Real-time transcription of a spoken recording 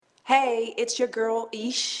Hey, it's your girl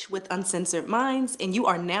Ish with Uncensored Minds, and you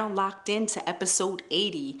are now locked into episode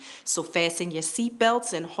 80. So fasten your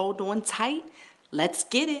seatbelts and hold on tight. Let's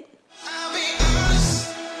get it. I'll be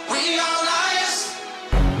honest, we all liars.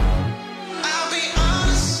 I'll be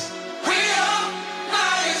honest, we all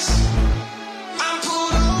liars. I'm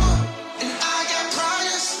pulled over and I got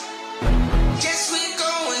priors. Guess we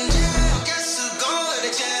going down. Guess who's going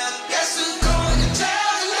to jail? Guess who's going to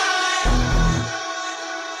jail tonight?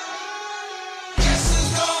 Guess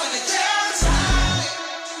who's going to jail tonight?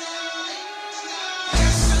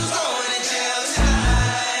 Guess who's going to jail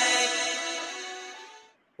tonight?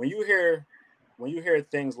 When you hear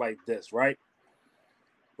things like this, right?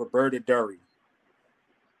 Roberta Dury,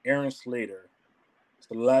 Aaron Slater,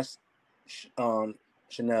 Celeste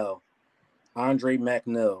Chanel, Andre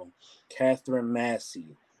McNeil, Catherine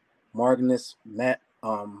Massey, Magnus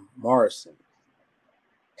Morrison,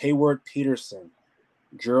 Hayward Peterson,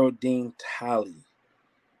 Geraldine Talley,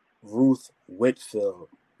 Ruth Whitfield,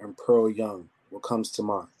 and Pearl Young. What comes to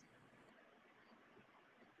mind?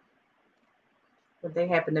 Would they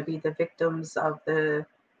happen to be the victims of the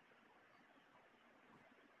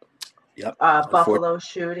Yep. Buffalo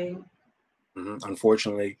shooting?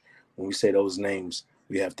 Unfortunately, when we say those names,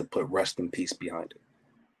 we have to put rest in peace behind it.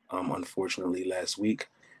 Unfortunately, last week,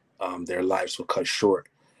 their lives were cut short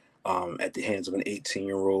at the hands of an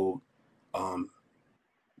 18-year-old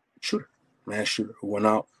mass shooter, who went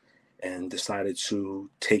out and decided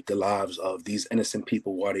to take the lives of these innocent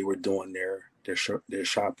people while they were doing their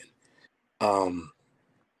shopping.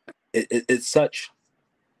 It's such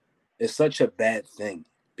a bad thing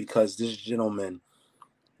because this gentleman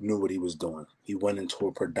knew what he was doing. He went into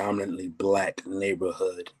a predominantly black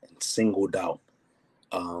neighborhood and singled out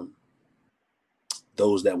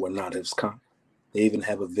those that were not his kind. They even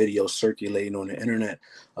have a video circulating on the internet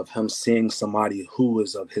of him seeing somebody who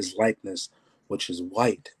is of his likeness, which is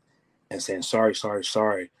white, and saying, sorry,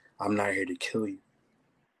 I'm not here to kill you.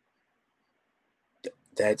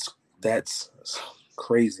 That's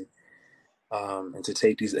crazy. And to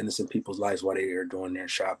take these innocent people's lives while they are doing their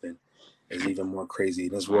shopping is even more crazy.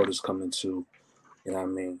 This world is coming to,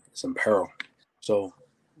 it's in peril. So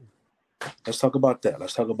let's talk about that.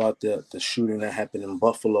 Let's talk about the shooting that happened in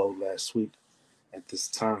Buffalo last week at this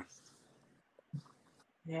time.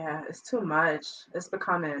 Yeah, it's too much. It's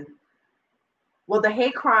becoming, well, the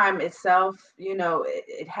hate crime itself,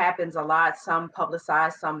 it happens a lot. Some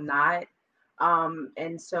publicized, some not.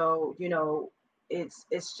 And so,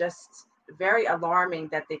 it's just very alarming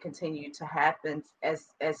that they continue to happen as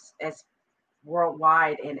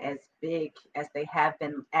worldwide and as big as they have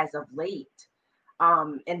been as of late.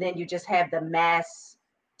 And then you just have the mass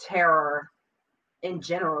terror in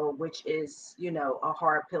general, which is, a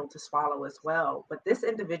hard pill to swallow as well. But this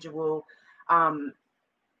individual,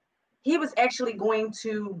 he was actually going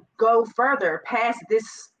to go further past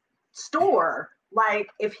this store. Like,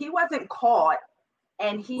 if he wasn't caught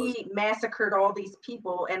and he massacred all these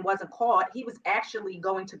people and wasn't caught, he was actually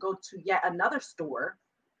going to go to yet another store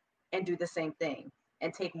and do the same thing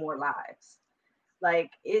and take more lives.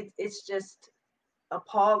 Like, it's just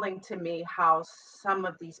appalling to me how some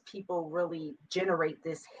of these people really generate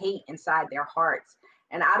this hate inside their hearts.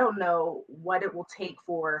 And I don't know what it will take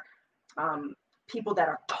for people that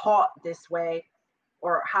are taught this way,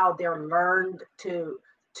 or how they're learned to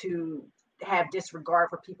have disregard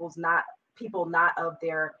for people not of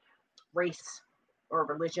their race or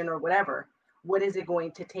religion or whatever. What is it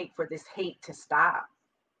going to take for this hate to stop?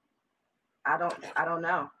 I don't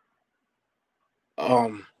know.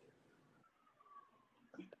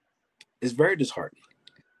 It's very disheartening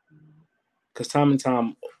because time and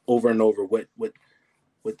time over and over with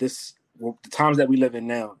this, the times that we live in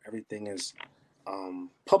now, everything is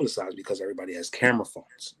publicized because everybody has camera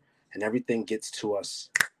phones and everything gets to us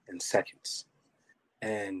in seconds.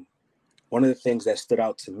 And one of the things that stood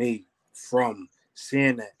out to me from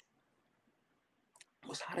seeing that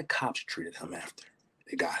was how the cops treated him after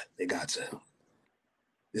they got to him.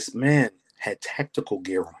 This man had tactical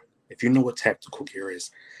gear on. If you know what tactical gear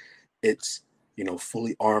is, it's,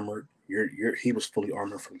 fully armored. He was fully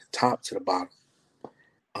armored from the top to the bottom,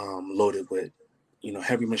 loaded with,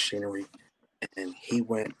 heavy machinery, and he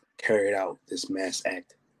carried out this mass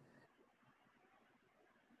act.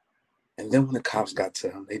 And then when the cops got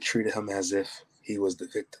to him, they treated him as if he was the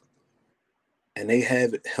victim. And they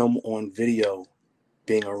have him on video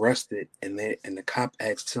being arrested, and the cop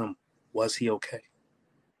asked him, was he okay?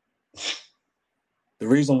 The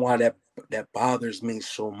reason why that bothers me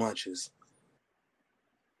so much is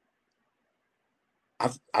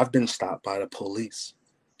I've been stopped by the police,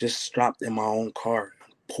 just stopped in my own car,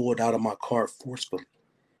 pulled out of my car forcefully.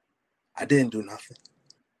 I didn't do nothing.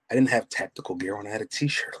 I didn't have tactical gear on. I had a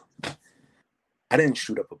t-shirt. I didn't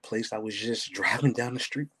shoot up a place. I was just driving down the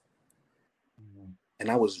street. And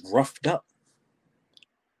I was roughed up.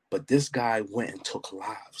 But this guy went and took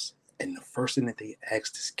lives. And the first thing that they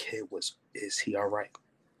asked this kid was, is he all right?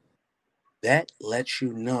 That lets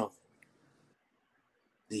you know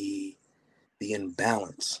the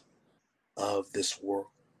imbalance of this world,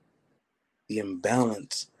 the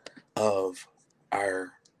imbalance of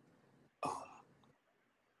our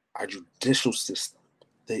judicial system,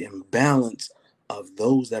 the imbalance of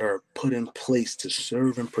those that are put in place to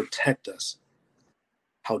serve and protect us,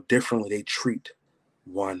 how differently they treat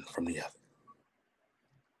one from the other.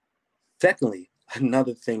 Secondly,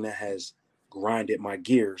 another thing that has grinded my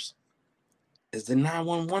gears is the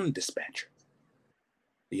 911 dispatcher.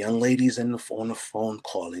 The young ladies on the phone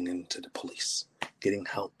calling into the police, getting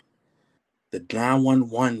help. The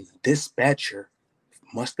 911 dispatcher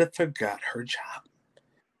must have forgot her job.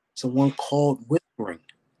 Someone called whispering.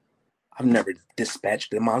 I've never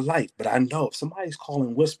dispatched in my life, but I know if somebody's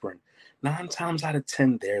calling whispering, 9 times out of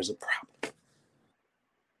 10, there's a problem.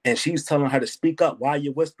 And she's telling her to speak up while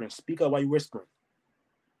you're whispering. Speak up while you're whispering.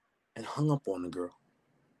 And hung up on the girl.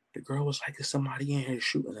 The girl was like, there's somebody in here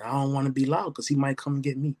shooting. I don't want to be loud because he might come and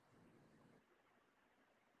get me.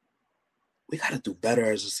 We got to do better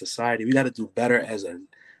as a society. We got to do better as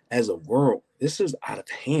a world. This is out of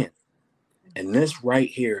hand. And this right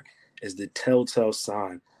here is the telltale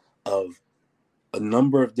sign of a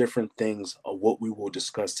number of different things of what we will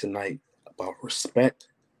discuss tonight about respect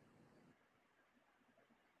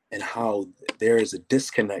and how there is a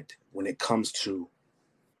disconnect when it comes to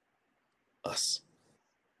us.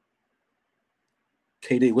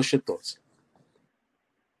 KD, what's your thoughts?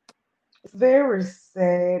 It's very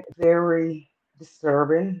sad, very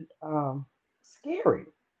disturbing, scary.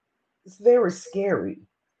 It's very scary.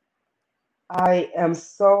 I am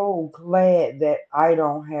so glad that I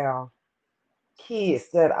don't have kids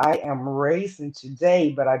that I am raising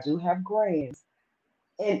today, but I do have grands,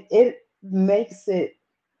 and it makes it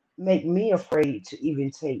make me afraid to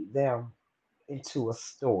even take them into a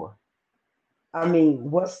store. I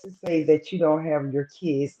mean, what's to say that you don't have your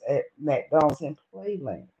kids at McDonald's and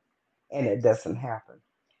Playland and it doesn't happen?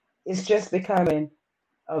 It's just becoming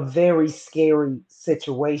a very scary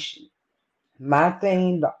situation. My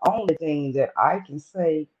thing, the only thing that I can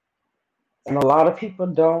say, and a lot of people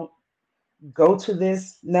don't go to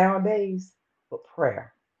this nowadays, but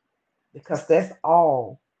prayer, because that's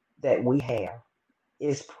all that we have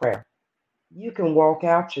is prayer. You can walk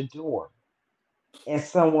out your door and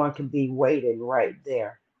someone can be waiting right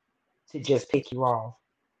there to just pick you off.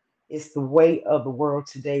 It's the way of the world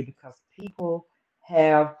today because people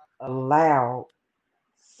have allowed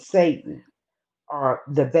Satan or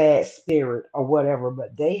the bad spirit or whatever,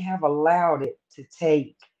 but they have allowed it to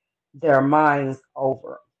take their minds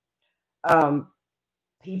over. Um,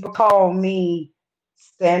 People call me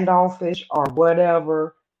standoffish or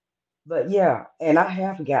whatever, but yeah, and I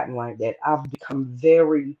have gotten like that. I've become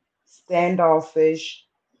very standoffish,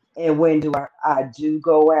 and when I do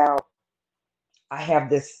go out, I have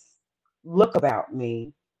this look about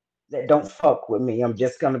me that don't fuck with me. I'm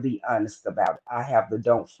just gonna be honest about it. I have the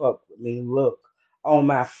don't fuck with me look on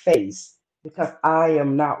my face because I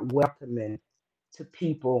am not welcoming to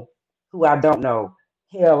people who I don't know.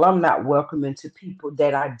 Hell, I'm not welcoming to people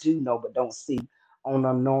that I do know but don't see on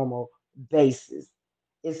a normal basis.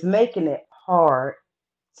 It's making it hard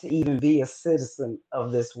to even be a citizen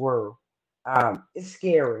of this world. It's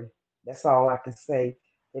scary. That's all I can say.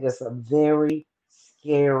 It is a very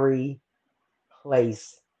scary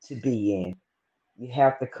place to be in. You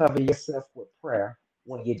have to cover yourself with prayer.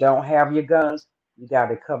 When you don't have your guns, you got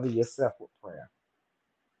to cover yourself with prayer.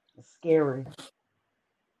 It's scary.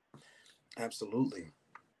 Absolutely.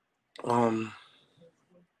 Um,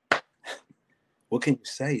 what can you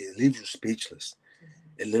say? It leaves you speechless.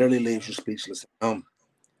 It literally leaves you speechless. Um,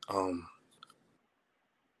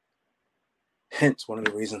 Hence one of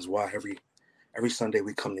the reasons why every Sunday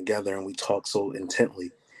we come together and we talk so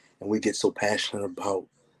intently and we get so passionate about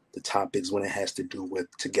the topics when it has to do with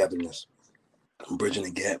togetherness, bridging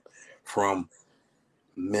the gap from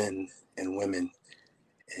men and women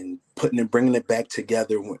and bringing it back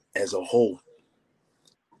together as a whole.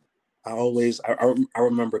 I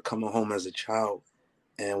remember coming home as a child,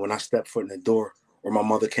 and when I stepped foot in the door, or my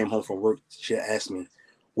mother came home from work, she asked me,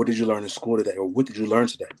 "What did you learn in school today?" or "What did you learn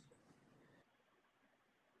today?"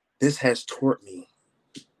 This has taught me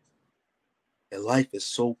that life is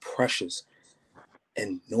so precious,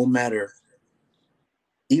 and no matter,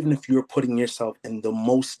 even if you're putting yourself in the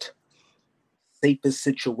most safest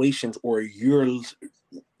situations, or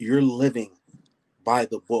you're living by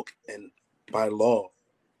the book and by law,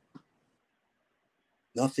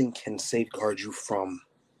 nothing can safeguard you from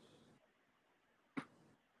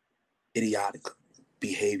idiotic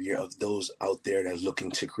behavior of those out there that are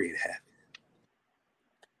looking to create havoc.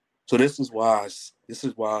 So this is why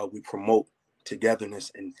we promote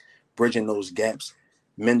togetherness and bridging those gaps,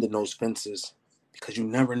 mending those fences, because you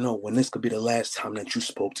never know when this could be the last time that you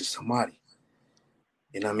spoke to somebody.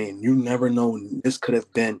 You know what I mean? You never know. This could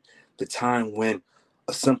have been the time when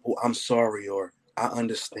a simple "I'm sorry" or "I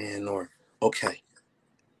understand" or "okay,"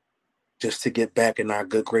 just to get back in our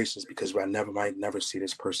good graces, because I might never see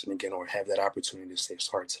this person again or have that opportunity to say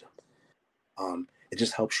sorry to them. It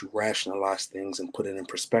just helps you rationalize things and put it in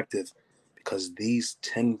perspective, because these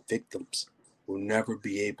 10 victims will never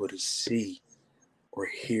be able to see or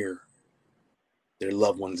hear their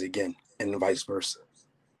loved ones again, and vice versa.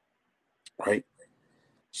 Right?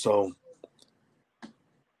 So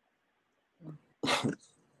the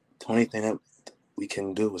only thing that we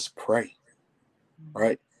can do is pray,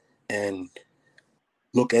 right? And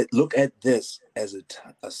look at this as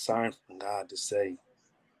a sign from God to say,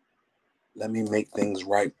 let me make things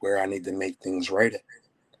right where I need to make things right at.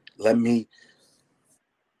 Let me,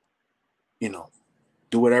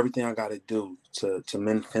 do everything I got to do to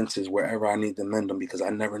mend fences wherever I need to mend them, because I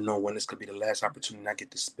never know when this could be the last opportunity I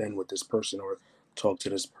get to spend with this person or talk to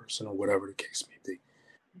this person or whatever the case may be.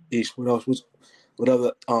 Ish, what else? What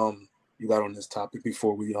other you got on this topic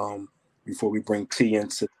before we bring T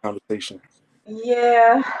into the conversation?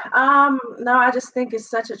 Yeah. No, I just think it's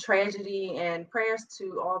such a tragedy, and prayers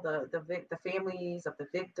to all the families of the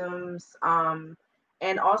victims.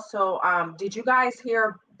 And also, did you guys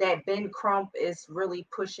hear that Ben Crump is really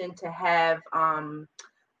pushing to have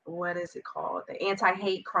what is it called? The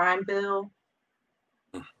anti-hate crime bill,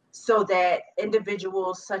 so that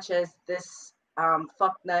individuals such as this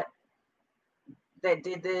fucknut that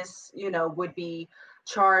did this, would be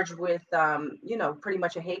charged with, pretty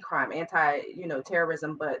much a hate crime,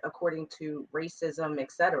 terrorism, but according to racism,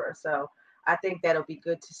 etc. So I think that'll be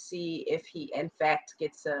good to see if he, in fact,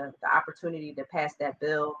 gets the opportunity to pass that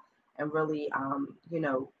bill and really,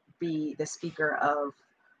 be the speaker of,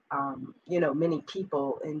 many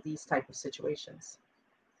people in these type of situations.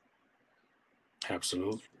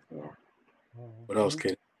 Absolutely. Yeah. What else,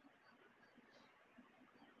 kid?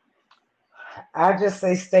 I just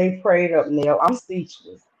say stay prayed up, Neil. I'm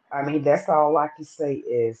speechless. I mean, that's all I can say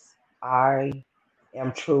is I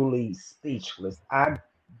am truly speechless. I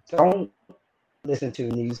don't listen to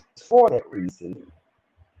news for that reason,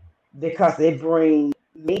 because it brings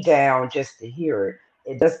me down just to hear it.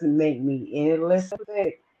 It doesn't make me any less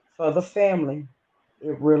sympathetic for the family.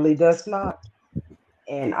 It really does not.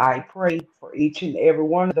 And I pray for each and every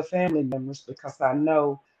one of the family members, because I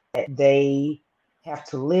know that they have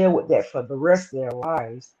to live with that for the rest of their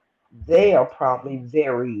lives. They are probably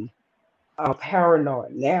very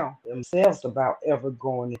paranoid now themselves about ever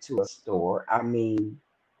going into a store. I mean,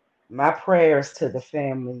 my prayers to the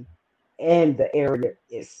family and the area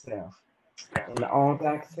itself. And all that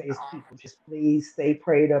I can say is, people, just please stay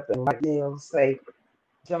prayed up. And like Neil say,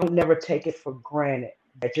 don't never take it for granted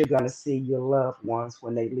that you're going to see your loved ones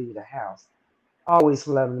when they leave the house. Always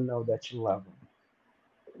let them know that you love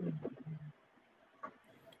them.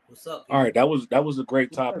 What's up, All people? right, that was a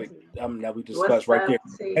great topic that we discussed What's right up, there.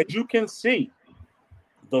 T? As you can see,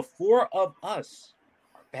 the four of us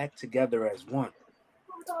are back together as one.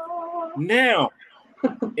 Now,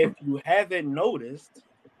 if you haven't noticed,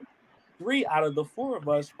 3 out of the 4 of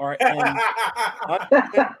us are in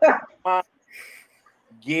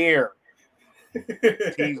gear.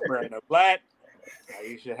 T's wearing the black,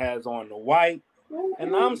 Aisha has on the white,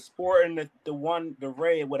 and I'm sporting the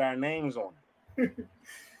red with our names on it.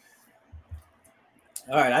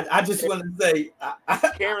 All right, I just want to say,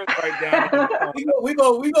 Karen's right down in the corner.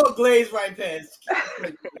 we go glaze right past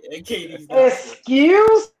and Katie's not there.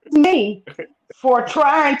 Excuse me for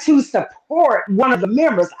trying to support one of the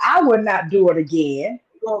members. I would not do it again.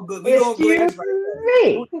 We gonna glaze Excuse right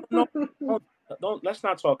me. Don't let's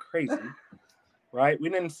not talk crazy, right? We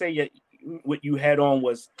didn't say yet what you had on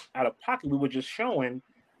was out of pocket. We were just showing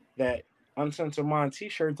that Uncensored Mind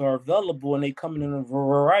t-shirts are available, and they come in a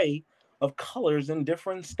variety of colors and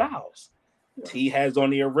different styles. T has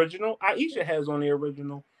on the original, Aisha has on the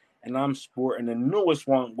original, and I'm sporting the newest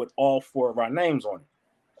one with all 4 of our names on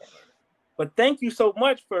it. But thank you so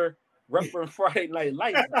much for repping Friday Night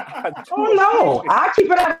Lights. Oh no, I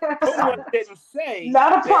keep it out of No one sight. didn't say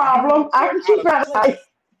Not a that you problem. I were can out keep of it out of place. sight.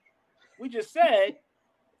 We just said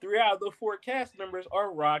 3 out of the 4 cast members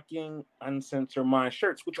are rocking Uncensored Mind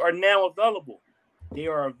shirts, which are now available. They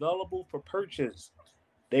are available for purchase.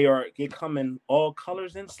 They come in all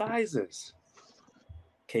colors and sizes.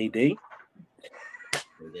 KD.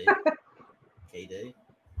 KD.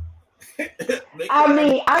 I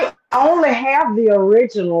mean, I only have the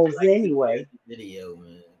originals Like to share anyway. the video,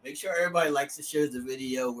 man. Make sure everybody likes and shares the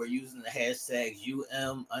video. We're using the hashtags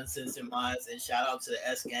Uncensored Minds, and shout out to the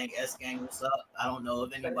S Gang. S Gang, what's up? I don't know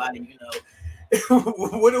if anybody,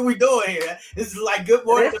 what are we doing here? This is like Good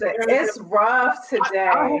Morning Listen, America. it's rough I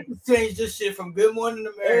today. hope to change this shit from Good Morning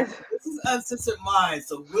America. This is Uncensored Minds.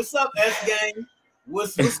 So what's up, S Gang?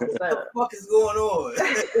 What the fuck is going on?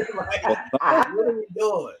 Like, what are we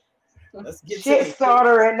doing? Let's get to Shit the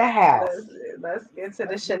starter in the let's, house. let's get to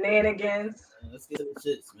the shenanigans. let's get to the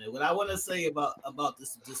shits, man. What I want to say about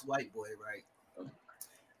this white boy, right?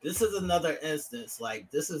 This is another instance. Like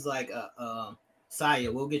this is like a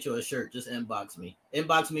Saya, we'll get you a shirt. Just inbox me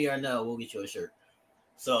or no, we'll get you a shirt.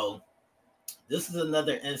 So this is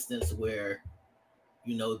another instance where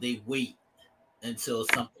they wait until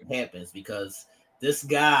something happens because this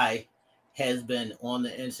guy has been on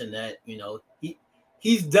the internet.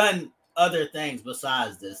 He's done other things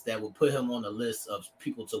besides this that will put him on the list of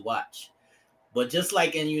people to watch. But just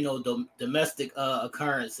like in domestic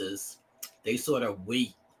occurrences, they sort of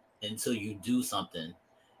wait until you do something,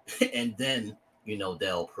 and then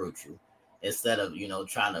they'll approach you instead of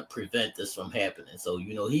trying to prevent this from happening. So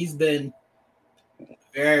he's been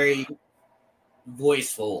very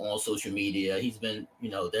voiceful on social media. He's been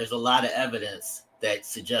there's a lot of evidence that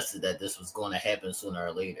suggested that this was going to happen sooner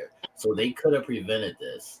or later. So they could have prevented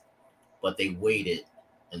this, but they waited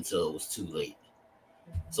until it was too late.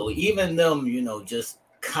 So even them, just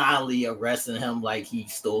kindly arresting him like he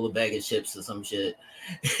stole a bag of chips or some shit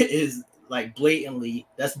is like blatantly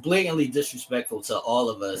disrespectful to all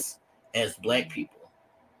of us as Black people.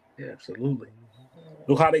 Yeah, absolutely.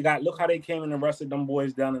 Look how they came and arrested them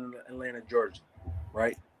boys down in Atlanta, Georgia,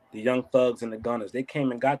 right? The young thugs and the gunners. They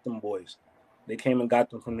came and got them boys. They came and got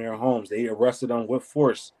them from their homes. They arrested them with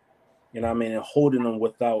force, and holding them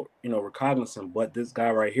without, recognizance. But this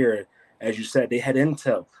guy right here, as you said, they had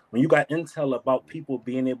intel. When you got intel about people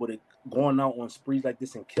being able to going out on sprees like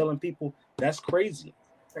this and killing people, that's crazy.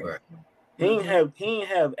 Right. He ain't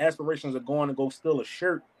have aspirations of going to go steal a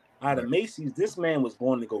shirt out of Macy's. This man was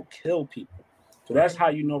going to go kill people. So that's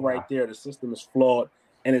how right there the system is flawed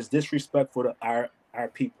and it's disrespectful to our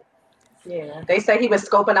people. Yeah, they say he was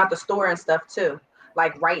scoping out the store and stuff too,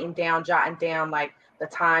 like jotting down like the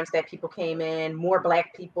times that people came in, more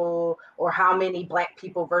Black people, or how many Black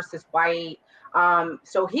people versus white.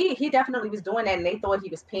 So he definitely was doing that, and they thought he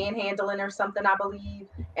was panhandling or something, I believe.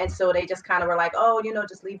 And so they just kind of were like, oh,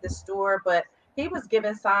 just leave the store. But he was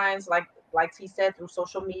giving signs, like he said, through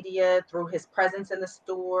social media, through his presence in the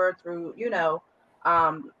store, through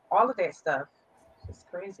all of that stuff. It's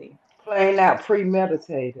crazy. Playing out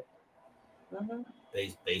premeditated. Mm-hmm.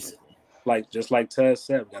 Basically. Just like Ted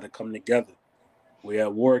said, we got to come together. We're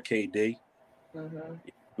at war, KD.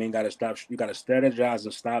 Mm-hmm. Gotta stop. You gotta strategize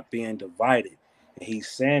and stop being divided. And he's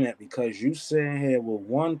saying that because you sitting here with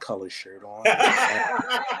one color shirt on,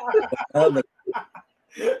 other.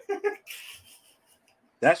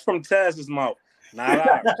 That's from Tez's mouth, not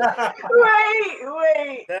ours.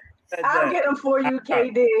 Wait. I'll get them for you,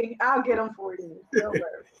 KD. I'll get them for you. Don't worry.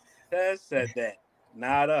 Tez said that,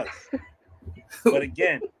 not us. But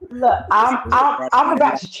again, look, I'm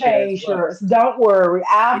about to change shirts. Don't worry,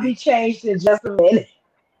 I'll be changed in just a minute.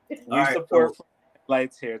 We support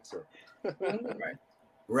lights here too. Right.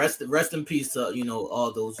 Rest in peace to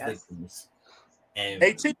all those victims. And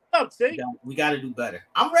hey, T, up, T. We got to do better.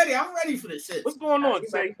 I'm ready for the shit. What's going on,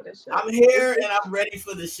 T? I'm here and I'm ready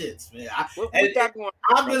for the shits, man. I've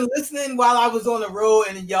been listening while I was on the road,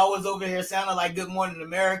 and y'all was over here sounding like Good Morning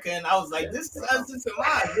America, and I was like, "This is Uncensored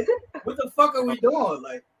Minds. What the fuck are we doing?"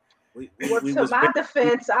 Like, to my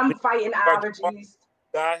defense, I'm fighting allergies.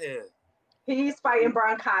 Go ahead. He's fighting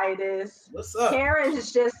bronchitis. What's up? Karen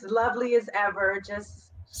is just lovely as ever.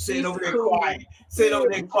 Just sitting over there quiet. Sitting over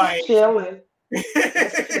there quiet. Chilling.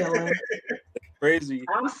 Crazy.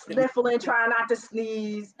 I'm sniffling, trying not to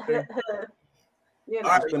sneeze.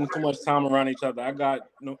 Spending too much time around each other. I got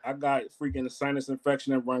freaking sinus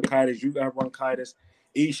infection and bronchitis. You got bronchitis.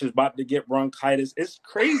 Ish is about to get bronchitis. It's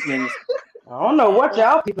crazy. I don't know what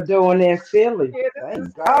y'all people doing in Philly.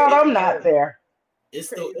 Thank God I'm not there. It's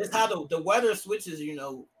how the weather switches,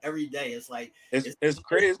 every day. It's like it's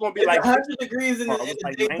crazy. It's gonna be like 100 degrees in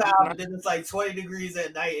the daytime, and then it's like 20 degrees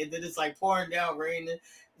at night, and then it's like pouring down, raining.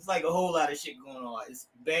 It's like a whole lot of shit going on. It's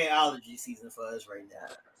bad allergy season for us right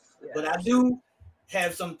now. Yeah. But I do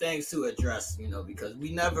have some things to address, because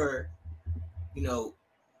we never,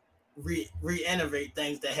 reiterate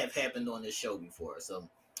things that have happened on this show before. So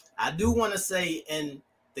I do want to say, in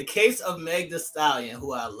the case of Meg Thee Stallion,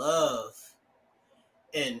 who I love,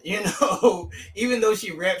 and even though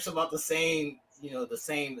she raps about the same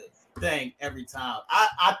thing every time,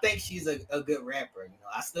 I think she's a good rapper.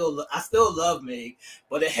 I still love Meg,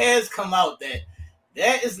 but it has come out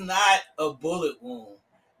that is not a bullet wound.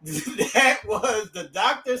 That was, the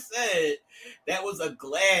doctor said that was a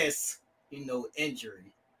glass,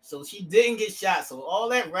 injury. So she didn't get shot. So all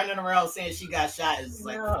that running around saying she got shot is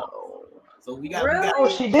like false. No. So we got. Oh,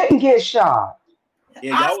 she didn't get shot.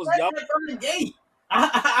 Yeah, I y'all said that from the gate.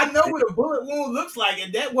 I know what a bullet wound looks like,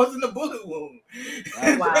 and that wasn't a bullet wound.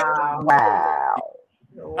 Wow. Wow.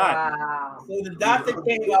 Wow. So the doctor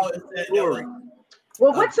came out and said that was.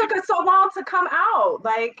 Well, what took us so long to come out?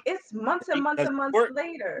 Like, it's months and months Because and months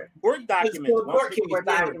later. Court documents. Court case. Court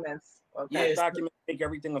documents. Okay. Yes. Documents make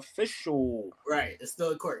everything official. Right. It's still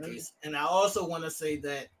a court case. And I also want to say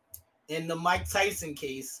that in the Mike Tyson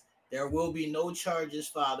case, there will be no charges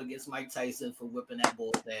filed against Mike Tyson for whipping that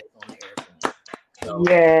bull's ass on the airplane. So,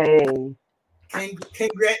 Yay.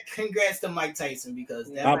 congrats to Mike Tyson, because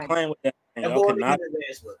that Stop playing with that. That bull needed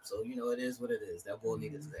his ass whipped. So, it is what it is. That bull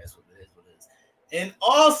needed his ass whipped. It is what it is. And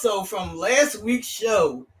also from last week's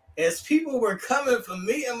show, as people were coming for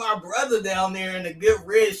me and my brother down there in a good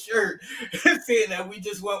red shirt, saying that we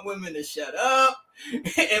just want women to shut up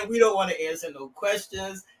and we don't want to answer no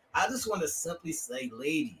questions, I just want to simply say,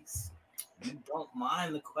 ladies, you don't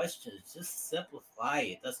mind the questions, just simplify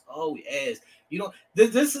it. That's all we ask.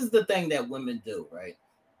 This is the thing that women do, right?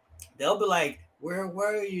 They'll be like, where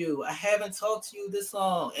were you? I haven't talked to you this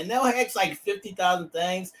long. And they'll ask like 50,000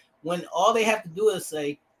 things when all they have to do is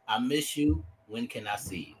say, I miss you. When can I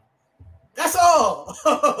see you? That's all.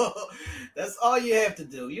 That's all you have to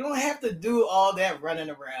do. You don't have to do all that running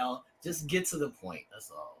around. Just get to the point.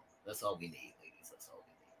 That's all. That's all we need, ladies. That's all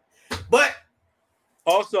we need. But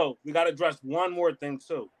also, we got to address one more thing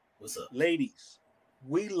too. What's up? Ladies,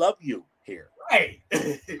 we love you here. Right.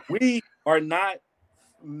 We are not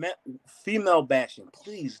female bashing.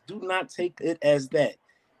 Please do not take it as that.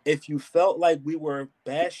 If you felt like we were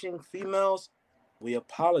bashing females, we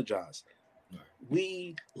apologize.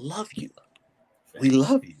 We love you. We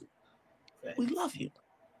love you. We love you.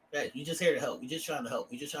 We just here to help. We just trying to help.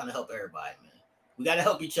 We just trying to help everybody, man. We got to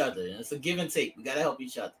help each other. And it's a give and take. We got to help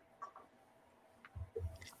each other.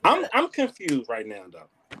 I'm confused right now, though.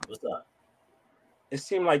 What's up? It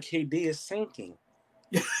seemed like KD is sinking.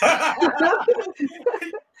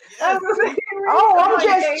 Oh, I'm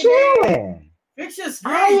just chilling. Fix your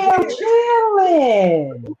screen. I am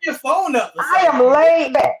chilling. Put your phone up. I am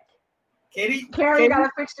laid back. Katie gotta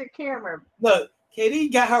fix your camera. Look, Katie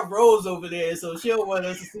got her rose over there, so she don't want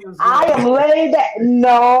us to see what's going I am laid back.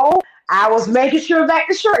 No, I was making sure that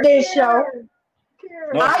the shirt didn't show.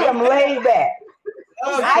 I am laid back.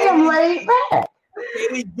 I am laid back.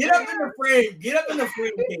 Katie, get up in the frame. Get up in the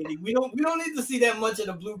frame, Katie. We don't need to see that much of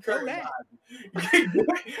the blue curtain.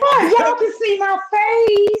 Y'all can see my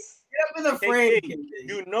face. Get up in the frame. Katie.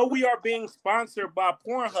 You know we are being sponsored by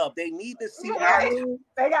Pornhub. They need to see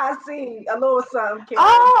They gotta see a little something.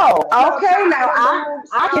 Oh, okay. Now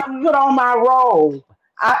I can put on my robe.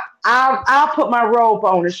 I'll put my robe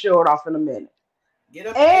on and show it off in a minute. Get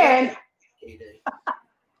up. And Katie.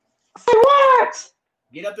 Say what?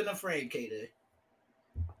 Get up in the frame, Katie.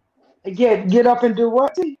 Get up and do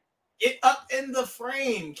what? Get up in the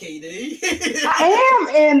frame, Katie. I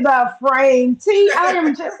am in the frame, T. I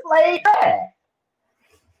am just laid back.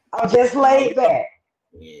 I'm just laid back.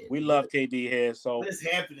 Yeah. We love KD here, so what is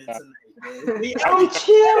happening tonight, man? I'm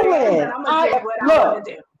chilling.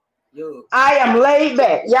 I am laid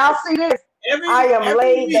back. Y'all see this? I am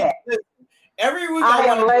laid back. Every week I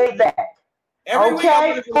am laid back.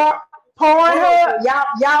 Okay. Pornhub,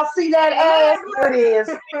 y'all see that ass? There it is.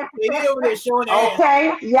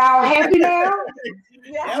 Okay, y'all happy now?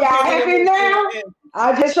 Y'all happy now?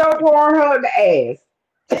 I just showed Pornhub the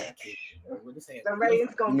ass. The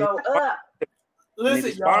ratings gonna go up.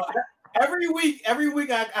 Listen, y'all. Every week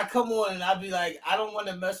I come on and I'll be like, I don't want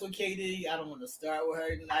to mess with KD. I don't want to start with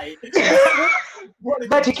her tonight.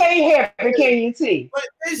 But you can't have it, can you, T? But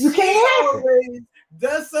you can't have it.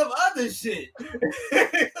 Does some other shit. You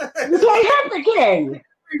can't have it, can you?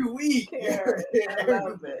 Every week. I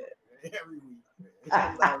love it. Every week.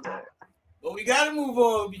 I love it. But we got to move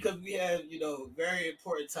on because we have, very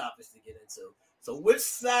important topics to get into. So which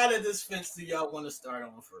side of this fence do y'all want to start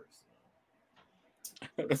on first?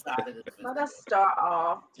 Which side of the fence? Let us start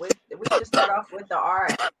off with, we should start off with the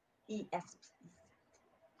RESP.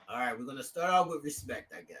 All right, we're going to start off with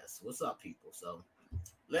respect, I guess. What's up, people? So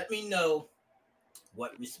let me know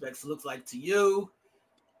what respect looks like to you,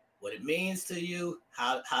 what it means to you,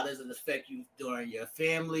 how does it affect you during your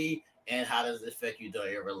family, and how does it affect you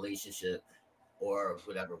during your relationship or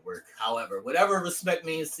whatever work. However, whatever respect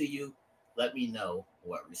means to you, let me know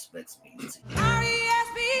what respect means to you.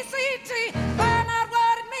 R-E-S-P-E-C-T, find out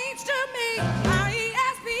what it means to me.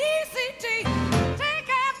 R-E-S-P-E-C-T, take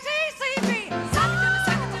out T-C-T. Suck it to me,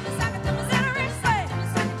 suck it to me, suck it to me, little respect.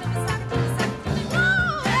 Suck it to me, suck it to me, suck it to me.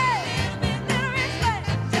 Woo, hey, little respect,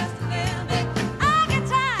 just a little bit. I get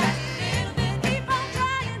tired, little bit, keep on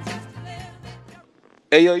trying, just a little bit.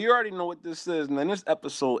 Hey, yo, you already know what this is, man. This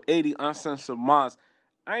episode 80, Uncensored Minds.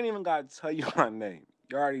 I ain't even got to tell you my name.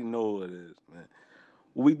 You already know who it is, man.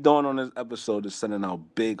 What we doing on this episode is sending out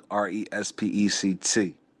big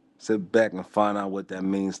RESPECT. Sit back and find out what that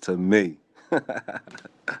means to me.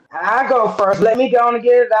 I go first. Let me go on and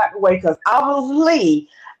get it out the way because obviously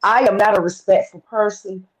I am not a respectful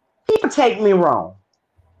person. People take me wrong.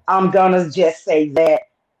 I'm gonna just say that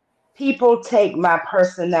people take my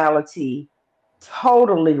personality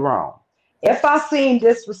totally wrong. If I seem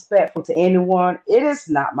disrespectful to anyone, it is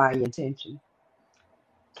not my intention.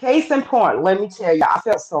 Case in point, let me tell you, I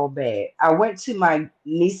felt so bad. I went to my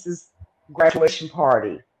niece's graduation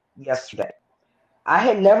party yesterday. I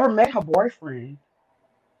had never met her boyfriend.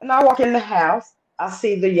 And I walk in the house, I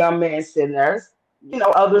see the young man sitting there,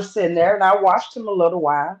 others sitting there, and I watched him a little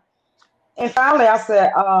while. And finally I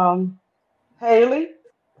said, Haley,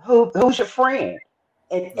 who's your friend?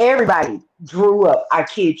 And everybody drew up. I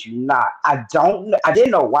kid you not. I don't know. I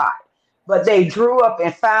didn't know why. But they drew up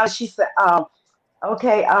and finally she said,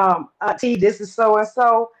 okay, Auntie, this is so and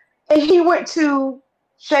so. And he went to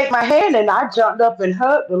shake my hand and I jumped up and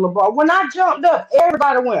hugged the little boy. When I jumped up,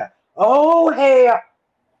 everybody went, oh hell.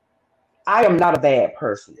 I am not a bad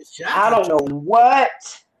person. It's I shocking. don't know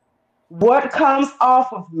what comes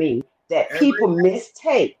off of me that people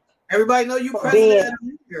mistake Everybody know you for president being. of the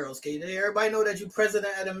Mean Girls, KD. Everybody know that you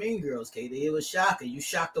president of the Mean Girls, KD. It was shocking. You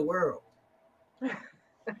shocked the world.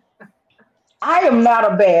 I am not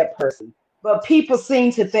a bad person, but people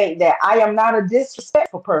seem to think that I am not a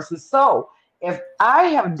disrespectful person. So if I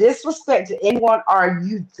have disrespected anyone or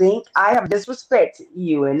you think I have disrespected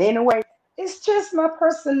you in any way, it's just my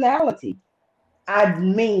personality. I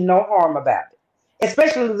mean no harm about it.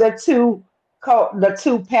 Especially the two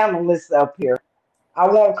panelists up here. I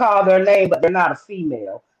won't call their name, but they're not a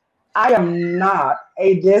female. I am not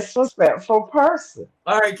a disrespectful person.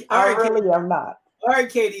 All right, I really am not. all right,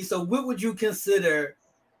 Katie. So, what would you consider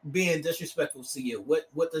being disrespectful to you?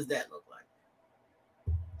 What does that look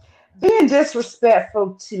like? Being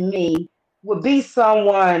disrespectful to me would be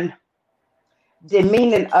someone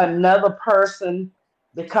demeaning another person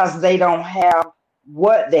because they don't have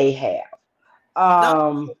what they have. No,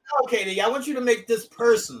 Um, no, Katie. I want you to make this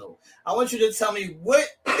personal. I want you to tell me what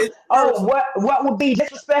is oh, personal. what would be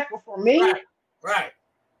disrespectful for me? Right, right.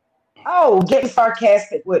 Oh, getting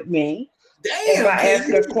sarcastic with me if Damn, I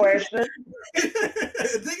Katie. ask a question.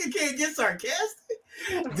 Nigga can't get sarcastic.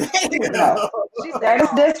 Damn. No, She said that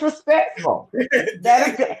is no. disrespectful. That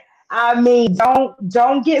is, Damn. I mean,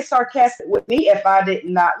 don't get sarcastic with me if I did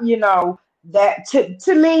not, that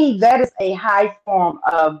to me that is a high form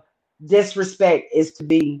of disrespect is to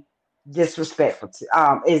be disrespectful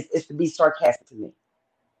to is to be sarcastic to me.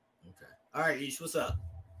 Okay. All right, Ish, what's up?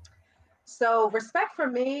 So respect for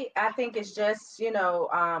me, I think is just,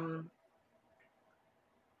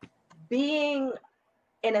 being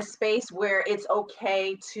in a space where it's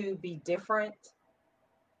okay to be different,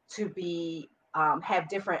 to be have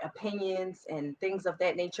different opinions and things of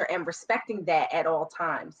that nature, and respecting that at all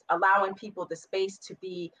times, allowing people the space to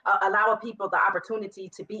be, allowing people the opportunity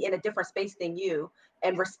to be in a different space than you,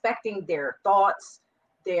 and respecting their thoughts,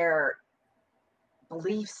 their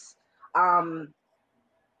beliefs, um,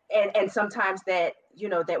 and sometimes that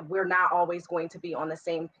that we're not always going to be on the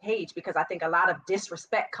same page, because I think a lot of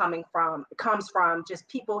disrespect comes from just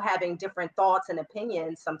people having different thoughts and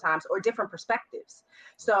opinions sometimes, or different perspectives.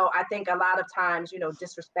 So I think a lot of times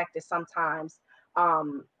disrespect is sometimes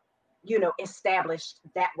established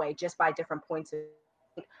that way, just by different points of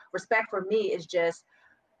view. Respect for me is just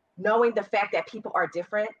knowing the fact that people are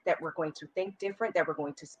different, that we're going to think different, that we're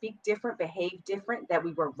going to speak different, behave different, that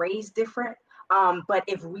we were raised different. But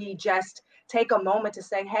if we just take a moment to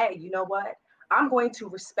say, hey, you know what? I'm going to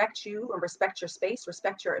respect you and respect your space,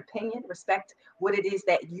 respect your opinion, respect what it is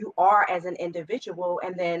that you are as an individual,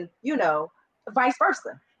 and then, vice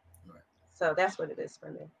versa. Right. So that's what it is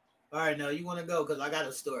for me. All right, now you want to go because I got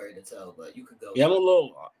a story to tell, but you could go. Yeah, I'm a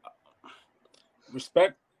little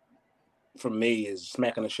respect for me is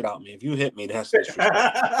smacking the shit out of me. If you hit me, that's disrespect.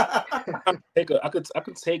 I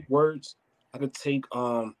could take words I could take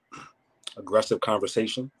aggressive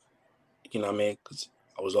conversation. You know what I mean? Because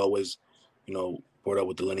I was always, brought up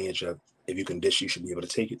with the lineage of if you can dish, you should be able to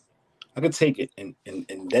take it. I could take it, and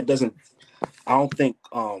that doesn't. I don't think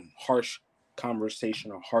harsh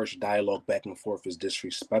conversation or harsh dialogue back and forth is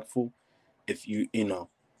disrespectful if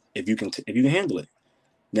if you can handle it.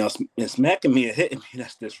 Now, smacking me or hitting me,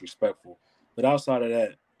 that's disrespectful. But outside of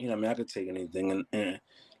that, I mean, I could take anything. And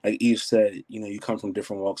like Eve said, you come from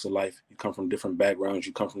different walks of life. You come from different backgrounds.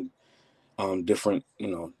 You come from different,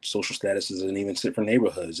 social statuses and even different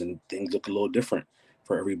neighborhoods, and things look a little different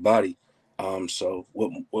for everybody. So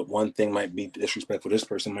what one thing might be disrespectful for this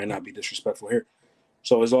person might not be disrespectful here.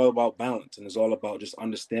 So it's all about balance, and it's all about just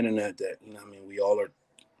understanding that I mean, we all are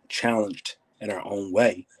challenged in our own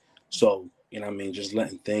way. So I mean, just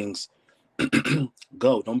letting things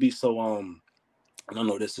go. Don't be so I don't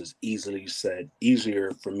know. This is easily said.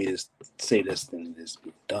 Easier for me to say this than it is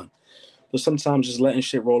done. But sometimes just letting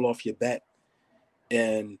shit roll off your back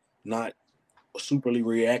and not superly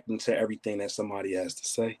reacting to everything that somebody has to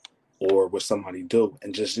say or what somebody do,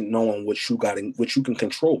 and just knowing what you got and what you can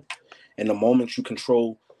control. And the moment you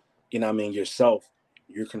control, I mean, yourself,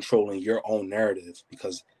 you're controlling your own narrative,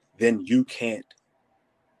 because then you can't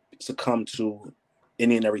succumb to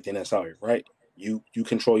any and everything that's out here, right? You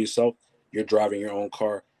control yourself. You're driving your own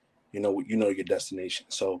car. You know your destination.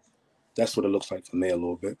 So that's what it looks like for me a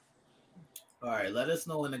little bit. All right, let us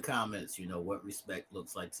know in the comments, what respect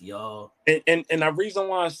looks like to y'all. And the reason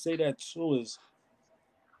why I say that too is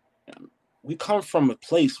we come from a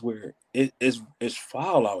place where it's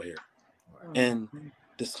foul out here. Right. And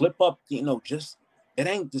to slip up, just it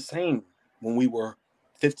ain't the same when we were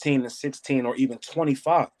 15 and 16 or even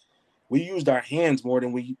 25. We used our hands more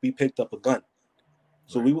than we picked up a gun.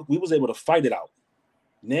 So right. we was able to fight it out.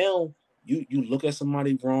 Now you look at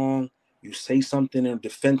somebody wrong, you say something in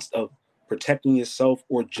defense of protecting yourself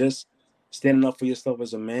or just standing up for yourself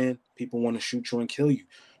as a man, people want to shoot you and kill you.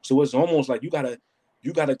 So it's almost like you gotta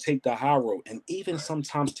take the high road. And even right.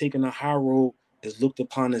 sometimes taking the high road is looked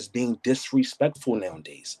upon as being disrespectful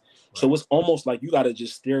nowadays. Right. So it's almost like you gotta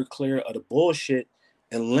just steer clear of the bullshit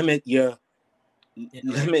and limit what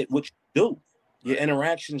you do. Your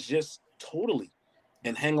interactions just totally,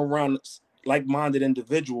 and hang around like-minded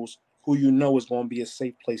individuals who is going to be a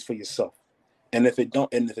safe place for yourself. And if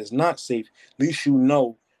it's not safe, at least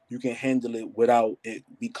you can handle it without it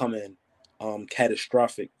becoming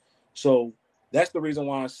catastrophic. So that's the reason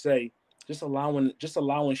why I say just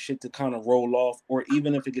allowing shit to kind of roll off, or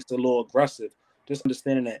even if it gets a little aggressive, just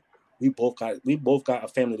understanding that we both got a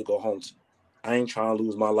family to go home to. I ain't trying to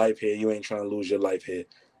lose my life here. You ain't trying to lose your life here.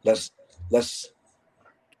 Let's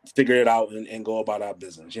figure it out and go about our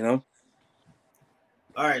business,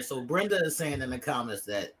 All right, so Brenda is saying in the comments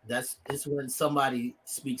that it's when somebody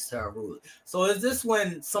speaks to her rudely. So is this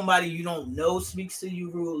when somebody you don't know speaks to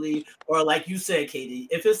you rudely, or like you said, Katie,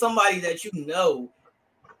 if it's somebody that you know,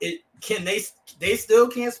 they still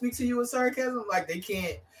can't speak to you with sarcasm? Like they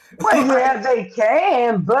can't. Well, yeah, they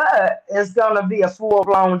can, but it's gonna be a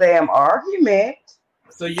full-blown damn argument.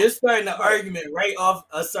 So you're starting the argument right off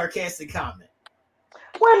a sarcastic comment.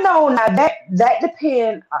 Well, no, now that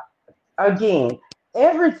depends. Again,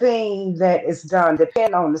 everything that is done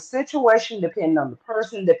depend on the situation, depend on the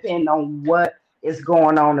person, depend on what is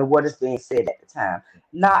going on and what is being said at the time.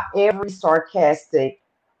 Not every sarcastic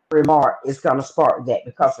remark is going to spark that,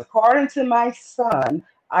 because according to my son,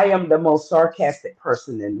 I am the most sarcastic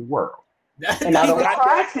person in the world. And I don't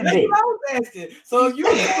try to be. So if you're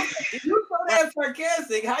so that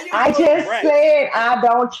sarcastic, how you? I just said I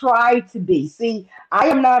don't try to be. See, I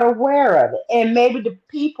am not aware of it, and maybe the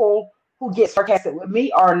people who get sarcastic with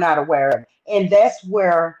me are not aware of it, and that's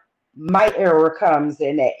where my error comes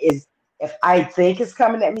in. That is, if I think it's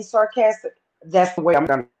coming at me sarcastic, that's the way I'm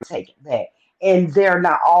going to take it back, and they're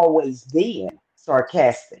not always being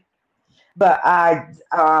sarcastic. But I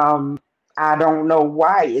don't know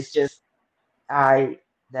why. It's just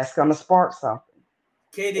that's gonna spark something.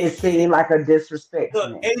 It seemed like a disrespect to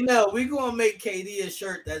me. Hey, no, we're gonna make KD a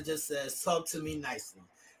shirt that just says "Talk to me nicely,"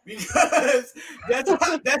 because that's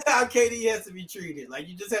how KD has to be treated. Like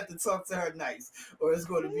you just have to talk to her nice, or it's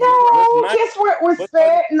going to be guess what?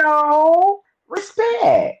 Respect, no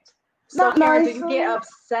respect. So, Not Karen, nice. do you get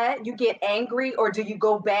upset? You get angry, or do you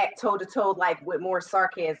go back toe to toe, like with more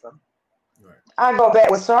sarcasm? Right. I go back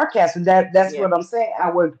with sarcasm. That's what I'm saying. I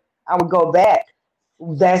would go back.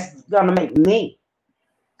 That's gonna make me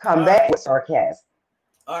come back with sarcasm.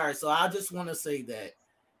 All right, so I just want to say that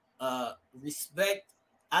respect.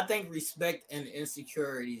 I think respect and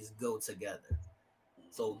insecurities go together.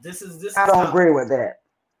 So this. I don't agree with that.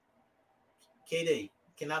 KD,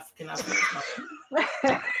 Can I finish my? He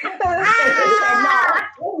said, no,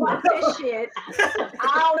 fuck this shit.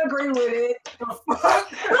 I don't agree with it.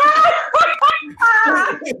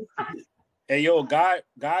 Hey, yo, God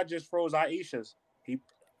just froze Aisha's. He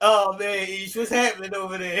Oh man, Ish, what's happening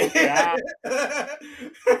over there? Yeah.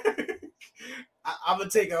 I'm gonna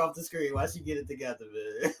take her off the screen while she get it together,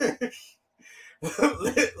 man.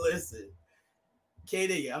 Listen,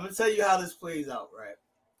 KD, I'm gonna tell you how this plays out, right?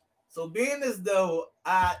 So being as though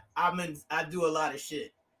I do a lot of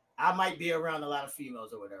shit, I might be around a lot of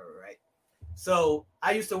females or whatever, right? So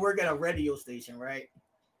I used to work at a radio station, right?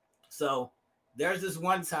 So there's this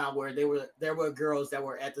one time where there were girls that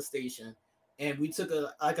were at the station, and we took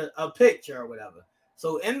a picture or whatever.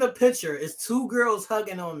 So in the picture is two girls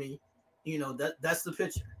hugging on me, you know, that's the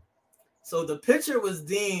picture. So the picture was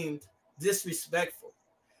deemed disrespectful.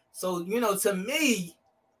 So, you know, to me,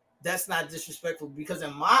 that's not disrespectful because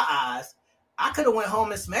in my eyes, I could have went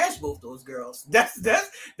home and smashed both those girls. That's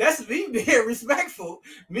me being respectful.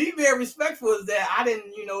 Me being respectful is that I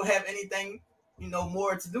didn't, you know, have anything, you know,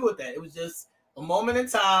 more to do with that. It was just a moment in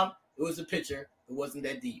time. It was a picture. It wasn't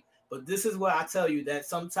that deep. But this is what I tell you, that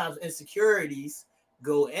sometimes insecurities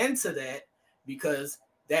go into that because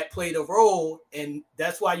that played a role, and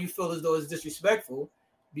that's why you feel as though it's disrespectful,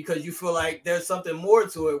 because you feel like there's something more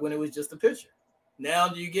to it when it was just a picture. Now,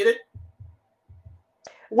 do you get it?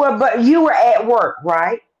 Well, but you were at work,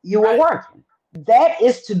 right? You were Right. working. That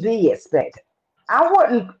is to be expected.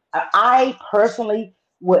 I personally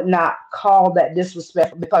would not call that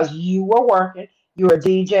disrespectful because you were working, you're a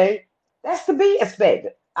DJ. That's to be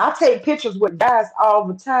expected. I take pictures with guys all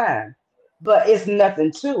the time, but it's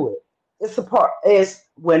nothing to it. It's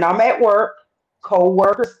when I'm at work,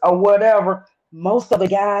 co-workers or whatever, most of the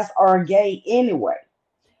guys are gay anyway.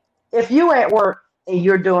 If you're at work and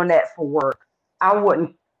you're doing that for work, I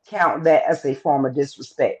wouldn't count that as a form of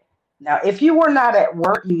disrespect. Now, if you were not at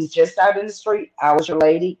work, you was just out in the street, I was your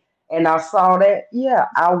lady, and I saw that, yeah,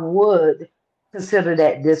 I would consider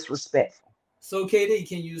that disrespectful. So, KD,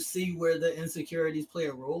 can you see where the insecurities play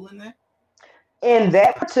a role in that? In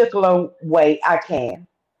that particular way, I can.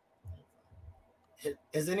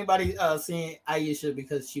 Has anybody seen Aisha,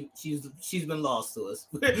 because she's been lost to us?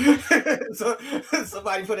 So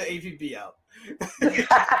somebody put an APB out.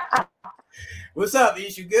 What's up,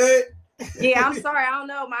 Ish? You good? Yeah, I'm sorry. I don't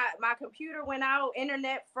know. My computer went out.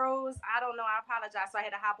 Internet froze. I don't know. I apologize. So I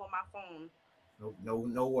had to hop on my phone.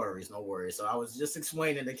 No worries, no worries. So I was just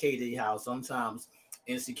explaining to KD how sometimes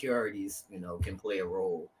insecurities, you know, can play a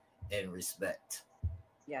role in respect.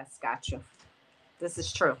 Yes, got you. This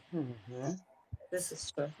is true. Mhm. This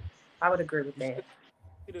is true. I would agree with that.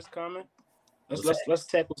 see this comment. Let's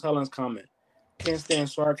tackle Helen's comment. Can't stand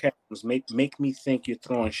sarcasms. Make me think you're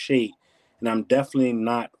throwing shade, and I'm definitely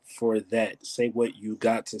not for that. Say what you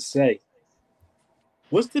got to say.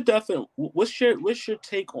 What's the definite? What's your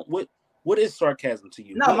take on what is sarcasm to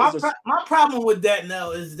you? No, What is my problem with that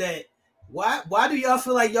now is that why do y'all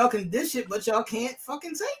feel like y'all can dish it but y'all can't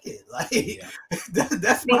fucking take it? Like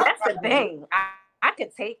that's See, my that's the problem. thing. I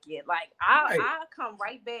could take it. Like Right. I'll come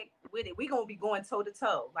right back with it. We gonna be going toe to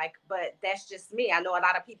toe. Like, but that's just me. I know a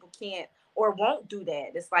lot of people can't or won't do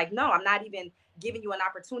that. It's like, no, I'm not even giving you an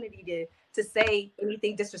opportunity to say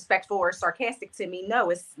anything disrespectful or sarcastic to me.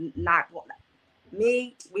 No, it's not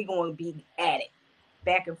me. We gonna be at it,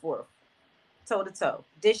 back and forth, toe to toe.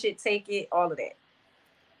 Dish it, take it, all of that.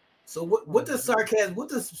 So what does sarcasm? What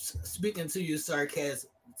does speaking to you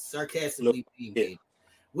sarcastically mean, Yeah. Gabe?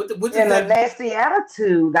 What does And a that? nasty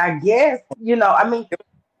attitude, I guess. I mean,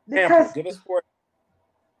 because Give us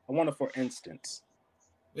I want it for instance.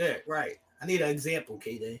 Yeah, right. I need an example,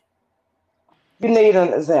 KD. you need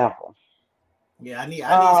an example. Yeah,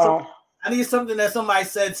 Uh, I need something that somebody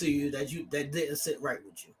said to you that didn't sit right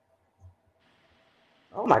with you.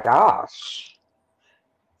 oh my gosh.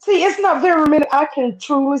 See, it's not very many. I can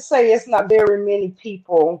truly say it's not very many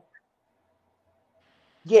people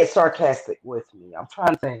get sarcastic with me. I'm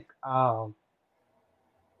trying to think.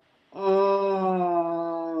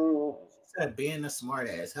 Mm, Said being a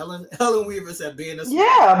smartass. Helen Weaver said being a smart.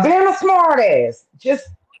 yeah, being a smart ass. Just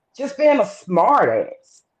being a smart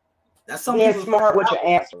ass. That's some Being people's smart with your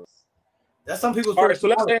personality. answers. That's some people's All right, so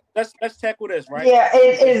personality. let's tackle this, right? Yeah,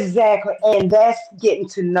 exactly. And that's getting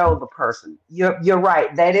to know the person. You're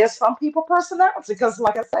right. That is some people personality because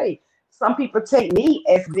like I say, some people take me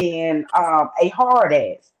as being a hard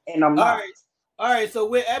ass and I'm All not. right. All right. So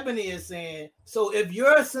what Ebony is saying, so if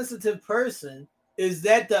you're a sensitive person, is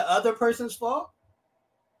that the other person's fault?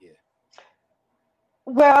 Yeah.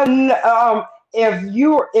 Well,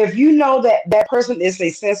 if you know that that person is a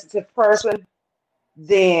sensitive person,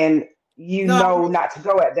 then you No, know not to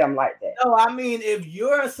go at them like that. no, I mean, if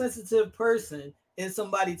you're a sensitive person and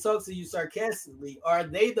somebody talks to you sarcastically, are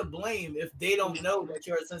they to blame if they don't know that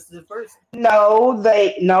you're a sensitive person? No,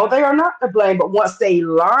 they are not to blame. But once they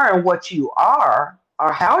learn what you are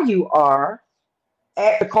or how you are,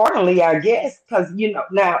 act accordingly, I guess. Because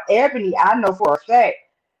now Ebony, I know for a fact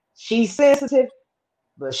she's sensitive,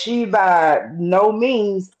 but she by no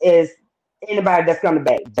means is anybody that's gonna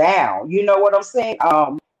back down. You know what I'm saying?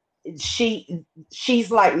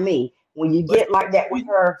 She's like me. When you But get like that with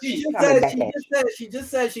her, she she's just coming said back at you. she just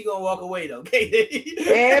said she gonna walk away though. Okay.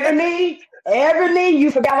 Ebony,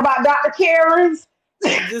 you forgot about Dr. Karen's?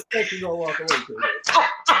 She just said she gonna walk away.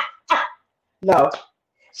 Katie. No,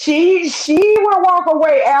 she will walk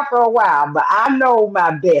away after a while, but I know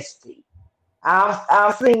my bestie.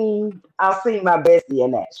 I've seen my bestie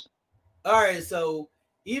in action. All right, so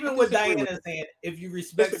even I with disagree with Diana saying if you that.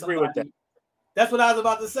 respect Disagree with that. somebody, that's what I was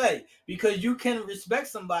about to say. Because you can respect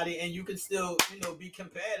somebody and you can still, be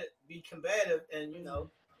combative and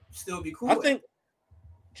still be I cool. think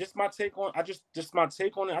just my take on just my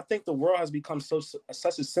take on it. I think the world has become such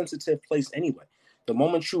a sensitive place anyway. The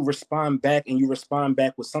moment you respond back and you respond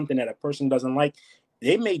back with something that a person doesn't like,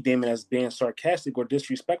 they may deem it as being sarcastic or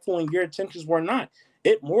disrespectful, and your intentions were not.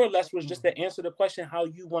 It more or less was just to answer the question how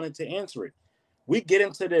you wanted to answer it. We get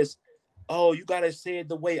into this, oh, you gotta say it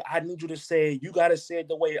the way I need you to say it. You gotta say it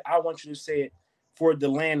the way I want you to say it for it to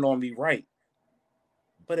land on me right.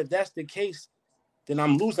 But if that's the case, then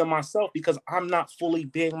I'm losing myself because I'm not fully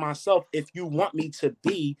being myself if you want me to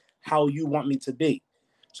be how you want me to be.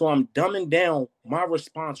 So I'm dumbing down my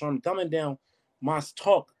response or I'm dumbing down my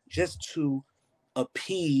talk just to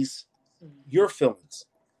appease your feelings.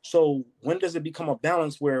 So when does it become a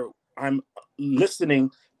balance where I'm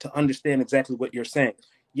listening to understand exactly what you're saying?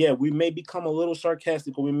 Yeah, we may become a little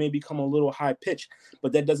sarcastic or we may become a little high pitched,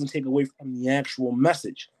 but that doesn't take away from the actual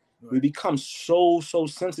message. Right. We become so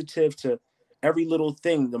sensitive to every little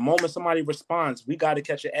thing. The moment somebody responds, we got to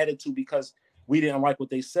catch an attitude because we didn't like what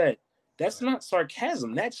they said. That's not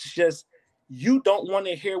sarcasm. That's just you don't want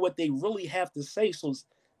to hear what they really have to say. So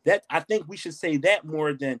that I think we should say that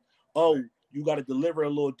more than, oh, you got to deliver a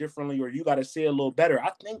little differently or you got to say a little better.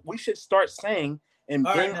 I think we should start saying and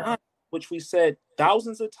being honest, which we said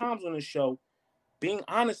thousands of times on the show. Being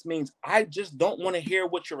honest means I just don't want to hear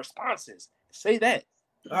what your response is. Say that.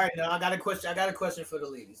 All right, now I got a question. I got a question for the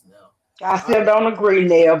ladies now. I still don't agree,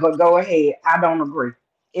 Neil, but go ahead. I don't agree.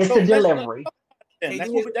 It's the delivery.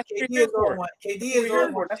 That's what we're here for. KD is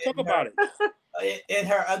on one. Let's talk about it. In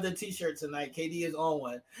her other T-shirt tonight, KD is on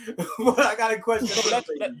one. But I got a question.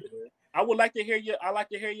 I would like to hear you. I like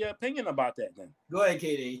to hear your opinion about that. Then go ahead,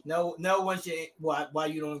 KD. No, why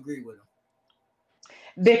you don't agree with him?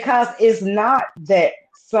 Because it's not that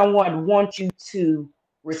someone wants you to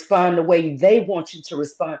respond the way they want you to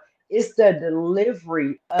respond. It's the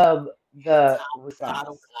delivery of the response.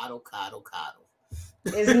 Coddle.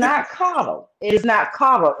 It's not coddle. It is not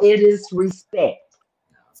coddle. It is respect.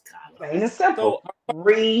 No, it's coddle. Plain and simple. So,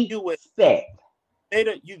 respect.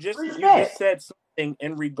 Ada, you just said something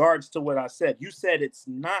in regards to what I said. You said it's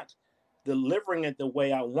not delivering it the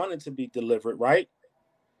way I want it to be delivered, right?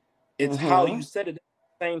 It's how you said it.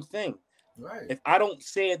 Same thing. Right. If I don't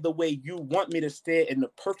say it the way you want me to say it in the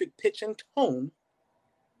perfect pitch and tone,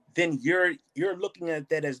 then you're looking at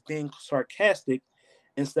that as being sarcastic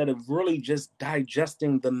instead of really just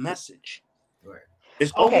digesting the message. Right.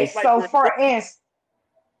 It's okay. So for instance,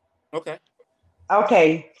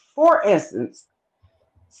 for instance,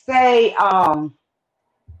 say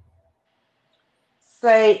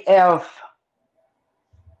if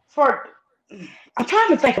I'm trying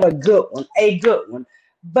to think of a good one.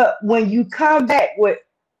 But when you come back with,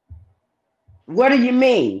 what do you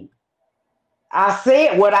mean? I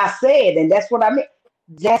said what I said, and that's what I mean.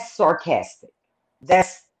 That's sarcastic.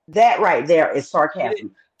 That right there is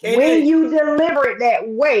sarcasm. When you deliver it that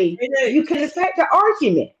way, you can affect the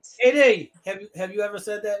argument. Have you ever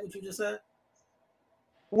said that? What you just said?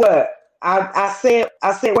 What I said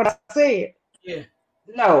what I said. Yeah.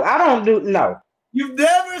 No, I don't do no. You've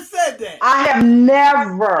never said that. I have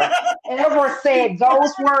never ever said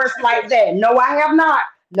those words like that. No, I have not.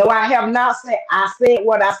 No, I have not said. I said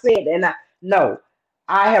what I said, and I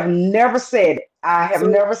have never said it. I have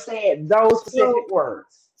never said those specific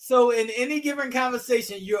words. So, in any given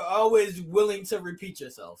conversation, you're always willing to repeat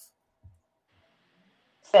yourself.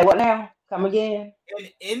 Say what now? Come again. In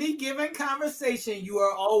any given conversation, you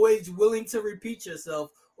are always willing to repeat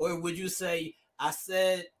yourself, or would you say, "I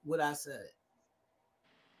said what I said"?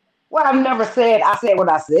 Well, I've never said I said what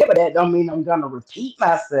I said, but that don't mean I'm gonna repeat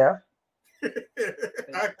myself.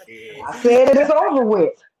 Okay. I said it is over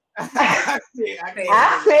with. I can't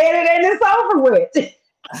I said it and it's over with.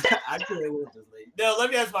 I can't with this lady. Now, let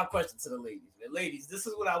me ask my question to the ladies. Man. Ladies, this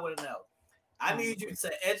is what I want to know. I need you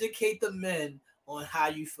to educate the men on how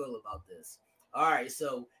you feel about this. All right,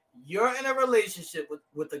 so you're in a relationship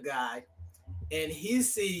with a guy, and he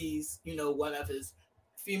sees, one of his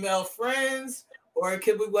female friends, or it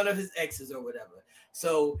could be one of his exes or whatever.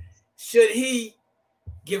 So, should he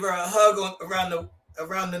give her a hug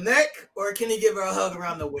around the neck, or can he give her a hug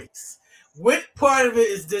around the waist? What part of it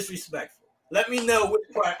is disrespectful? Let me know which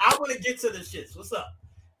part. I want to get to the shits. What's up?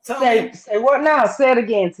 Tell me, Say what now? Say it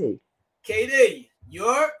again, T. KD,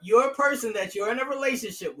 your person that you're in a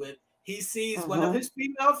relationship with, he sees one of his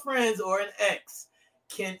female friends or an ex.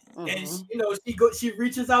 She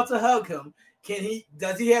reaches out to hug him.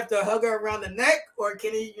 Does he have to hug her around the neck, or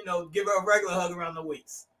can he, give her a regular hug around the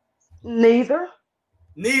waist? Neither.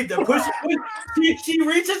 Neither. She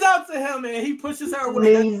reaches out to him and he pushes her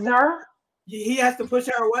away. Neither. He has to push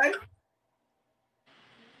her away.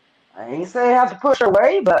 I ain't say I have to push her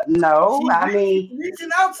away, but no. Reaching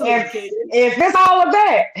out to if, him. If it's all of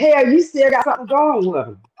that, hell, you still got something going with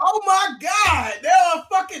him. Oh my God! Now a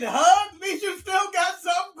fucking hug means you still got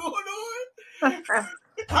something going on.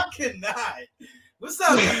 I cannot. What's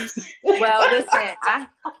up, dude? Well, listen,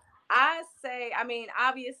 I say,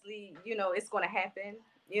 obviously, it's going to happen.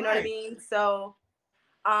 You know what I mean? So,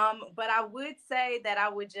 but I would say that I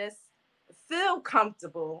would just feel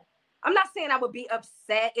comfortable. I'm not saying I would be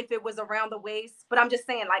upset if it was around the waist, but I'm just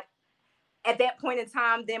saying, like, at that point in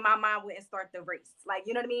time, then my mind wouldn't start the race. Like,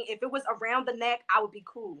 you know what I mean? If it was around the neck, I would be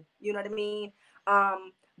cool. You know what I mean?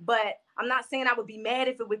 But I'm not saying I would be mad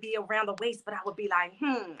if it would be around the waist, but I would be like,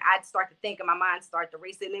 I'd start to think and my mind start to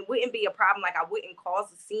race. And it wouldn't be a problem. Like, I wouldn't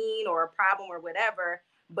cause a scene or a problem or whatever.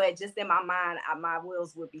 But just in my mind, my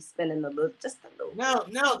wheels would be spinning just a little. No.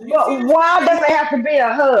 But why does it have to be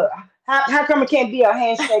a hug? How come it can't be a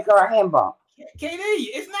handshake or a hand bump? KD,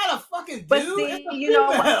 it's not a fucking dude. But see,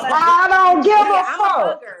 I don't give a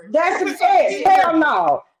fuck. That's an X. Hell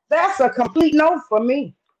no. That's a complete no for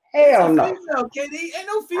me. Hell no. Female, KD. Ain't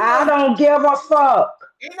no female. I don't give a fuck.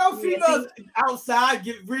 Ain't no females outside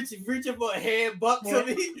reaching for a hand bump to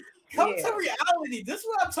me. Come to reality. This is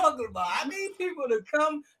what I'm talking about. I need people to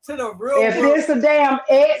come to the real world. If it's a damn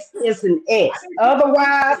X, it's an X.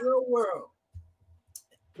 Otherwise, real world.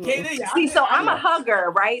 See, so I'm a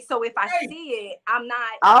hugger, right? So if I see it, I'm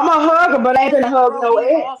a hugger, but I ain't gonna hug no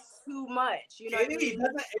X. Too much, you know. What I mean?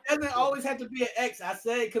 It doesn't always have to be an ex. I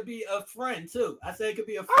say it could be a friend too. I say it could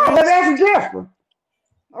be a friend. Oh, but that's different.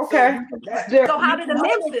 Okay, that's different. So how do the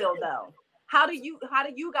men feel though? How do you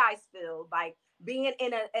guys feel like being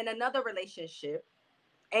in another relationship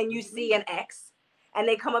and you see an ex and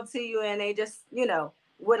they come up to you and they just,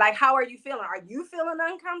 how are you feeling? Are you feeling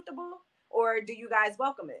uncomfortable or do you guys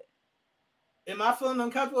welcome it? Am I feeling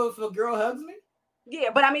uncomfortable if a girl hugs me? Yeah,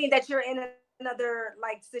 but I mean that you're in another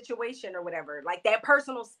like situation or whatever, like that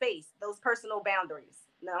personal space, those personal boundaries.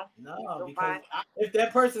 No, because if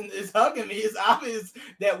that person is hugging me, it's obvious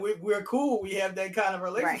that we're cool. We have that kind of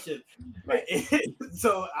relationship, right?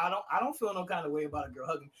 So I don't feel no kind of way about a girl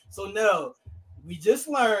hugging. So no, we just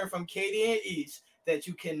learned from Katie and Each that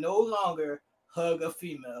you can no longer hug a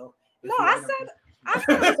female. No, I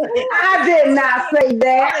did not say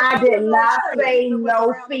that. I did not say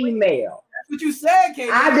no female. That's what you said,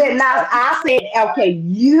 Katie. I did not. I said, okay,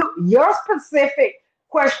 your specific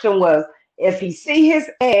question was if he see his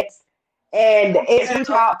ex and the ex reach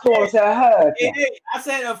out to him to hug him. I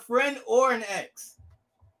said a friend or an ex.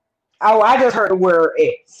 Oh, I just heard the word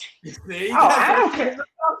ex. See, I don't care.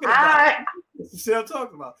 That's what I'm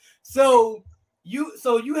talking about. So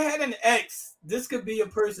you had an ex. This could be a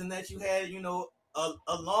person that you had,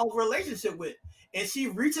 a long relationship with, and she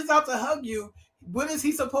reaches out to hug you. What is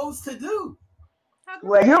he supposed to do?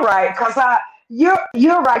 Well, you're right, cause you're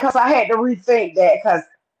right, cause I had to rethink that, cause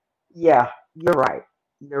yeah, you're right.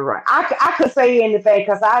 I could say anything,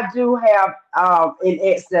 cause I do have an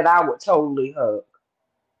ex that I would totally hug,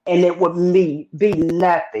 and it would be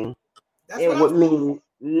nothing. It would mean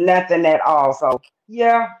nothing at all. So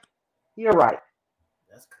yeah, you're right.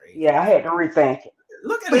 That's crazy. Yeah, I had to rethink it.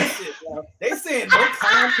 Look at this shit, bro. They saying no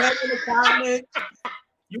contact in the comments.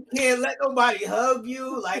 You can't let nobody hug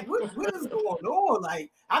you. Like, what is going on? Like,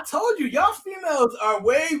 I told you, y'all females are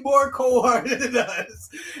way more cold-hearted than us.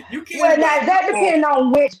 You can't. Well, now, that depends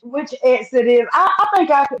on which ex it is. I think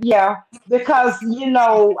I could, because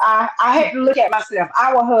I had to look at myself.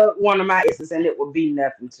 I would hug one of my exes, and it would be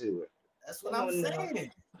nothing to it. That's what I'm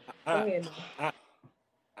saying.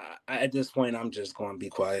 At this point, I'm just going to be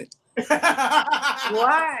quiet.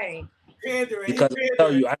 Why? Because I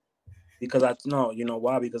tell you, Because I no, you know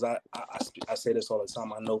why? Because I say this all the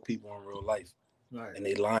time. I know people in real life, Right. and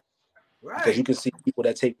they lie. Right. Because you can see people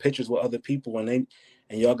that take pictures with other people, and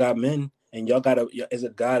y'all got men, and y'all got as a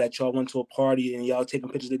guy that y'all went to a party and y'all taking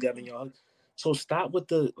pictures together, and y'all. So stop with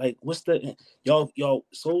the like. What's the y'all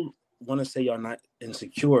so want to say y'all not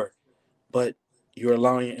insecure, but you're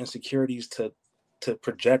allowing your insecurities to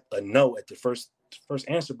project a no at the first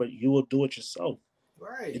answer, but you will do it yourself.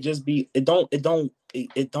 Right. It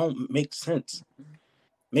don't make sense.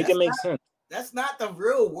 Make it make sense. That's not the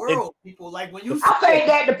real world, people. Like when you I think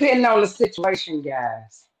that depends on the situation,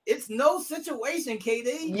 guys. it's no situation,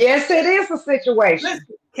 KD. Yes, it is a situation.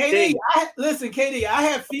 Listen, KD, I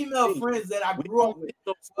have female friends that I grew up with.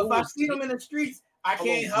 So if I see them in the streets, I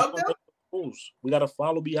can't hug them. Rules. We gotta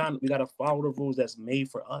follow the rules that's made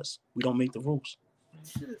for us. We don't make the rules.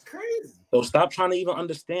 Shit is crazy. So stop trying to even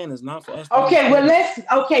understand. It's not for us. Okay, well let's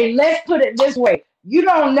put it this way. You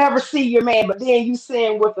don't never see your man, but then you see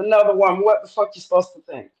him with another woman. What the fuck you supposed to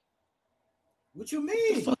think? What you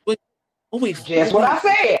mean? Just what I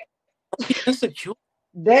said. Insecure.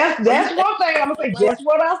 That's one thing I'm gonna say. Just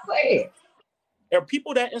what I said. There are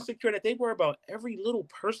people that insecure that they worry about every little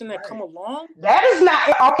person that come along. That is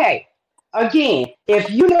not okay. Again, if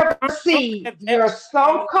you never see your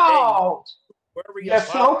so-called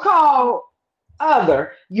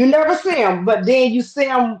other, you never see him, but then you see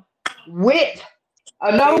him with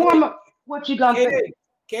another woman, what you gonna think?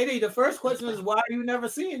 Katie, the first question is why are you never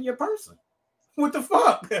seeing your person? What the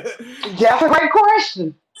fuck? That's a great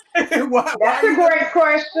question. That's a great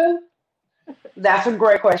question. That's a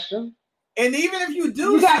great question. And even if you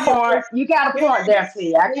do, you got a point there,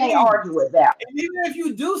 T. I can't argue with that. And even if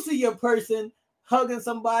you do see your person hugging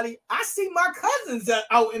somebody, I see my cousins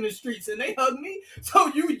out in the streets and they hug me. So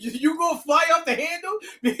you gonna fly off the handle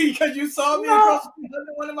because you saw me across the street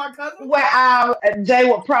hugging one of my cousins? Well, they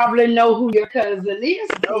would probably know who your cousin is.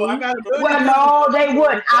 No, no, they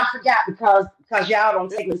wouldn't. I forgot because y'all don't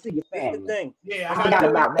take me to see your family. This is the thing. Yeah, I forgot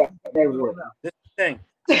about that. They would. This is the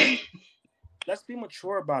thing. Let's be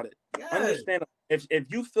mature about it. Yes. Understand if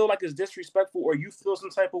you feel like it's disrespectful or you feel some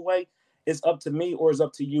type of way, it's up to me or it's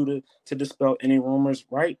up to you to dispel any rumors,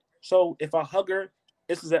 right? So if I hug her,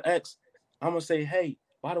 this is an ex, I'm gonna say, hey,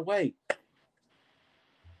 by the way,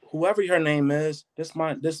 whoever her name is, this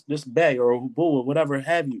bae or boo or whatever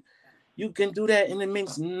have you, you can do that and it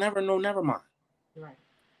means never mind. Right.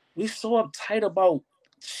 We so uptight about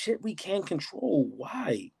shit we can't control.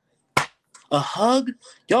 Why? A hug?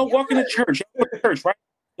 Y'all walk into church, right?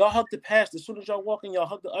 Y'all hug the pastor. As soon as y'all walk in, y'all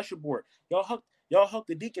hug the usher board. Y'all hug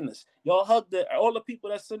the deaconess. Y'all hug all the people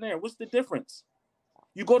that's in there. What's the difference?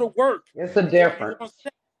 You go to work. It's a difference.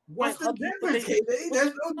 What's the difference, KD?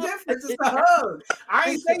 There's no difference. It's a hug. I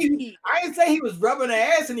ain't say he was rubbing her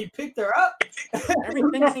ass and he picked her up.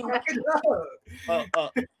 Everything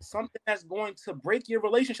something that's going to break your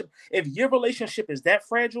relationship. If your relationship is that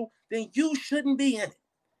fragile, then you shouldn't be in it.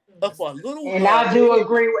 And I do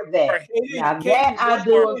agree with that. Now that I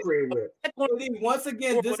do agree with. Once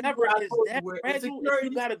again, this is what I told you, where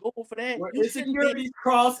you gotta go for that. Where insecurities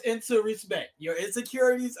cross into respect. Your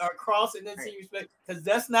insecurities are crossing into respect because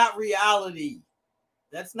that's not reality.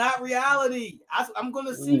 That's not reality. I'm going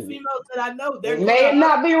to see females that I know. It may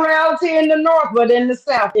not be reality in the north, but in the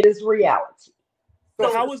south, it is reality.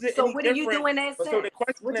 So how is it? So what do you do in that sense? So the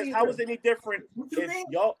question is, how is it any different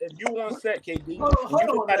if you on set, KD, and you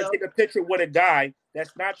got to take a picture with a guy that's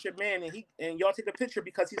not your man, and y'all take a picture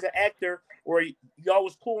because he's an actor or y'all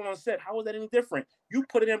was cool on set? How is that any different? You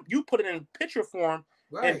put it in picture form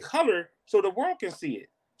and color so the world can see it.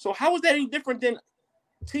 So how is that any different than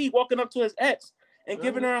T walking up to his ex and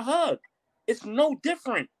giving her a hug? It's no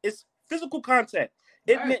different. It's physical contact.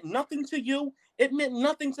 It meant nothing to you. It meant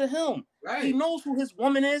nothing to him. Right. He knows who his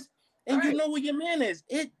woman is, and you know who your man is.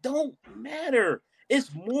 It don't matter.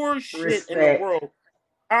 It's more shit in the world.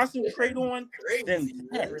 Concentrate on than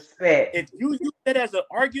that. Respect. If you use that as an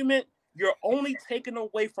argument, you're only taking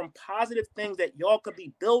away from positive things that y'all could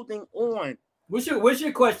be building on. What's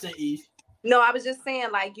your question, Eve? No, I was just saying,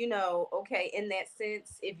 like, okay, in that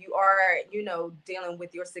sense, if you are, dealing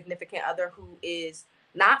with your significant other who is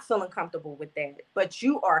not feeling comfortable with that, but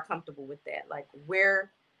you are comfortable with that, like,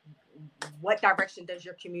 what direction does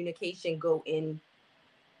your communication go in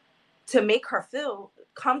to make her feel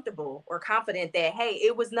comfortable or confident that, hey,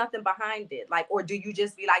 it was nothing behind it? Like, or do you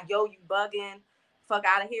just be like, yo, you bugging, fuck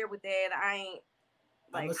out of here with that? I ain't,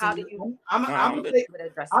 like, how do you? I'm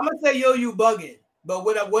gonna say, yo, you bugging. But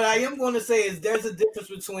what I am going to say is there's a difference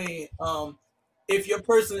between if your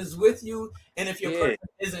person is with you and if your Yeah. person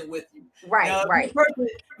isn't with you. Right, Now, right.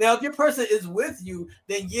 If your person is with you,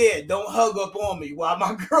 then yeah, don't hug up on me while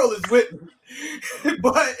my girl is with me.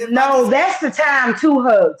 But if No, that's the time to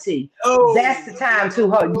hug, T. That's the time to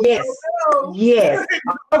hug. Yes. no. Yes.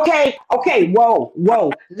 Okay. Okay. Whoa.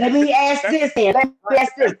 Whoa. Let me ask this then. Let me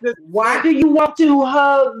ask this. Why do you want to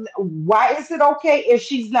hug? Why is it okay if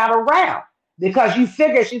she's not around? Because you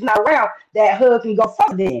figure she's not around, that hug can go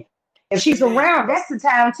further then. If she's around, that's the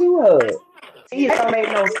time to hug. See, that don't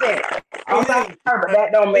make no sense. I'm sorry, but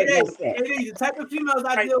that don't make no sense. The type of females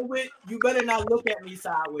I deal with, you better not look at me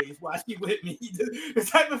sideways while she with me. The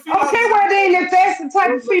type of females. Okay, well then, if that's the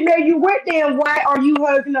type of female you with, then why are you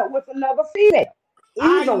hugging up with another female?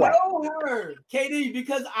 Either way. I know her, KD,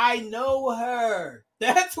 because I know her.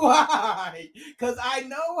 That's why. Because I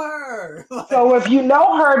know her. So if you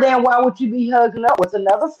know her, then why would you be hugging up with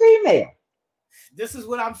another female? This is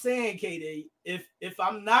what I'm saying, KD. If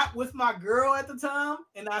I'm not with my girl at the time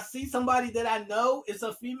and I see somebody that I know is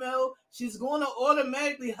a female, she's going to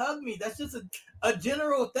automatically hug me. That's just a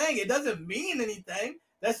general thing. It doesn't mean anything.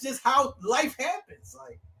 That's just how life happens.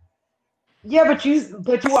 Like, yeah, but you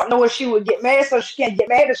won't know if she would get mad, so she can't get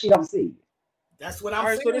mad if she don't see you. That's what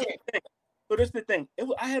I'm saying. So this is the thing.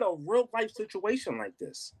 I had a real life situation like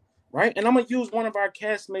this, right? And I'm gonna use one of our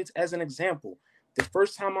castmates as an example. The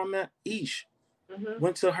first time I met Ish,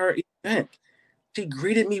 went to her event. She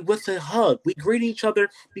greeted me with a hug. We greet each other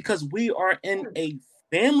because we are in a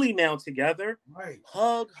family now together. Right.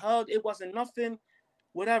 Hug. It wasn't nothing,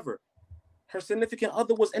 whatever. Her significant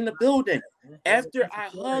other was in the building. After I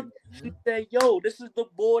hugged, she said, yo, this is the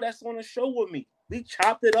boy that's on the show with me. We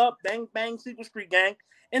chopped it up, bang, bang, Sequel Street Gang.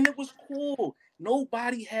 And it was cool.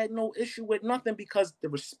 Nobody had no issue with nothing because the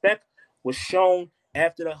respect was shown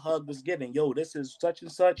after the hug was given. Yo, this is such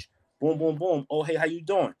and such. Boom, boom, boom. Oh, hey, how you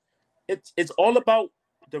doing? It's all about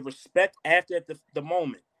the respect after the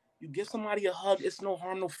moment. You give somebody a hug, it's no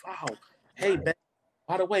harm, no foul. Hey,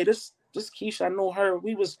 by the way, this Keisha, I know her.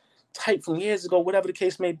 We was tight from years ago, whatever the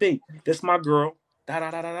case may be. This my girl. Da.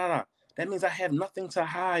 That means I have nothing to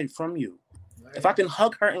hide from you. Right. If I can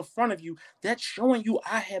hug her in front of you, that's showing you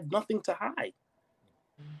I have nothing to hide.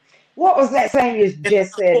 What was that saying you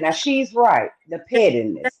just said? Now she's right. The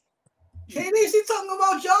pettiness. KD, she's talking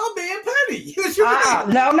about y'all being petty.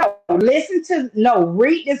 No.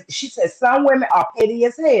 Read this. She said some women are petty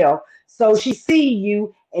as hell. So she see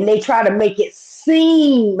you and they try to make it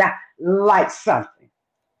seem like something.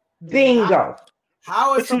 Bingo.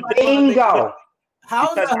 How is somebody bingo?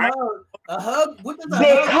 How is a hug? What does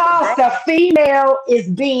because the female is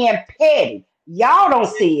being petty. Y'all don't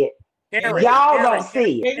see it. Y'all don't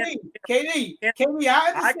see it. KD,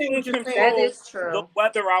 I understand what you're saying. That is true. The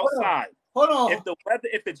weather outside. Hold on.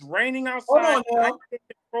 If it's raining outside, I can't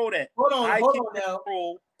control that. Hold on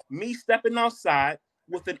control me stepping outside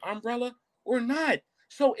with an umbrella or not.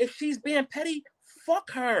 So if she's being petty,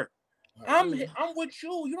 fuck her. I'm with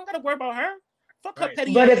you. You don't gotta worry about her. Fuck her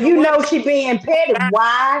petty. But if you know she being petty,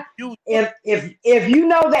 why? If you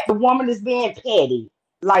know that the woman is being petty,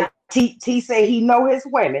 like T say he know his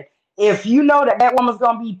women. If you know that woman's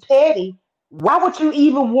gonna be petty, why would you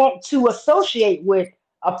even want to associate with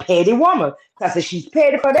a petty woman? Because if she's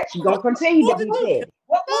petty for that, she's gonna continue to be petty.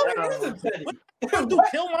 What woman isn't petty? I do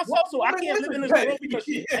kill myself so I can't live in this world because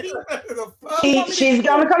she's petty. She's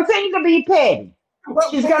gonna continue to be petty.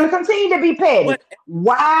 She's gonna continue to be petty.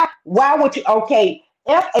 Why would you? Okay,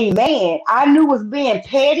 if a man I knew was being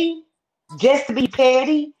petty, just to be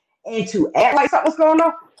petty and to act like something's going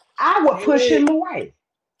on, I would push him away.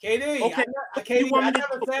 KD, okay. I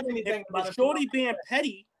never said anything about if Shorty being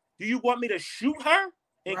petty, do you want me to shoot her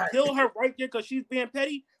and kill her right there because she's being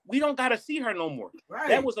petty? We don't gotta see her no more. Right.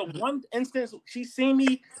 That was a one instance. She seen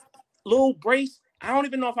me, little brace. I don't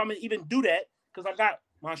even know if I'm gonna even do that because I got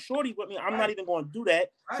my shorty with me. I'm not even gonna do that.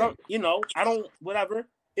 So, I don't, whatever.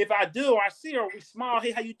 If I do, I see her, we smile.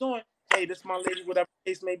 Hey, how you doing? Hey, this is my lady, whatever the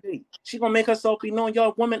case may be. She gonna make herself be known.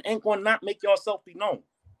 Y'all women ain't gonna not make yourself be known.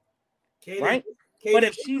 Right? But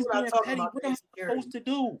if she's being petty, what am I supposed to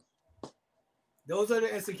do? Those are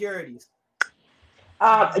the insecurities.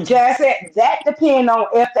 Jazz said that depends on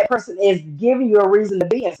if that person is giving you a reason to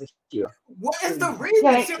be insecure. What is the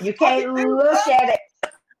reason? You can't look at it.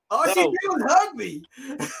 All she did was hug me.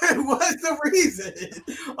 What's the reason?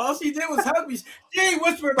 All she did was hug me. She ain't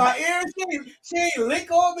whisper in my ear. She ain't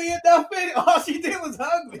lick on me and nothing. All she did was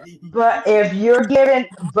hug me. But if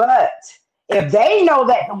they know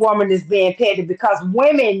that the woman is being petty, because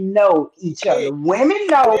women know each other. Women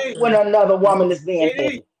know when another woman is being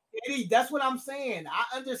petty. Katie, that's what I'm saying.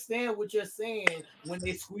 I understand what you're saying when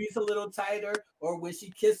they squeeze a little tighter, or when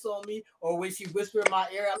she kisses on me, or when she whispers in my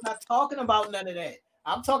ear. I'm not talking about none of that.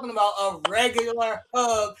 I'm talking about a regular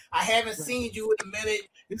hug. I haven't seen you in a minute.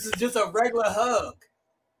 This is just a regular hug.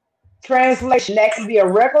 Translation, that can be a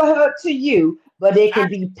regular hug to you, but it can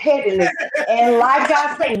be pettiness. And like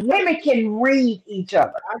I say, women can read each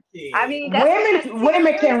other. I I can't. mean, that's because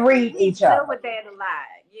Women can read we each deal other. with that a lot.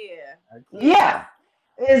 Yeah. I can't. Yeah,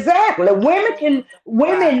 exactly.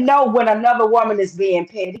 Women know when another woman is being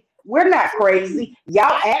petty. We're not crazy.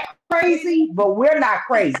 Y'all act crazy, but we're not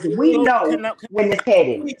crazy. We So know when it's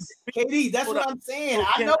pettiness. KD, that's hold what up. I'm saying. So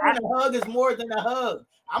I can know I? when a hug is more than a hug.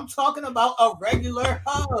 I'm talking about a regular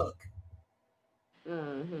hug.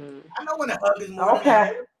 Mm-hmm. I know when a hug is more than a hug. Okay, I'm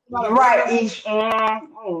talking you're about a regular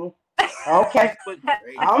right. hug. Okay, But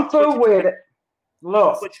I'm but through with it.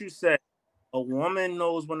 Look, what you said. A woman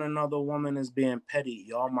knows when another woman is being petty.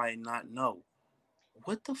 Y'all might not know.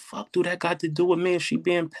 What the fuck do that got to do with me if she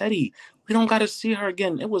being petty? We don't got to see her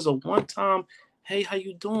again. It was a one time, hey, how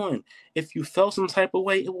you doing? If you felt some type of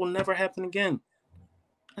way, it will never happen again.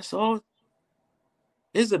 That's all.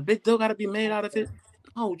 Is a big deal got to be made out of it?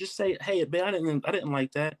 No, just say, hey, babe, I didn't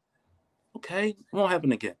like that. Okay, it won't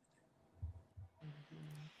happen again.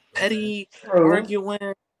 Petty, true.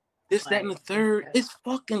 arguing, this, that, and the Right. third. It's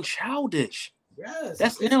fucking childish. Yes,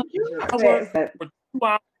 That's it's now pure. an hour That, or 2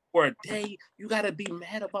 hours or a day. You gotta be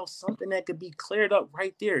mad about something that could be cleared up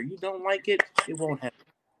right there. You don't like it, it won't happen.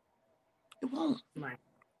 It won't. Right.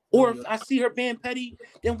 Or if I see her being petty,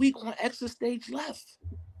 then we gonna exit stage left.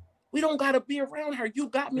 We don't gotta be around her. You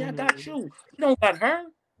got me, I got you. We don't got her.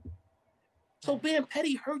 So being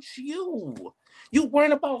petty hurts you. You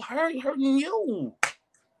worrying about her hurting you,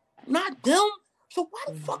 not them. So why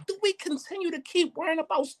the fuck do we continue to keep worrying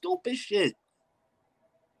about stupid shit?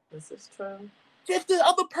 This is true. If the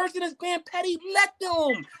other person is being petty, let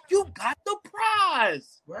them. You got the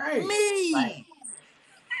prize. Right. Me.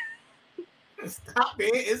 Stop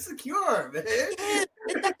being insecure, man. Yeah,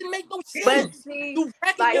 it doesn't make no But sense. see, You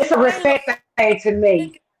wrecking like your it's a brain. respect thing to me. I'm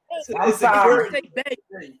It's If you sorry. security. say, babe,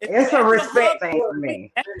 if you It's a after the hug, respect thing for wait,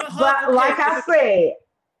 me. after the hug, But okay. like I said,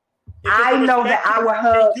 If it's a I know that respect thing, I would then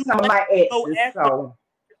hug you some of let my it go exes. after. So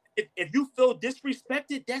If you feel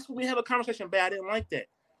disrespected, that's when we have a conversation. Babe, I didn't like that.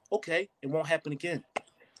 Okay, it won't happen again.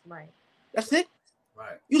 right. That's it.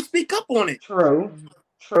 Right. You speak up on it. true.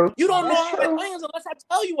 True. You don't know That's how I like true. onions unless I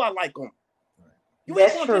tell you I like them. You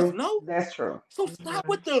ain't That's gonna just true. know. That's true. So stop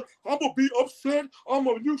with the I'm gonna be upset.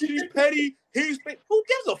 She's petty. He's petty. Who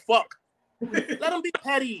gives a fuck? Let him be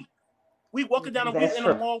petty. We walking down the we That's in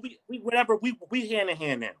the true. mall. We whatever. We hand in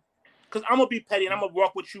hand now. Cause I'm gonna be petty and I'm gonna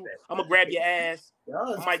walk with you. I'm gonna grab your ass.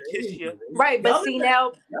 Y'all I is might kiss crazy, you. man. Right. But Y'all see live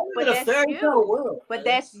now, y'all but live in a that's fairy tale you. world. But Man.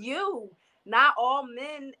 that's you. Not all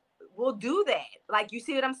men will do that. Like, you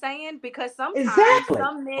see what I'm saying? Because sometimes Exactly.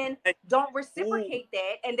 some men don't reciprocate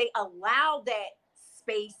that, and they allow that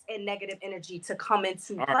space and negative energy to come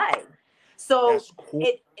into All right, play. So that's cool.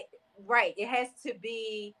 right, it has to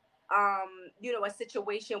be a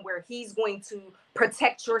situation where he's going to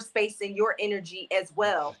protect your space and your energy as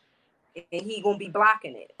well, and he gonna be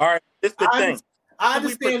blocking it. All right, this the thing. I When do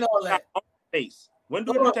we understand protect all our that. own space? When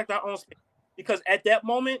do we protect our own space? Because at that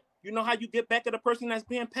moment, you know how you get back at the person that's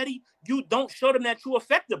being petty? You don't show them that you're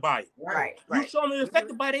affected by it. Right. You show them they're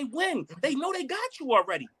affected by it, they win. They know they got you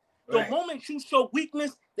already. The Right. moment you show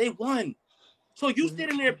weakness, they won. So you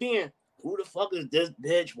sitting there being, who the fuck is this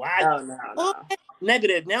bitch? Why? Oh no, Oh, no,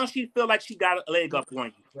 negative. Now she feel like she got a leg up on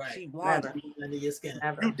you. Right. She won. never, Under your skin.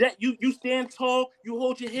 never. You stand tall. You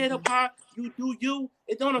hold your head up high. You do you.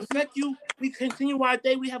 It don't affect you. We continue our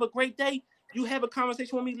day. We have a great day. You have a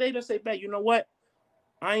conversation with me later and say, babe, you know what?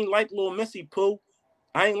 I ain't like little Missy Pooh.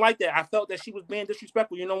 I ain't like that. I felt that she was being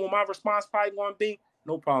disrespectful. You know what my response probably going to be?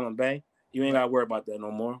 No problem, babe. You ain't got to worry about that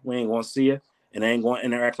no more. We ain't going to see her, and I ain't going to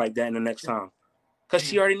interact like that in the next time. Because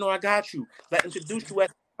she already know I got you. Let introduce you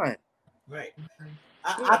at the time. Right.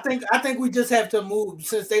 I think we just have to move,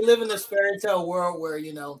 since they live in this fairy tale world where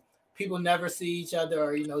people never see each other,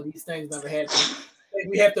 or these things never happen.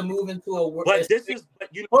 We have to move into a world. But this is, but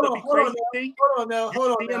you know what be crazy?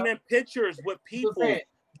 Hold on See them in pictures with people.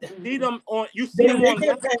 You see them on. You see They them on.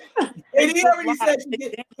 get KD already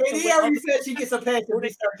said she gets a pass to be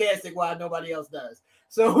sarcastic while nobody else does.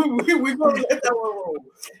 So we gonna let that one roll.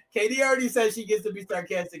 KD already said she gets to be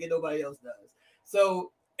sarcastic and nobody else does.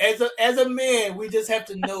 So as a man, we just have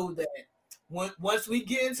to know that once we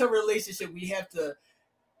get into a relationship, we have to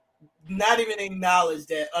not even acknowledge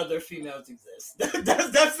that other females exist.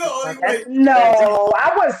 That's the only way. No,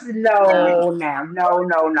 I was No. no, now,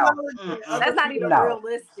 no. That's not even No,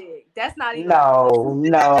 realistic. That's not even no,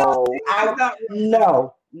 realistic. no. It's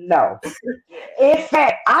not No. In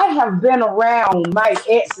fact, I have been around my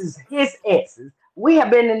exes, his exes. We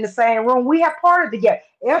have been in the same room. We have partied together.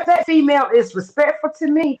 If that female is respectful to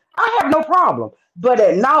me, I have no problem. But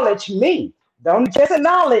acknowledge me. Don't just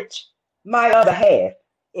acknowledge my other half.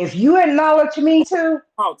 If you acknowledge me too,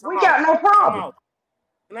 Time we out. got no Time problem. out.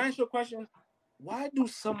 Can I ask you a question? Why do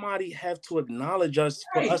somebody have to acknowledge us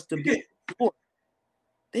for us to be secure?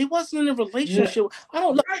 They wasn't in a N- relationship. I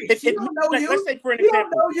don't know. right. If She don't know let's you. say for an She don't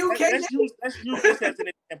example, know you, KD. let's use this as an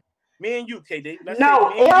example. Me and you, KD. Let's say No,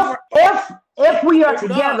 me and you are if we are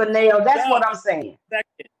hold up, together now, that's hold what up. I'm saying.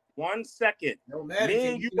 1 second. No matter, Me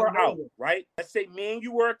and KD. you She don't are know out, you. right? Let's say me and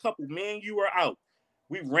you were a couple. Me and you were out.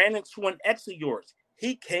 We ran into an ex of yours.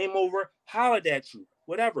 He came over, hollered at you,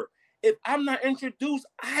 whatever. If I'm not introduced,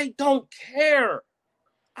 I don't care.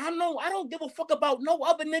 I don't give a fuck about no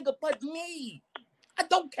other nigga but me. I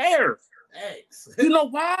don't care. Thanks. You know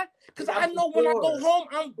why? Because I I'm know when I go secure. home,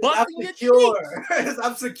 I'm I'm busting your cheeks. secure.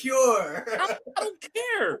 I'm secure. I don't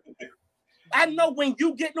care. I know when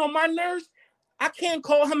you getting on my nerves, I can't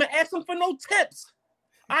call him and ask him for no tips.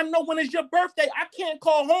 I know when it's your birthday, I can't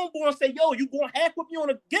call homeboy and say, yo, you going half with me on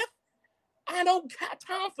a gift? I don't got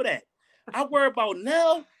time for that. I worry about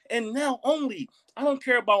now and now only. I don't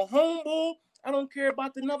care about homeboy. I don't care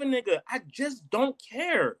about the another nigga. I just don't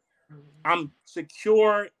care. I'm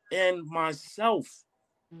secure in myself.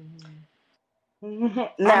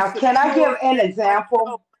 I'm Now, can I give secure an in example?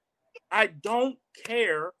 myself. I don't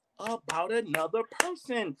care about another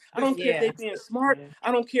person. I don't care if Yeah. they being smart.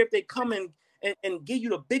 I don't care if they come and give you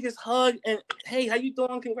the biggest hug and hey, how you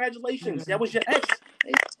doing? Congratulations. That was your ex.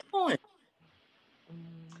 Hey, how you doing?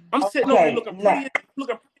 I'm sitting over here Okay, now,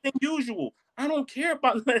 looking pretty than usual. I don't care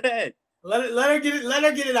about none of that. Let her get it. Let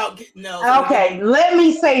her get it out. No. okay, let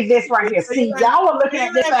me say this right here. So you See, let y'all are looking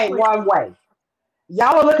at this thing one way.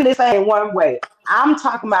 Y'all are looking at this thing one way. I'm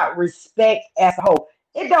talking about respect as a whole.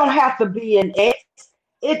 It don't have to be an ex.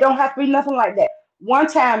 It don't have to be nothing like that. One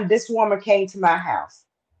time, this woman came to my house.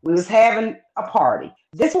 We was having a party.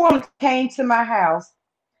 This woman came to my house.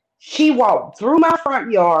 She walked through my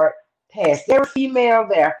front yard, past every female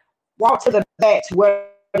there, walked to the back to where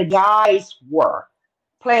the guys were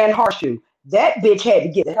playing horseshoe. That bitch had to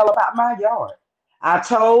get the hell up out my yard. I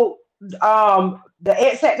told the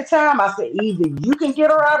ex at the time, I said, either you can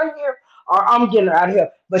get her out of here or I'm getting her out of here.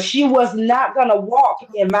 But she was not gonna walk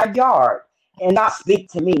in my yard and not speak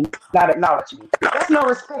to me, not acknowledge me. That's no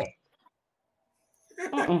respect.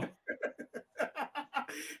 Mm-mm.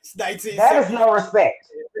 It's That is 1960. no respect.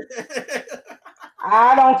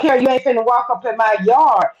 I don't care. You ain't finna walk up in my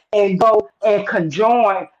yard and go and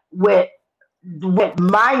conjoin with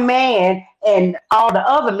my man and all the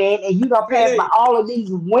other men, and you gonna pass by Kitty, all of these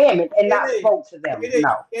women and not Kitty, spoke to them. Kitty,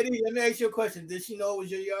 No. Kitty, let me ask you a question. Did she know it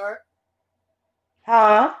was your yard?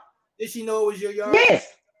 Huh? Did she know it was your yard?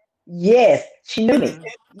 Yes. Yes. She knew And, me.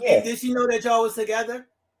 and Yes. did she know that y'all was together?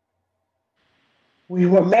 We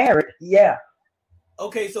were married. Yeah.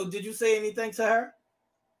 Okay, so did you say anything to her?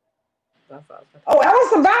 Oh, I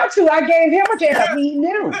was about to. I gave him a chance. He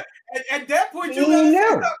knew. At that point, you He gotta say knew.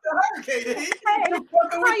 something to her, Katie. Hey, The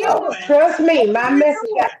fuck are how we you Oh, doing? trust me. What My are we message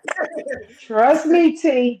got. doing? Trust me,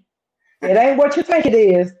 T. It ain't what you think it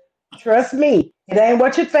is. Trust me. It ain't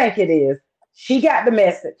what you think it is. She got the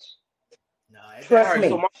message. No, All Trust right,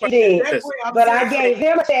 so me. my She question at is did. that this. point, I'm But saying I gave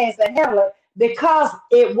him a chance to handle it because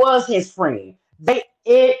it was his friend.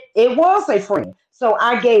 It was a friend. So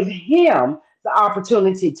I gave him the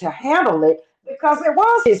opportunity to handle it because it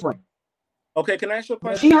was his friend. Okay, can I ask you a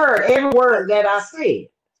But she question? heard every So word that I said.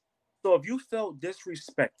 so if you felt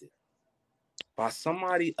disrespected by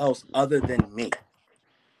somebody else other than me,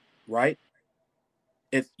 right?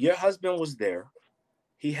 If your husband was there,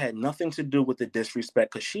 he had nothing to do with the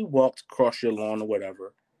disrespect because she walked across your lawn or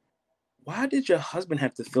whatever. Why did your husband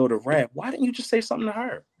have to feel the wrath? Why didn't you just say something to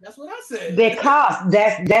her? that's what I said. Because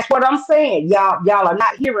that's what I'm saying. Y'all are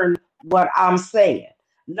not hearing what I'm saying.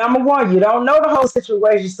 Number one, you don't know the whole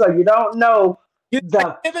situation, so you don't know You're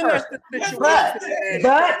not the giving us the person. That's what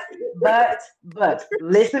I But situation. but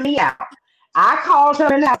listen me out. I called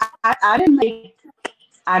him and I didn't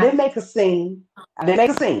make a scene. I didn't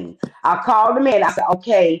make a scene. I called him in. I said,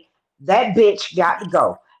 okay, that bitch got to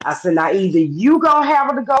go. I said, now either you gonna have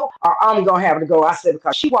her to go or I'm gonna have her to go. I said,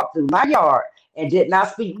 because she walked through my yard and did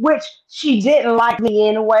not speak, which she didn't like me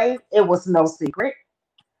anyway. It was no secret.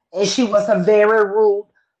 And she was a very rude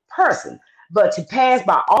person. But to pass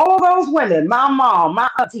by all those women, my mom, my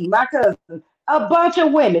auntie, my cousin, a bunch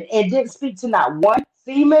of women, and didn't speak to not one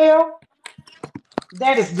female,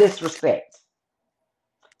 that is disrespect.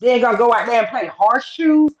 They're gonna go out there and play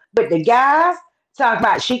horseshoes with the guys, talking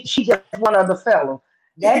about she just one of the fellas.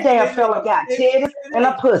 That damn fella got titties and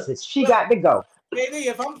a pussy. She got to go. Maybe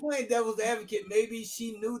if I'm playing devil's advocate, maybe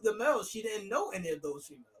she knew the males. She didn't know any of those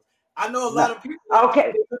females. I know a lot No. of people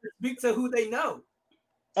Okay. speak to who they know.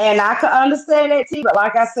 And I can understand that too, but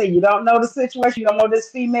like I said, you don't know the situation. You don't know this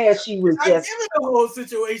female. She was I just, give it the whole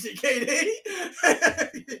situation, Katie.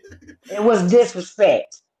 it was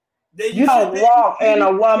disrespect. Then You don't should- walk then in you-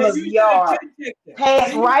 a then woman's you should've yard, chin-checked her. pass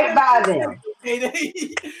Then you right should've by chin-checked them. her,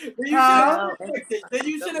 Katie. Then you Huh? should have chin-checked it. Then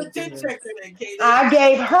you should have chin-checked her, then, Katie. I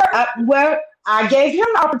gave her, I gave him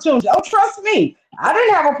the opportunity. Oh, trust me. I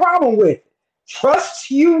didn't have a problem with it. Trust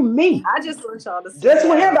you, me. I just want y'all to see This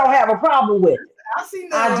with him that. don't have a problem with it. I seen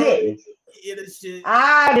I didn't. it shit.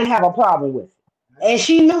 I didn't have a problem with it. And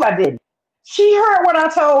she knew I didn't. She heard what I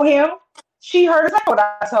told him. She heard exactly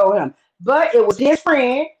what I told him. But it was his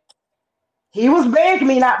friend. He was begging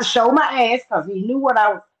me not to show my ass because he knew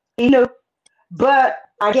he knew. But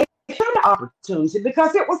I gave him the opportunity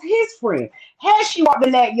because it was his friend. Had she walked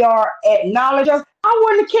in that yard, acknowledged us, I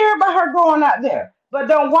wouldn't have cared about her going out there. But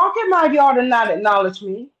don't walk in my yard and not acknowledge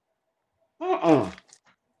me. Mm-mm.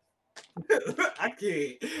 I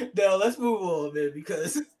can't. No, let's move on, man,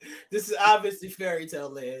 because this is obviously fairy tale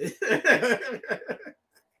land.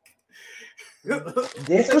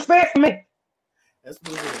 Disrespect for me. Let's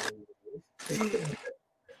move on.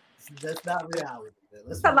 That's not reality, man.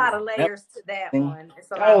 It's a lot of layers to that one.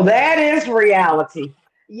 It's a lot Oh, of that layers. is reality.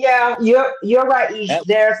 Yeah, you're right, Ish.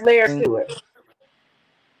 There's layers to it.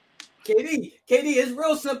 KD, it's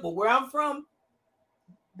real simple. Where I'm from,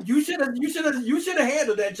 you should have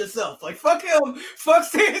handled that yourself. Like fuck him, fuck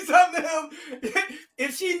saying something to him.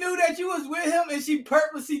 If she knew that you was with him and she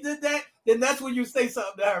purposely did that, then that's when you say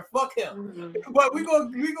something to her. Fuck him. Mhm. But we gonna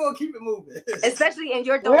keep it moving. Especially in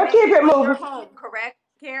your We'll domain. keep it It was your moving. home, correct,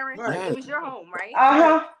 Karen? Right. It was your home, right?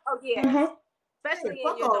 Uh-huh. Oh yeah. Mhm. Especially Yeah, in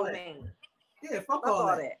fuck your all that. domain. Yeah, fuck Fuck all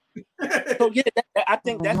all that. that. So yeah, I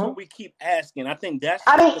think that's Mhm. what we keep asking. I think that's.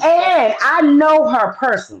 I mean, and I know her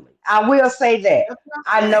personally. I will say that. That's what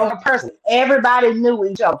I I'm know saying. her personally. Everybody knew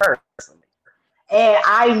each other personally. And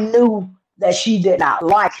I knew that she did not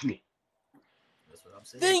like me. That's what I'm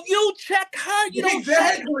saying. Then you check her. You don't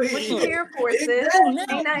Exactly. check. What you here for, sis? Exactly.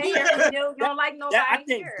 Ain't nothing here for you. You don't like nobody I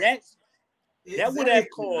think here. that would have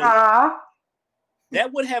caused Uh-huh.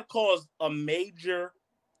 that would have caused a major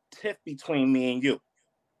tiff between me and you.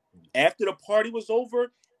 After the party was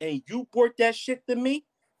over and you brought that shit to me,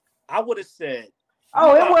 I would have said,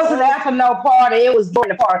 Oh, it wasn't after no party. It was during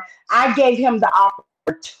the party. I gave him the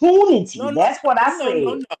opportunity. That's what I said.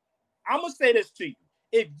 No. I'm gonna say this to you.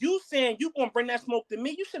 If you saying you gonna bring that smoke to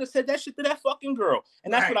me, you should have said that shit to that fucking girl,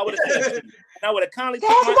 and that's Right. what I would have said to you. And I would have kindly.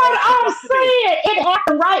 That's what I'm saying. It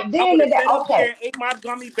happened right I then would and have there. sat up there Okay. and ate my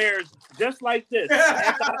gummy bears just like this.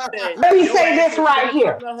 After I said, Let me your say ass this was right better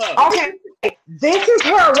here. than her. Okay. This is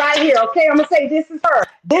her right here. Okay. I'm going to say this is her.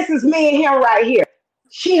 This is me and him right here.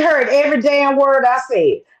 She heard every damn word I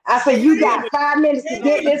said. I said, you got 5 minutes to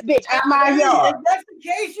get this bitch out my yard. If that's the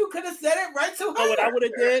case, you could have said it right to her. You know what I would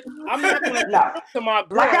have did? I'm not gonna No. talk to my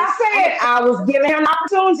girl. Like I said, I was giving him an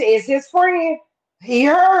opportunity. It's his friend. He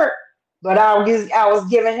heard, but I was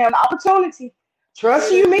giving him the opportunity.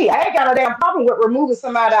 Trust you, me. I ain't got a damn problem with removing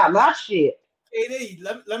somebody out of my shit. KD,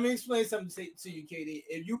 let me explain something to you, KD.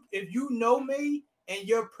 If you know me and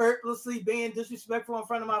you're purposely being disrespectful in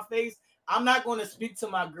front of my face, I'm not going to speak to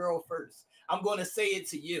my girl first. I'm going to say it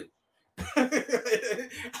to you.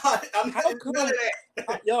 I'm How come, none of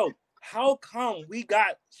that. yo, how come we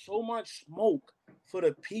got so much smoke for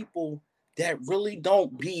the people that really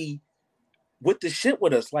don't be with the shit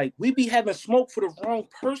with us? Like, we be having smoke for the wrong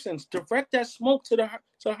persons. Direct that smoke to her.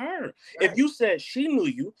 Right. If you said she knew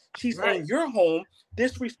you, she's Right. in your home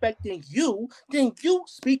disrespecting you, then you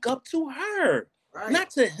speak up to her, Right. not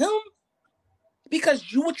to him. Because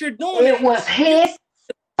what you're doing It was his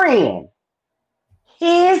friend.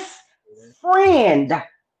 His friend.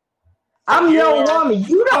 I'm your woman.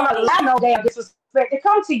 You don't allow no damn disrespect to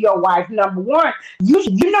come to your wife. Number one,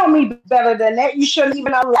 you know me better than that. You shouldn't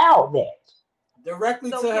even allow that. Directly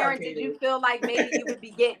So to her. Karen, did you feel like maybe you would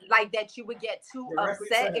be getting like that? You would get too Directly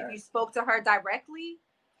to upset her. if you spoke to her directly.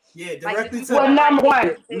 Yeah, Like, directly did to you Well, her. feel number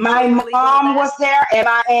one, my mom was there and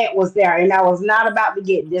my aunt was there, and I was not about to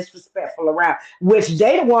get disrespectful around, which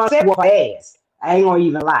they the one said whoop her ass. I ain't gonna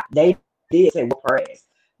even lie. They did say whoop her ass.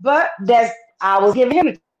 But I was giving him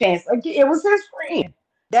a chance. It was his friend.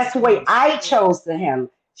 That's the way I chose to him.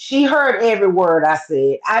 She heard every word I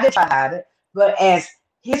said. I didn't hide it, but as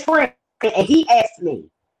his friend, and he asked me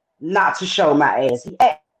not to show my ass. He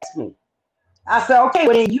asked me. I said, okay,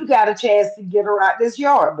 well then you got a chance to get her out this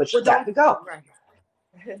yard, but Well, she got don't to go. right.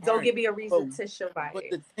 All Don't right, give me a but reason to show my but age.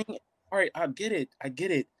 the thing, all right, I get it,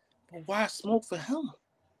 but why smoke for him?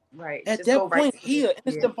 Right. At Just go that right point, to he an it.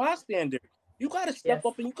 Yeah. innocent bystander. You got to step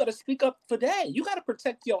Yes. up and you got to speak up for that. You got to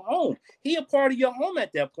protect your home. He a part of your home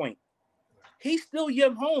at that point. He's still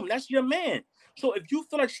your home. That's your man. So if you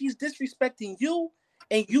feel like she's disrespecting you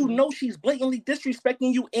and you know she's blatantly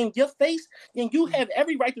disrespecting you in your face, then you have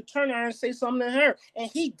every right to turn around and say something to her.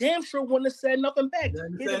 And he damn sure wouldn't have said nothing back.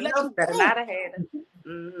 He'd have let you Better go. not have had it.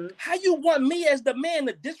 Mm-hmm. How you want me as the man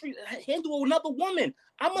to handle another woman?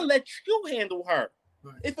 I'm going to let you handle her.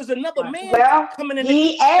 If it's another man Well, coming in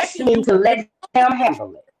he asked disrespecting me you, to let him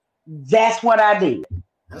handle it. That's what I did.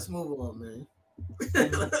 Let's move on, man. I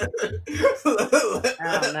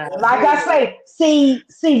don't know. Like I say, see,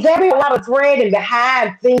 there be a lot of threading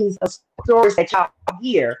behind things of stories that y'all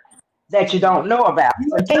hear that you don't know about.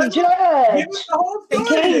 So you can't Give judge. us the whole You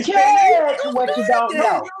story, can't then, Katie. judge what you don't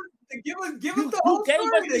know. Give us the you whole gave story,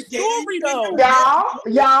 us then, the Katie. story, though.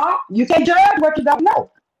 Y'all, you can't judge what you don't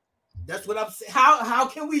know. That's what I'm saying. How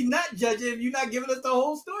can we not judge it if you're not giving us the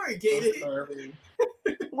whole story, Katie?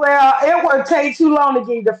 Well, it would take too long to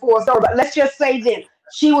give you the full story, but let's just say that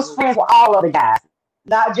she was friends with all of the guys,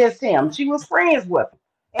 not just him. She was friends with him.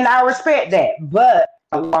 And I respect that. But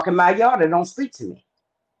I walk in my yard and don't speak to me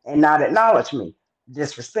and not acknowledge me.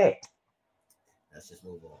 Disrespect. Let's just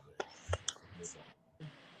move on, man.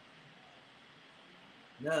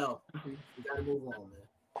 No, we gotta move on, man.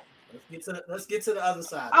 Let's get to the other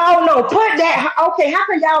side. Oh no, put that okay, how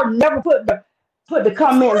can y'all never put the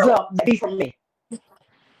comments up that be from me?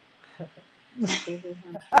 She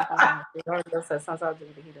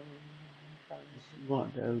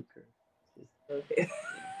Want to-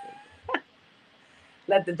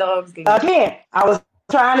 Let the dogs get Again, I was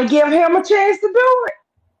trying to give him a chance to do it.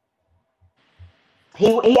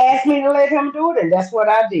 He asked me to let him do it, and that's what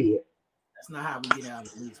I did. That's not how we get out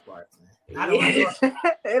of the lease parts, man. I don't Yeah. know.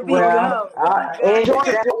 It be Well, no. enjoy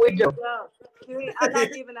that's what we do. I'm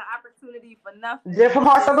not giving an opportunity for nothing. Different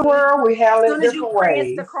parts of the world, we handle As it soon as you different pranced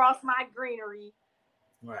ways. across my greenery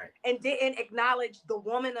Right, and didn't acknowledge the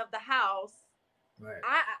woman of the house, right.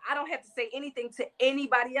 I don't have to say anything to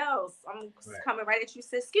anybody else. I'm Right. coming right at you.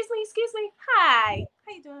 Say, excuse me. Hi,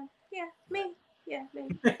 how you doing? Yeah, me.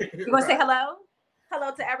 You gonna say hello?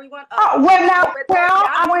 Hello to everyone.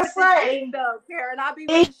 I would say so Karen, I'll be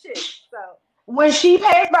with the shit. So when she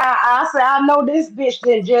passed by, I said, I know this bitch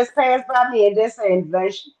didn't just pass by me and just say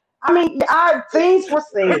anything. Things were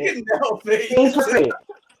said. No, Things were said.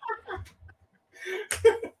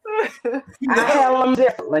 I handle them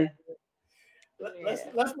differently. Let's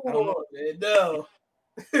move on, man. No.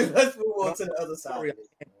 Let's move on to the other side. Sorry, I can't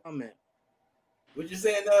comment. What you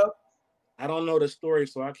saying, though? I don't know the story,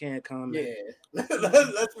 so I can't comment. Yeah,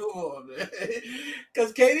 let's move on, man.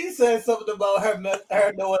 Because Katie said something about her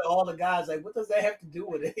knowing all the guys. Like, what does that have to do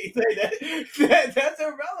with anything? That's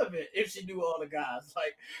irrelevant. If she knew all the guys,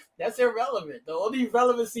 like, that's irrelevant. The only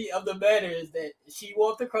relevancy of the matter is that she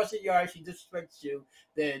walked across your yard, she disrespects you.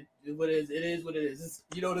 Then what it is what it is. It's,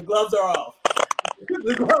 the gloves are off.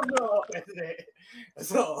 The gloves are off.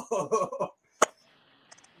 That's all.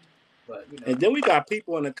 But, And then we got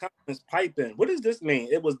people in the comments piping. What does this mean?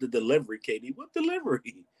 It was the delivery, Katie. What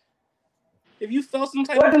delivery? If you felt some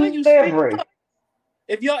type of way, you speak up.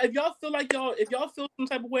 If y'all feel some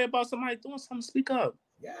type of way about somebody doing something, speak up.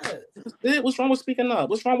 Yeah. What's wrong with speaking up?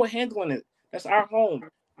 What's wrong with handling it? That's our home.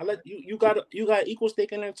 I let you got equal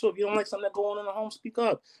stake in there too. If you don't like something that go on in the home, speak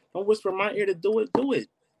up. Don't whisper in my ear to do it. Do it.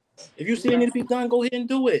 If you see it need to be done, go ahead and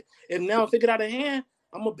do it. If now if it get out of hand,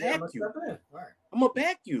 I'm gonna back you. Right. I'm gonna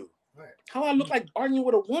back you. Right. How I look like arguing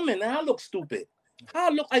with a woman? Now I look stupid. How I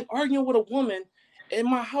look like arguing with a woman in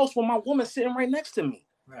my house when my woman's sitting right next to me?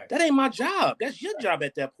 Right. That ain't my job. That's your job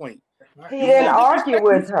at that point. He didn't argue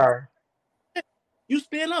with her. You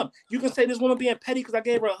stand up. You can say this woman being petty because I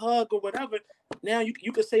gave her a hug or whatever. Now you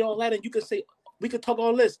can say all that and you can say we could talk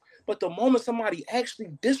all this. But the moment somebody actually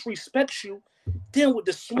disrespects you, then with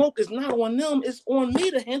the smoke is not on them, it's on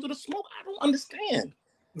me to handle the smoke. I don't understand.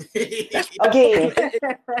 Again,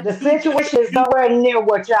 the situation is nowhere near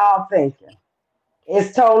what y'all thinking.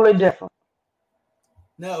 It's totally different.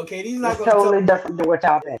 No, Katie's not going to totally different than what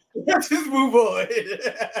y'all think. Let's just move on.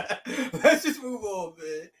 Let's just move on,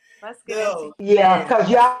 man. Let's get yeah, because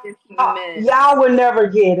y'all will never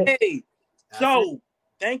get it. Hey, so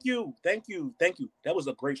thank you. That was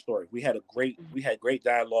a great story. We had great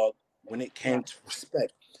dialogue when it came to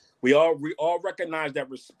respect. We all recognize that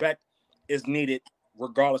respect is needed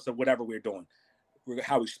regardless of whatever we're doing.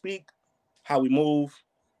 How we speak, how we move,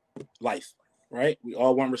 life, right? We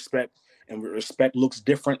all want respect, and respect looks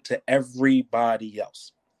different to everybody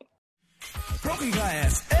else. Broken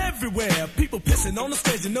glass everywhere. People pissing on the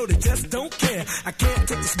stage, you know they just don't care. I can't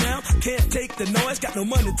take the smell, can't take the noise. Got no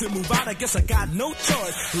money to move out, I guess I got no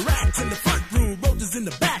choice. Rats in the front room, roaches in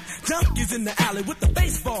the back. Junkies in the alley with the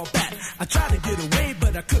baseball bat. I tried to get away,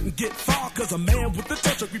 but I couldn't get far. Cause a man with the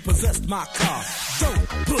tow truck repossessed my car. Don't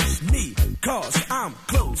push me, cause I'm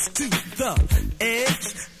close to the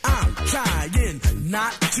edge. I'm trying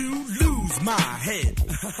not to lose my head.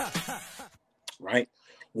 Right?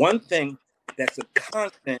 One thing that's a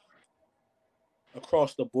constant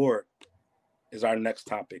across the board is our next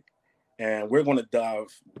topic. And we're going to dive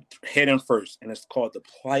head in first, and it's called the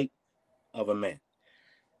plight of a man.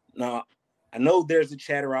 Now, I know there's a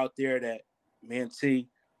chatter out there that men see,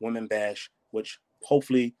 women bash, which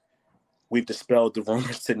hopefully we've dispelled the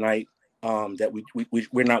rumors tonight that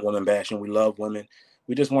we're not women bashing. We love women.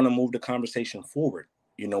 We just want to move the conversation forward.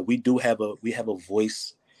 You know, we have a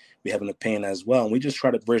voice. We have an opinion as well. And we just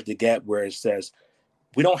try to bridge the gap where it says,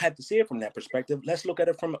 we don't have to see it from that perspective. Let's look at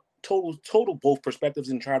it from total both perspectives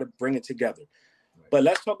and try to bring it together. Right. But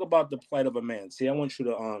let's talk about the plight of a man. See, I want you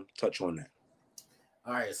to touch on that.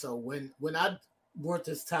 All right. So when I brought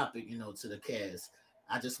this topic, to the cast,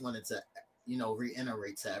 I just wanted to,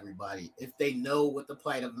 reiterate to everybody, if they know what the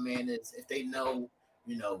plight of a man is, if they know,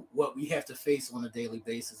 what we have to face on a daily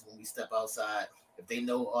basis when we step outside, if they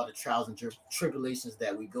know all the trials and tribulations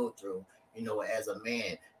that we go through, as a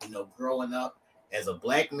man, growing up as a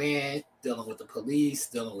black man, dealing with the police,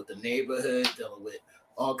 dealing with the neighborhood, dealing with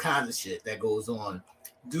all kinds of shit that goes on.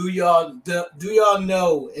 Do y'all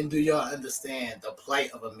know and do y'all understand the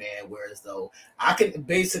plight of a man? Whereas though I can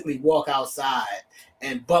basically walk outside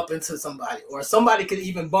and bump into somebody, or somebody could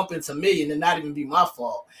even bump into me and it not even be my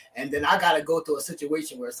fault. And then I got to go through a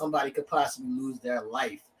situation where somebody could possibly lose their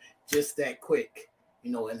life just that quick,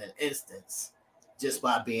 in an instance, just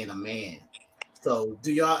by being a man. So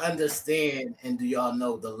do y'all understand and do y'all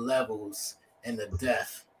know the levels and the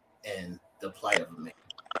depth and the plight of a man?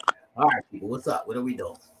 All right, people, what's up? What are we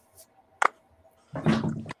doing?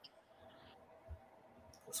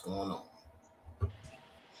 What's going on?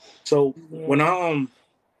 So when I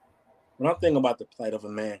think about the plight of a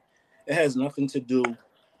man, it has nothing to do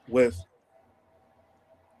with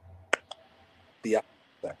the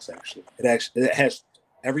sex. Actually, it has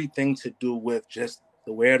everything to do with just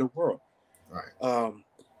the way of the world, right?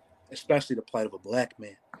 Especially the plight of a black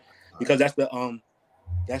man, because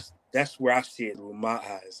that's where I see it with my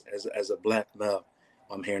eyes as a black male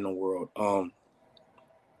here in the world.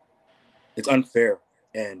 It's unfair,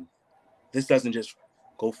 and this doesn't just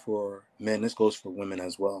go for men. This goes for women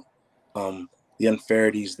as well. The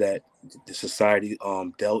unfairities that the society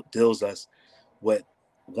deals us with,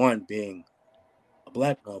 one being a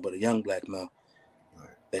black male, but a young black male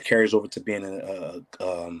that carries over to being an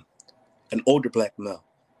older black male.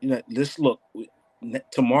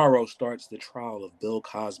 Tomorrow starts the trial of Bill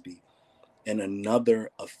Cosby and another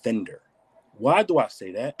offender. Why do I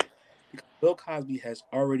say that? Because Bill Cosby has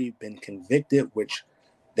already been convicted, which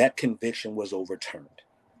that conviction was overturned.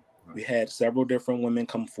 Right. We had several different women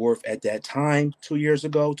come forth at that time, 2 years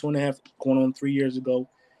ago, 2.5, going on 3 years ago,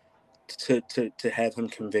 to have him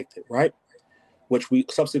convicted, right? Which we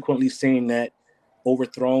subsequently seen that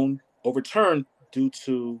overturned due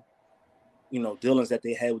to, dealings that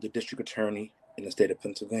they had with the district attorney in the state of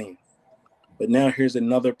Pennsylvania. But now here's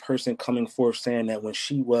another person coming forth saying that when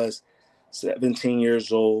she was 17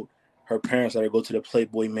 years old, her parents let her go to the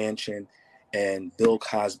Playboy Mansion and Bill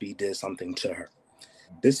Cosby did something to her.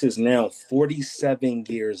 This is now 47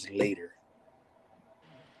 years later.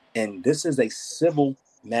 And this is a civil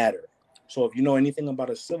matter. So if you know anything about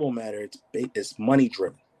a civil matter, it's money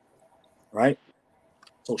driven, right?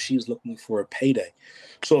 So she's looking for a payday.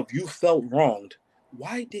 So if you felt wronged,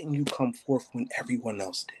 why didn't you come forth when everyone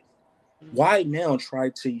else did? Why now try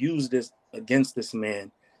to use this against this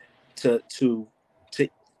man to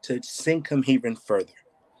sink him even further?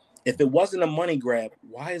 If it wasn't a money grab,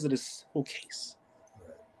 why is it a civil case?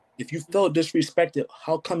 If you felt disrespected,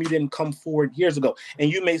 how come you didn't come forward years ago?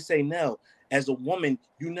 And you may say, no, as a woman,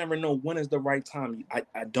 you never know when is the right time. I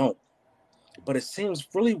don't. But it seems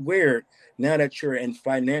really weird now that you're in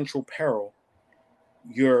financial peril.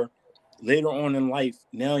 You're later on in life.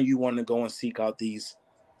 Now you want to go and seek out this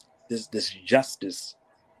justice,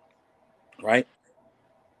 right?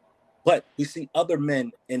 But we see other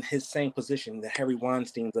men in his same position, the Harry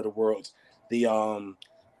Weinsteins of the world. The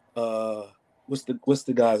what's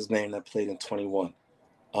the guy's name that played in 21?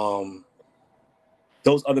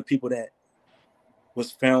 those other people that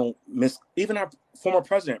was found even our former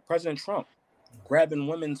President Trump, grabbing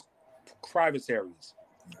women's private areas.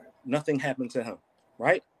 Nothing happened to him,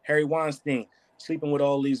 right? Harry Weinstein sleeping with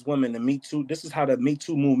all these women, the Me Too. This is how the Me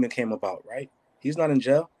Too movement came about, right? He's not in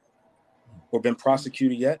jail or been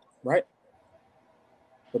prosecuted yet, right?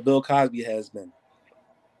 But Bill Cosby has been.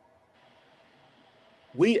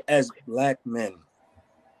 We as Black men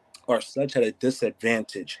are such at a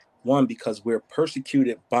disadvantage. One, because we're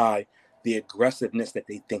persecuted by the aggressiveness that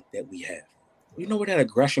they think that we have. You know where that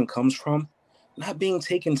aggression comes from? Not being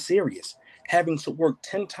taken serious, having to work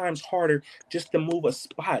 10 times harder just to move a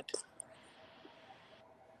spot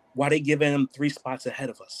while they giving them 3 spots ahead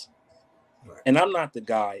of us. Right. And I'm not the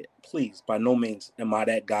guy, please, by no means am I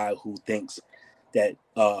that guy who thinks that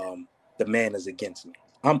the man is against me.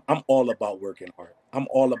 I'm all about working hard. I'm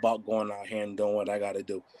all about going out here and doing what I got to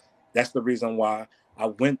do. That's the reason why I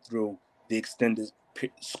went through the extended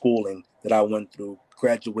schooling that I went through,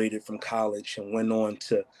 graduated from college, and went on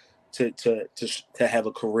to have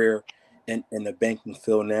a career in the banking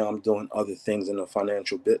field. Now I'm doing other things in the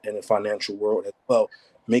financial world as well,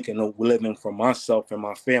 making a living for myself and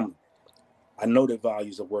my family. I know the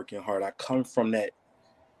values of working hard. I come from that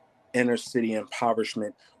inner city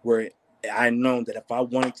impoverishment where I know that if I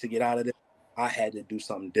wanted to get out of it, I had to do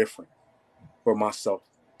something different for myself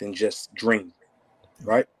than just dream,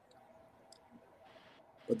 right?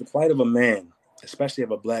 But the plight of a man, especially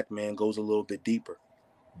of a Black man, goes a little bit deeper,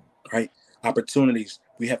 right? Opportunities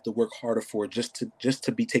we have to work harder for just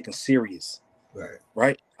to be taken serious,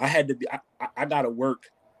 right? I had to be. I gotta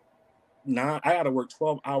work. I gotta work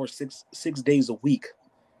 12 hours, six days a week,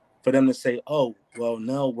 for them to say, "Oh, well,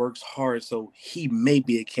 Nell works hard, so he may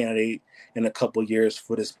be a candidate in a couple of years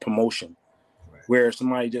for this promotion." Right. Where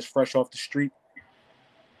somebody just fresh off the street,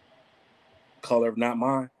 color not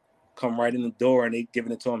mine, come right in the door and they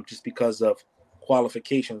giving it to them just because of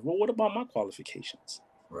qualifications. Well, what about my qualifications?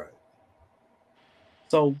 Right.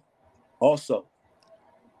 So, also,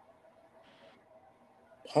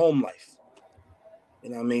 home life. You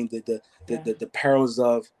know what I mean? The perils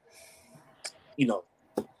of,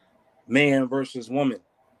 man versus woman.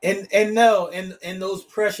 And no, and those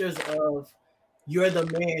pressures of you're the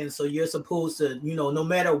man, so you're supposed to, no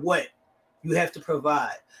matter what, you have to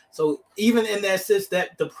provide. So even in that sense,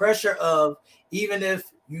 that the pressure of even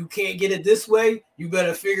if you can't get it this way, you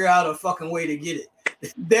better figure out a fucking way to get it.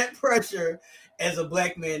 That pressure as a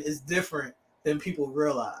Black man is different than people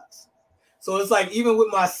realize. So it's like, even with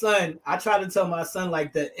my son, I try to tell my son,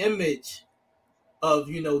 like, the image of,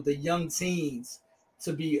 the young teens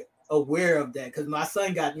to be aware of that. Because my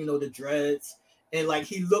son got, the dreads, and like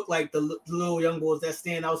he looked like the little young boys that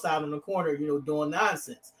stand outside on the corner, doing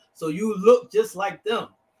nonsense. So you look just like them.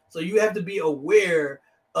 So you have to be aware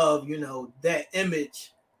of, that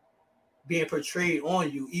image being portrayed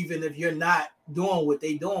on you, even if you're not doing what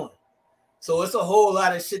they doing. So it's a whole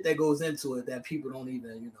lot of shit that goes into it that people don't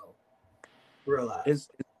even, realize.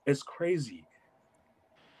 It's crazy.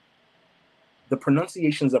 The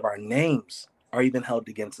pronunciations of our names are even held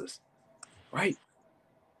against us, right?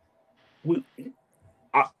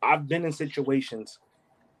 I've been in situations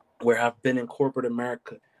where I've been in corporate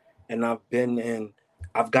America, and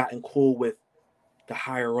I've gotten cool with the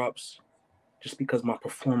higher ups just because my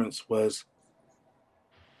performance was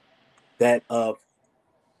that of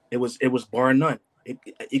it was bar none.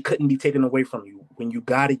 It couldn't be taken away from you. When you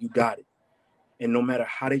got it, you got it. And no matter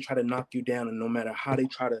how they try to knock you down, and no matter how they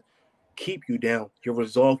try to keep you down, your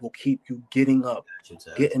resolve will keep you getting up,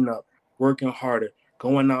 working harder,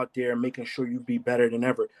 going out there, making sure you be better than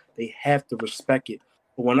ever. They have to respect it.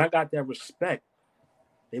 But when I got that respect,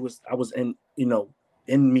 I was in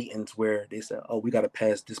meetings where they said, "Oh, we got to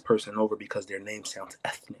pass this person over because their name sounds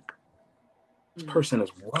ethnic. This person is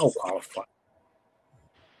well qualified.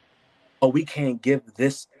 Oh, we can't give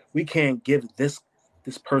this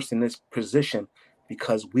person this position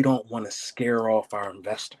because we don't want to scare off our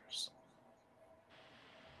investors.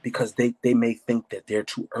 Because they may think that they're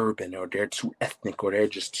too urban, or they're too ethnic, or they're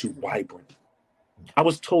just too vibrant." I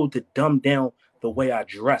was told to dumb down the way I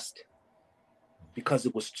dressed because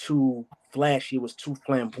it was too flashy, it was too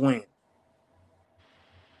flamboyant.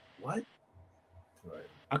 What? Right.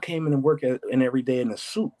 I came in and work in every day in a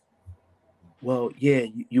suit. Well, yeah,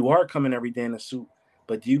 you are coming every day in a suit,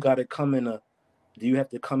 but do you have to come in a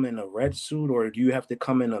red suit, or do you have to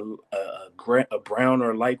come in a brown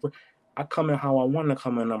or light? I come in how I want to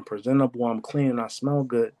come in. I'm presentable, I'm clean, I smell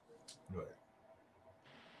good. Right.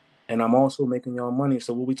 And I'm also making y'all money.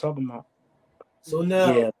 So what we talking about? So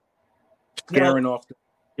now, scaring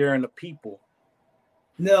the people.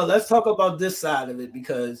 No, let's talk about this side of it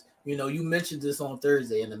because you mentioned this on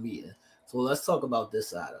Thursday in the meeting. So let's talk about this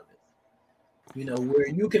side of it. Where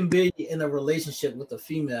you can be in a relationship with a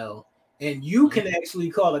female and you can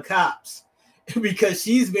actually call the cops because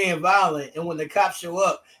she's being violent, and when the cops show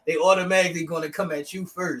up, they automatically going to come at you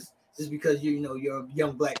first just because you're a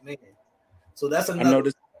young black man. So that's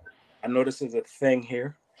another. I know this is a thing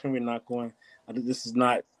here. We're not going. This is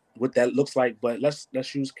not what that looks like, but let's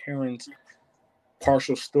use Karen's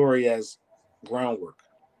partial story as groundwork.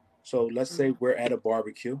 So let's say we're at a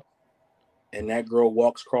barbecue and that girl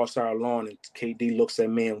walks across our lawn and KD looks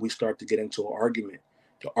at me and we start to get into an argument.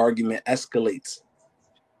 The argument escalates.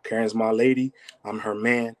 Karen's my lady. I'm her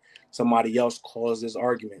man. Somebody else calls this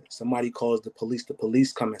argument. Somebody calls the police. The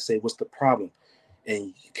police come and say, what's the problem?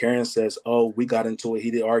 And Karen says, oh, we got into a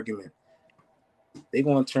heated argument. They're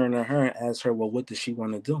going to turn to her and ask her, well, what does she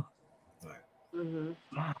want to do? Right. Mm-hmm.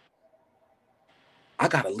 Mom, I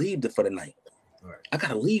got to leave for the night. Right. I got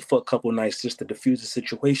to leave for a couple nights just to diffuse the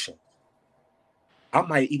situation. I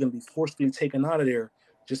might even be forcefully taken out of there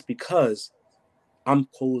just because I'm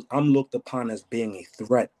looked upon as being a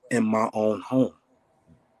threat in my own home.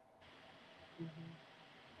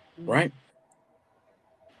 Mm-hmm. Right?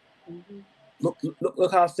 Mm-hmm.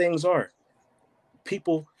 Look how things are.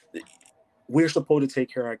 People, we're supposed to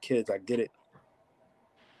take care of our kids. I get it.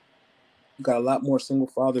 You got a lot more single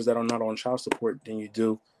fathers that are not on child support than you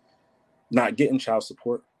do not getting child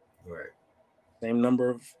support. Right. Same number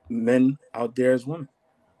of men out there as women.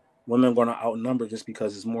 Women are going to outnumber just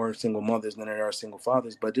because there's more single mothers than there are single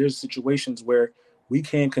fathers. But there's situations where we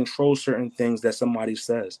can't control certain things that somebody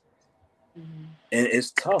says. Mm-hmm. And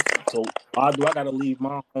it's tough. So why do I got to leave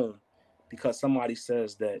my home because somebody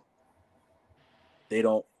says that we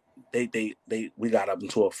got up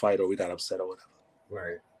into a fight or we got upset or whatever.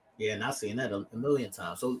 Right. Yeah, and I've seen that a million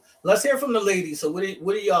times. So let's hear from the ladies. So what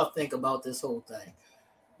do y'all think about this whole thing?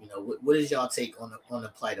 What is y'all take on the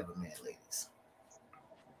plight of a man, ladies?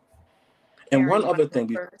 And one other thing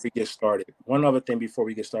before we get started.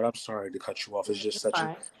 I'm sorry to cut you off. It's just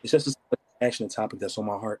a passionate topic that's on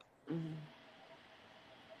my heart. Mm-hmm.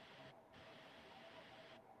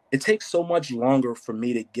 It takes so much longer for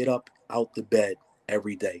me to get up out the bed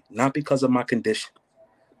every day, not because of my condition,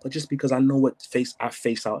 but just because I know what I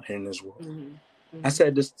face out here in this world. Mm-hmm. I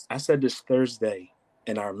said this Thursday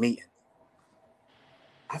in our meeting.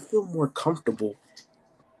 I feel more comfortable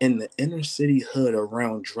in the inner city hood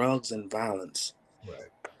around drugs and violence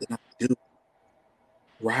than I do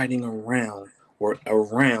riding around or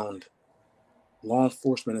around law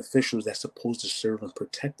enforcement officials that's supposed to serve and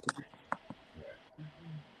protect me.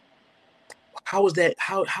 How is that?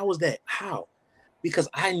 How is that? How? Because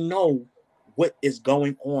I know what is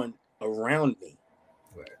going on around me.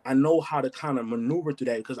 Right. I know how to kind of maneuver through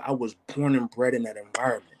that because I was born and bred in that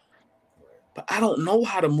environment. Right. But I don't know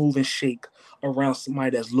how to move and shake around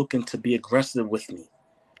somebody that's looking to be aggressive with me,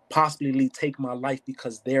 possibly take my life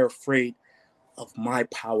because they're afraid of my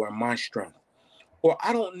power and my strength. Or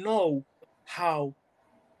I don't know how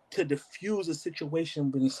to diffuse a situation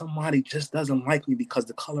when somebody just doesn't like me because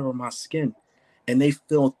the color of my skin and they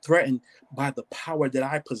feel threatened by the power that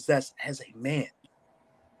I possess as a man.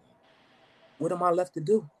 What am I left to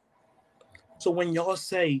do? So when y'all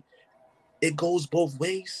say it goes both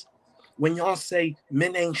ways, when y'all say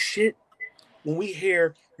men ain't shit, when we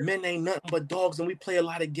hear men ain't nothing but dogs and we play a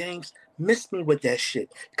lot of games, miss me with that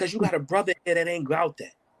shit. Because you got a brother here that ain't about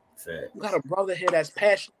that. Fact. You got a brother here that's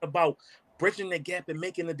passionate about bridging the gap and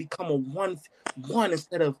making it become a one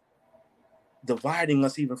instead of dividing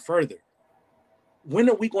us even further. When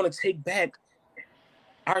are we going to take back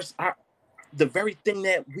the very thing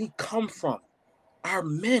that we come from? Our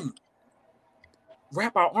men.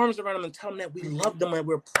 Wrap our arms around them and tell them that we love them and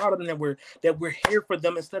we're proud of them, that we're here for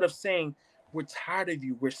them, instead of saying we're tired of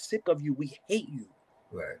you, we're sick of you, we hate you,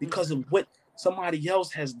 right, because of what somebody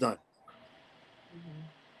else has done. Mm-hmm.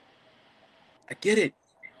 I get it.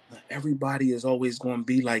 Not everybody is always going to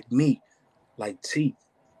be like me, like T.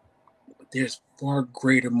 But there's far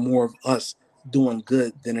greater more of us doing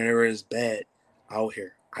good than there is bad out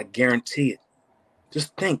here. I guarantee it.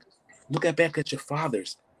 Just think. Look back at your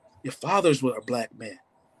fathers. Your fathers were a black man,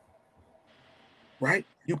 right?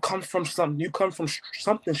 You come from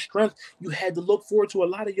something strength you had to look forward to. A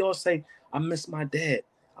lot of y'all say, I miss my dad.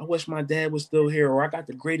 I wish my dad was still here, or I got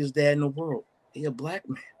the greatest dad in the world. He a black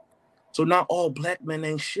man. So not all black men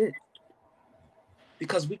ain't shit.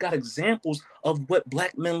 Because we got examples of what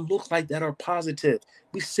black men look like that are positive.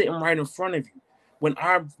 We sitting right in front of you. When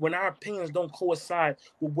our opinions don't coincide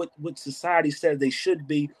with what society says they should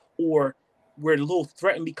be, or we're a little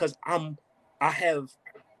threatened because I have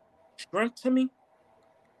strength to me,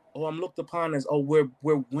 Oh, I'm looked upon as, oh, we're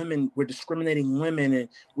women, we're discriminating women, and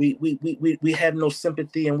we have no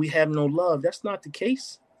sympathy and we have no love. That's not the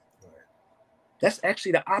case. That's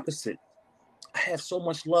actually the opposite. I have so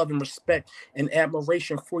much love and respect and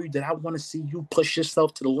admiration for you that I want to see you push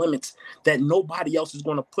yourself to the limits that nobody else is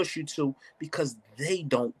going to push you to because they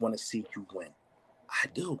don't want to see you win. I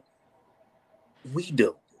do. We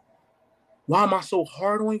do. Why am I so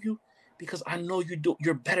hard on you? Because I know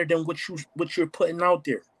you're better than what you're putting out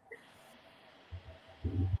there.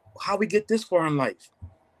 How we get this far in life?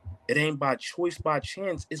 It ain't by choice, by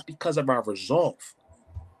chance. It's because of our resolve.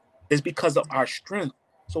 It's because of our strength.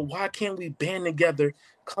 So why can't we band together,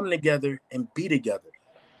 come together, and be together?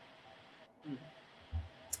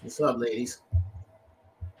 What's up, ladies?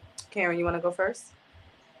 Karen, you want to go first?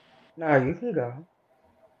 No, you can go.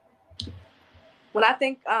 When I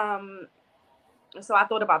think, so I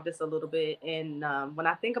thought about this a little bit, and when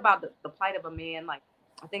I think about the plight of a man, like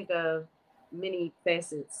I think of many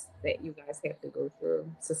facets that you guys have to go through: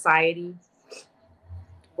 society,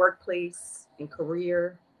 workplace, and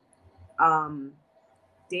career, um,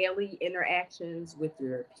 daily interactions with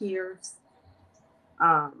your peers,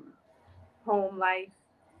 um, home life,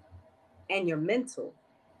 and your mental.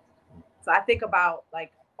 So I think about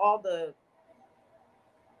like all the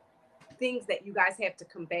things that you guys have to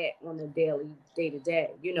combat on a daily, day to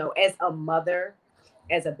day. You know, as a mother,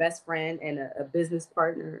 as a best friend, and a business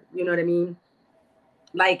partner. You know what I mean?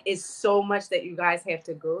 Like it's so much that you guys have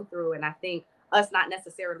to go through, and I think us not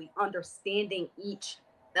necessarily understanding each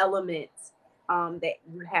element that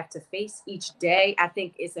you have to face each day. I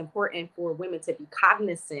think it's important for women to be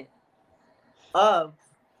cognizant of,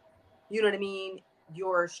 you know what I mean,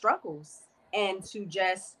 your struggles, and to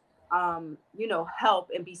just help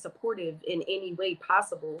and be supportive in any way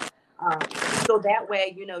possible. So that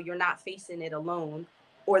way, you're not facing it alone,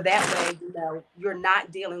 or that way, you're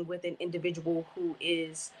not dealing with an individual who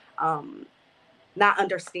is not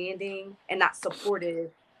understanding and not supportive,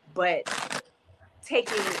 but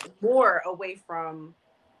taking more away from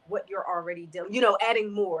what you're already dealing,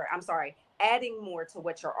 adding more to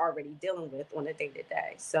what you're already dealing with on a day to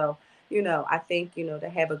day. So, I think, to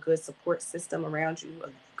have a good support system around you,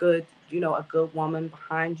 a good woman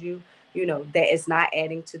behind you, that is not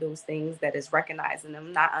adding to those things, that is recognizing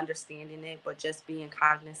them, not understanding it, but just being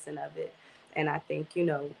cognizant of it. And I think,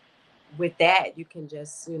 with that, you can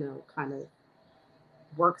just, kind of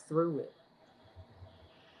work through it.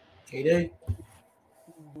 Hey,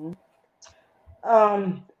 Mhm.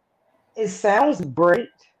 Um, it sounds great.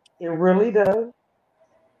 It really does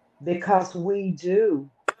because we do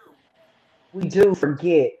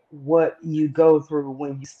forget what you go through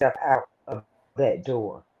when you step out of that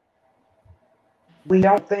door. We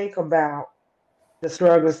don't think about the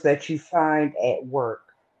struggles that you find at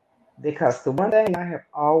work because the one thing I have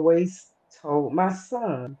always told my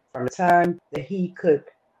son from the time that he could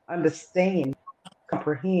understand,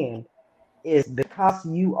 comprehend, is because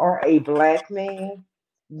you are a black man,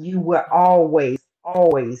 you will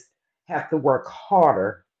always have to work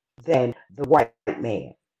harder than the white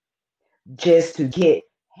man just to get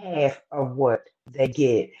half of what they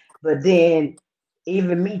get. But then,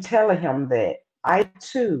 even me telling him that, I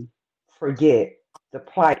too forget the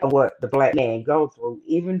plight of what the black man go through,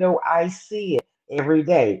 even though I see it every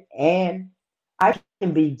day. And I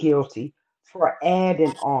can be guilty for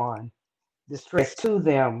adding on the stress to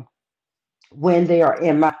them when they are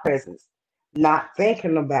in my presence, not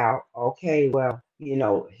thinking about, okay, well,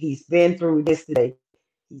 he's been through this today,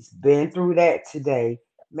 he's been through that today.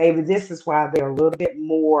 Maybe this is why they're a little bit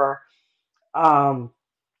more um,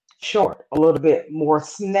 short, a little bit more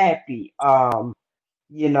snappy.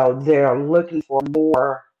 They're looking for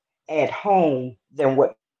more at home than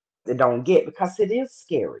what they don't get because it is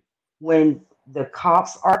scary when the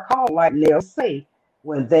cops are called, like Nell say,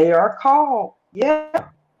 when they are called, yeah,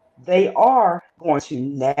 they are going to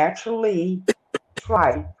naturally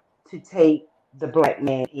try to take the black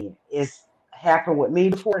man in. It's happened with me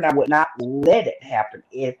before, and I would not let it happen.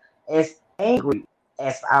 If as angry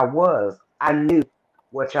as I was, I knew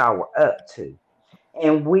what y'all were up to.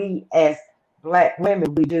 And we as black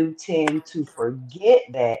women, we do tend to forget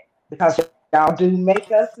that because y'all do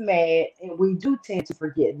make us mad, and we do tend to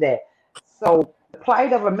forget that. So the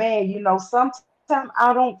plight of a man, sometimes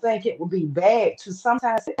I don't think it would be bad to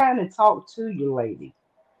sometimes sit down and talk to your lady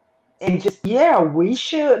and just, yeah, we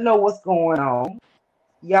should know what's going on.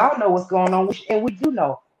 Y'all know what's going on, and we do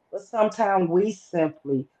know. But sometimes we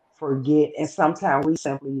simply forget, and sometimes we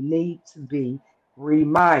simply need to be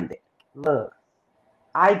reminded. Look,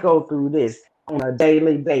 I go through this on a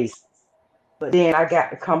daily basis, but then I got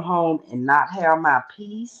to come home and not have my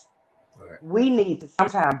peace. We need to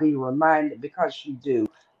sometimes be reminded because you do.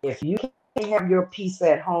 If you can't have your peace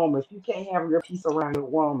at home, if you can't have your peace around your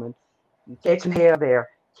woman, you catching hell there,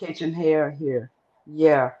 catching hell here.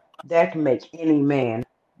 Yeah, that can make any man,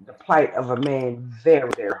 the plight of a man,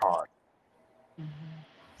 very, very hard.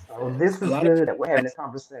 So this A is lot of good people that we're having a ask,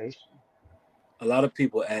 conversation. a lot of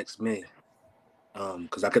people ask me,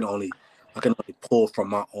 because I can only pull from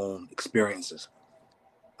my own experiences.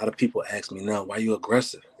 A lot of people ask me now, why you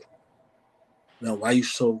aggressive? Now, why you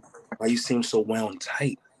seem so wound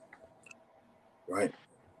tight, right?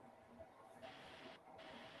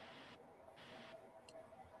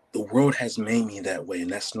 The world has made me that way, and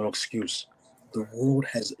that's no excuse. The world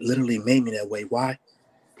has literally made me that way. Why?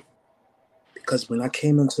 Because when I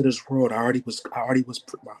came into this world,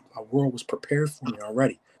 my world was prepared for me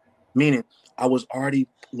already. Meaning, I was already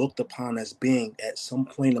looked upon as being at some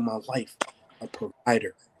point in my life a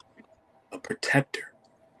provider, a protector,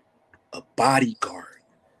 a bodyguard,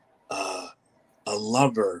 uh, a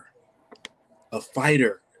lover, a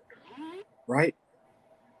fighter, right?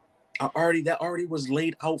 That already was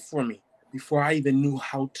laid out for me before I even knew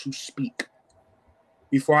how to speak,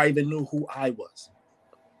 before I even knew who I was.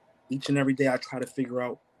 Each and every day I try to figure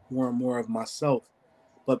out more and more of myself.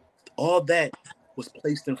 But all that was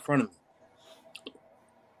placed in front of me,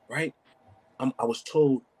 right? I was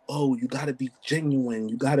told, oh, you gotta be genuine,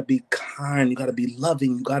 you gotta be kind, you gotta be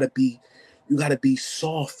loving, you gotta be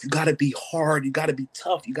soft, you gotta be hard, you gotta be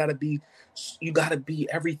tough, you gotta be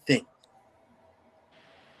everything.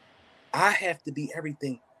 I have to be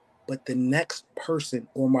everything, but the next person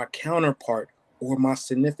or my counterpart or my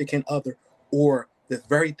significant other or the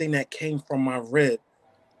very thing that came from my rib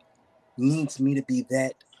needs me to be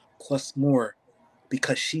that plus more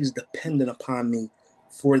because she's dependent upon me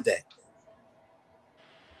for that.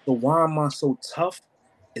 So why am I so tough?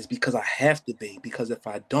 Is because I have to be. Because if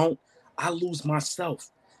I don't, I lose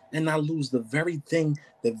myself. And I lose the very thing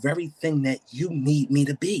that you need me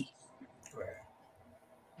to be. Right.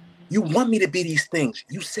 You want me to be these things.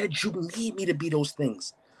 You said you need me to be those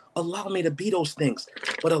things. Allow me to be those things.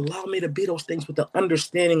 But allow me to be those things with the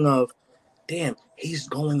understanding of, damn, he's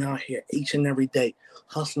going out here each and every day,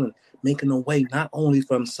 hustling, making a way not only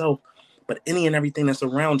for himself, but any and everything that's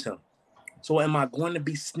around him. So am I going to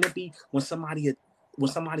be snippy when somebody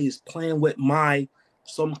is playing with my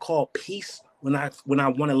so-called peace when I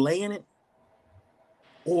want to lay in it?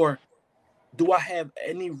 Or do I have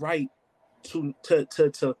any right to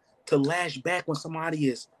lash back when somebody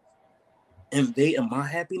is invading my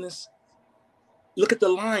happiness? Look at the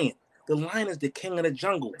lion. The lion is the king of the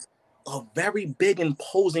jungle, a very big,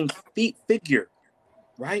 imposing figure,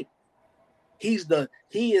 right? He is the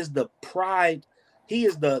pride. He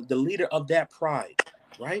is the leader of that pride,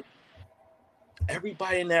 right?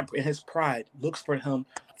 Everybody in his pride looks for him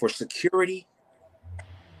for security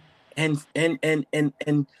and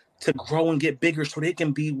to grow and get bigger so they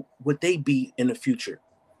can be what they be in the future.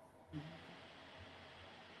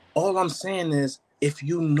 All I'm saying is, if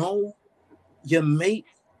you your mate,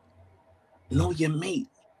 know your mate.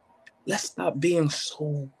 Let's stop being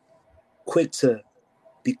so quick to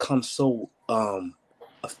become so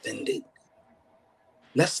offended.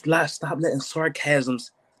 Stop letting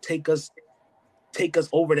sarcasms take us take us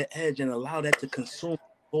over the edge and allow that to consume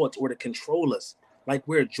thoughts or to control us like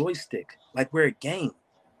we're a joystick, like we're a game,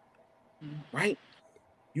 right?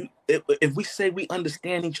 If we say we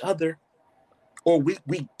understand each other, or we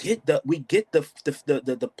get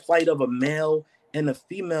the plight of a male and a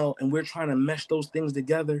female, and we're trying to mesh those things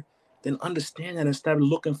together, then understand that instead of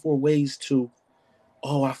looking for ways to,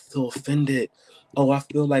 oh, I feel offended, oh, I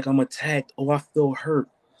feel like I'm attacked, oh, I feel hurt.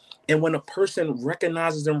 And when a person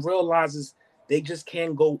recognizes and realizes they just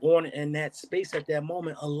can't go on in that space at that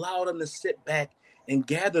moment, allow them to sit back and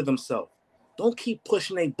gather themselves. Don't keep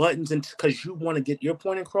pushing their buttons because you want to get your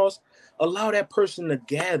point across. Allow that person to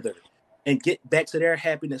gather and get back to their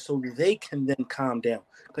happiness so they can then calm down.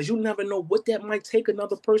 Because you never know what that might take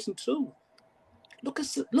another person to. Look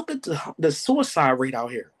at the suicide rate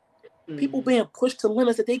out here. People being pushed to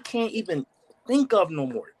limits that they can't even think of no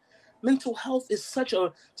more. Mental health is such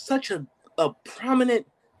a prominent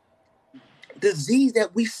disease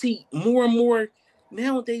that we see more and more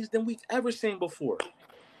nowadays than we've ever seen before.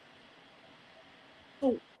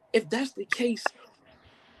 So if that's the case,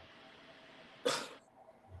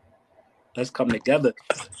 let's come together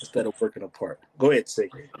instead of working apart. Go ahead, say.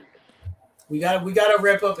 We gotta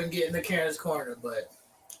wrap up and get into Karen's corner, but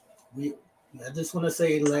we I just want to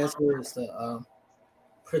say the last words to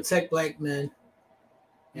protect black men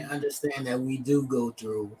and understand that we do go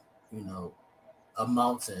through, you know, a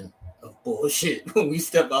mountain of bullshit when we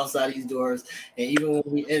step outside these doors, and even when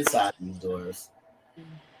we inside these doors,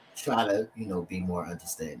 try to be more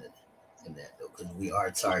understanding in that though, because we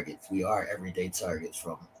are targets. We are everyday targets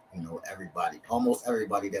from everybody, almost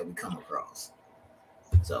everybody that we come across.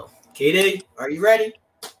 So, KD, are you ready?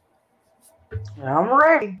 I'm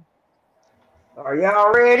ready. Are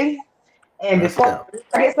y'all ready? And Let's before go.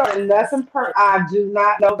 I get started, I do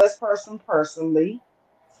not know this person personally.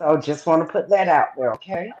 So just want to put that out there,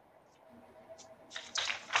 okay?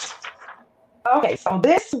 Okay, so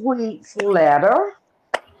this week's letter,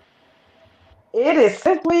 it is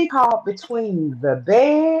simply called Between the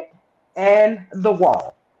Bed and the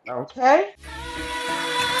Wall. Okay?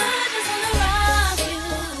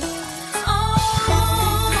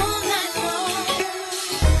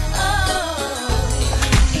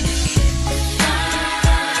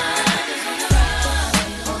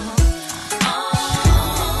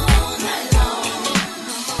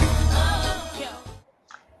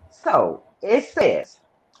 So it says,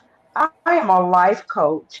 I am a life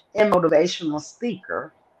coach and motivational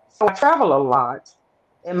speaker, so I travel a lot,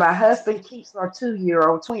 and my husband keeps our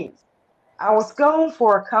 2-year-old twins. I was gone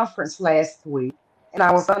for a conference last week, and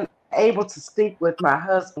I was unable to speak with my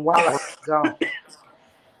husband while I was gone.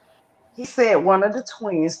 He said one of the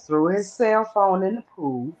twins threw his cell phone in the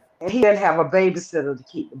pool, and he didn't have a babysitter to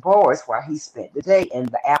keep the boys while he spent the day in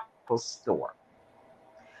the Apple store.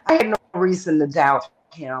 I had no reason to doubt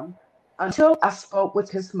him until I spoke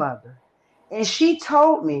with his mother, and she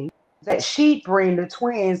told me that she'd bring the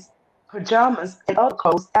twins pajamas and other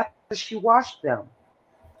clothes after she washed them.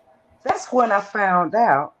 That's when I found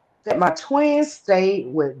out that my twins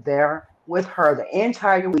stayed with her the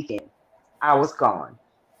entire weekend. I was gone.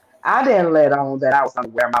 I didn't let on that I was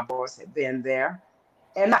unaware my boys had been there,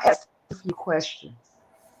 and I asked a few questions.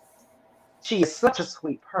 She is such a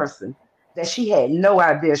sweet person that she had no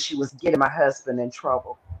idea she was getting my husband in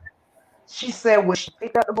trouble. She said when she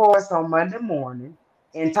picked up the boys on Monday morning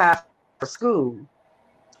in time for school,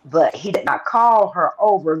 but he did not call her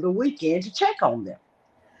over the weekend to check on them.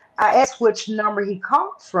 I asked which number he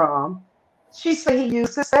called from. She said he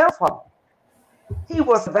used his cell phone. He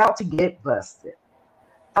was about to get busted.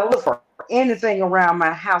 I looked for anything around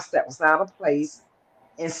my house that was out of place,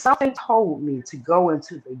 and something told me to go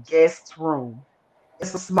into the guest room.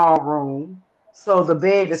 It's a small room, so the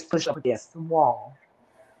bed is pushed up against the wall.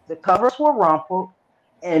 The covers were rumpled,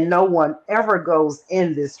 and no one ever goes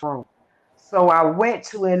in this room. So I went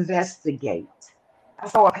to investigate. I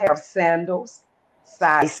saw a pair of sandals,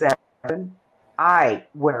 size 7. I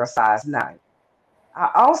wear a size 9. I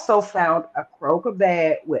also found a Kroger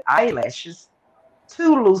bag with eyelashes,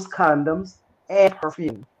 2 loose condoms, and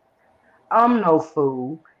perfume. I'm no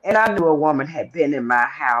fool, and I knew a woman had been in my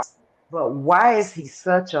house, but why is he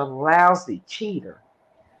such a lousy cheater?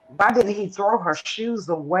 Why didn't he throw her shoes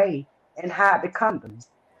away and hide the condoms?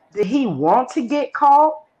 Did he want to get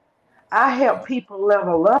caught? I help people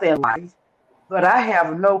level up in life, but I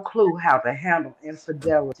have no clue how to handle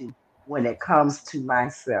infidelity when it comes to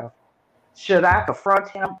myself. Should I confront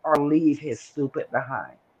him or leave his stupid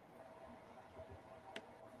behind?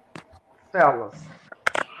 Fellas,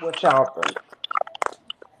 what y'all think?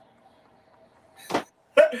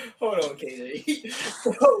 Hold on, KD.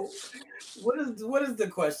 So, what is the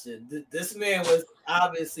question? This man was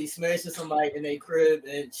obviously smashing somebody in a crib,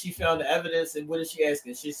 and she found the evidence. And what is she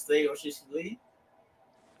asking? Should she stay or should she leave?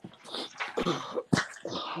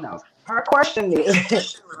 No. Her question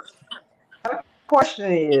is, her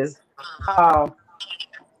question is, um,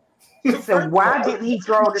 she said, First of why all, didn't he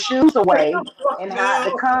throw the shoes away and hide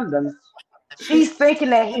the now, condoms? She's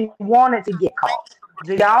thinking that he wanted to get caught.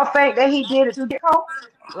 Do y'all think that he did it to get caught?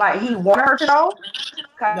 Like he wanted her to know?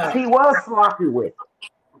 Because no, he was sloppy with it.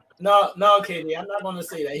 no, no, KD. I'm not going to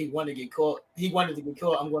say that he wanted to get caught. He wanted to get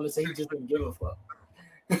caught. I'm going to say he just didn't give a fuck.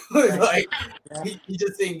 Okay. Like Yeah. he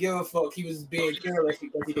just didn't give a fuck. He was being careless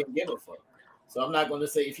because he didn't give a fuck. So I'm not going to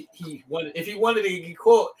say if he wanted to get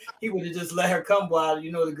caught, he would have just let her come while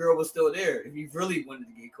the girl was still there. If he really wanted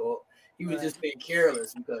to get caught, he was Right. just being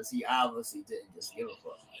careless because he obviously didn't just give a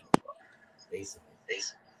fuck. Basically.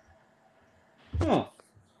 Hmm.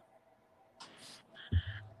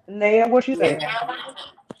 Naya, what you Yeah. think?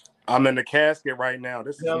 I'm in the casket right now.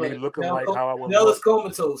 This is me Nella, looking Nella, like how I would Nella's look.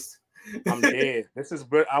 comatose. I'm dead. This is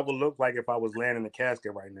what I would look like if I was laying in the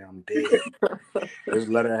casket right now. I'm dead. This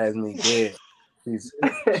letter has me dead.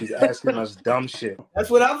 She's asking us dumb shit. That's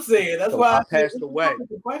what I'm saying. That's So why I I said passed away.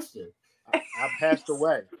 the question. I passed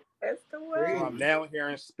away. That's the So way. I'm now here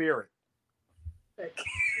in spirit.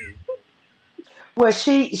 Well,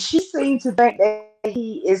 she seemed to think that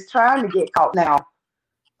he is trying to get caught now.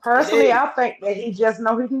 Personally, I think that he just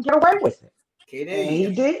know he can get away with it, and KD,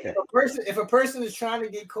 he did. if a person is trying to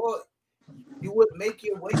get caught, you would make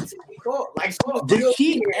your way to get caught. Like, so Did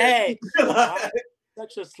she here. ask?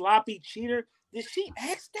 Such a sloppy cheater. Did she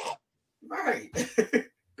ask that?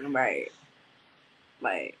 Right.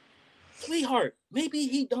 Right. Sweetheart, maybe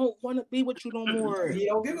he don't want to be with you no more. He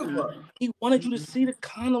don't give a fuck. He wanted you to see the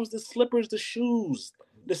condoms, the slippers, the shoes,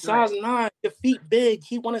 the size 9, your feet big.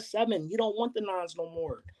 He wanted 7. You don't want the 9s no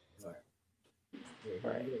more.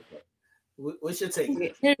 Right. What's your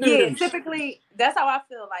take? Yeah, typically that's how I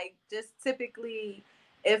feel. Like, just typically,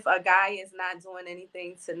 if a guy is not doing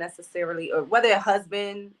anything to necessarily, or whether a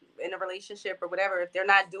husband in a relationship or whatever, if they're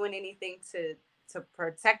not doing anything to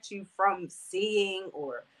protect you from seeing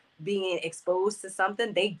or being exposed to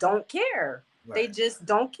something, they don't care. Right. They just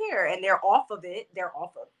don't care, and they're off of it. They're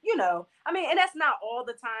off of, I mean, and that's not all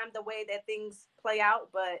the time the way that things play out,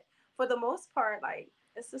 but for the most part, like,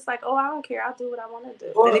 it's just like, oh, I don't care. I'll do what I want to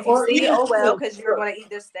do. And if you see, oh well, because you're going to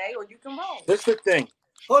either stay or you can roll. That's the thing.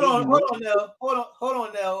 Hold on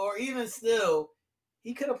now. Or even still,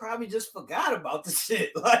 he could have probably just forgot about the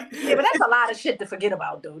shit. Like, yeah, but that's a lot of shit to forget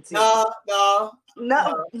about, though. Too.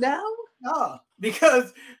 No.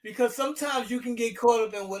 Because sometimes you can get caught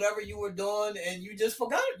up in whatever you were doing, and you just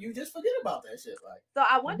forgot. You just forget about that shit. Like, so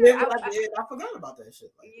I wonder. I forgot about that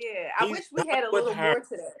shit. Like, yeah, I wish we had a little more to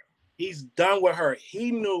that. He's done with her. He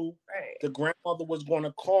knew the grandmother was going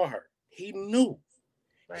to call her. He knew.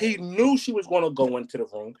 Right. He knew she was going to go into the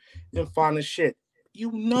room and find the shit.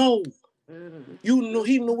 You know. Mm-hmm. You knew.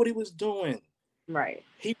 He knew what he was doing. Right.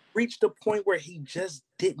 He reached a point where he just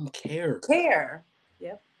didn't care.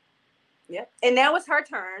 Yep. And now it's her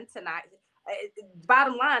turn tonight.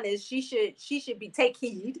 Bottom line is she should take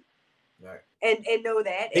heed. Right. And know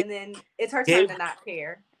that, and then it's her turn to not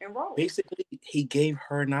care and roll. Basically, he gave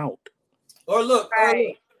her an out. Or look,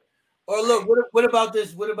 what about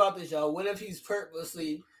this? What about this, y'all? What if he's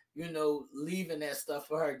purposely, leaving that stuff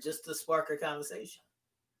for her just to spark a conversation?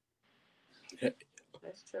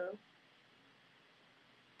 That's true.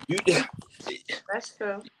 That's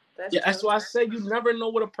true. That's why I say you never know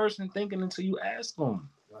what a person thinking until you ask them.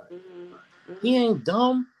 Right. Mm-hmm. He ain't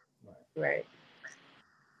dumb. Right.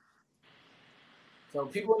 So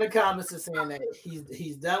people in the comments are saying that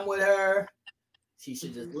he's done with her. She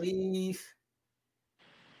should just leave.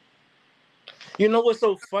 You know what's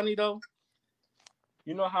so funny though?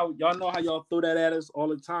 You know how y'all throw that at us all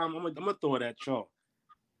the time? I'm gonna throw it at y'all.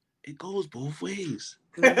 It goes both ways.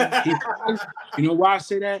 You know why I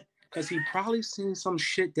say that? Because he probably seen some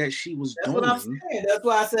shit that she was doing. What I'm saying. That's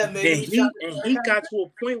why I said maybe. He got to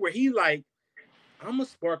a point where he like, I'm gonna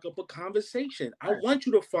spark up a conversation. I want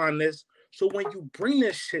you to find this. So when you bring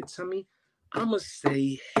this shit to me, I'm going to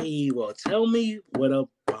say, hey, well, tell me what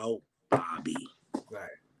about Bobby? Right.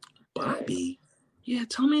 Bobby? Yeah,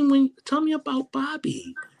 tell me about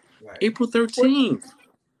Bobby. Right. April 13th.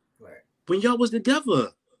 Right. When y'all was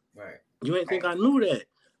together. Right. You ain't think I knew that.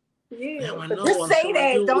 Yeah. Now I know. Just say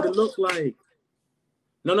that. Don't it look like.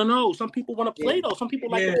 No. Some people want to play though. Some people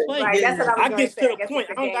like to play. Right. That's what I get to the point.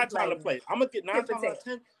 I don't got time to play. I'm gonna get 9 times out of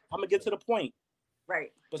 10. I'm gonna get to the point.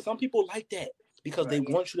 Right. But some people like that because they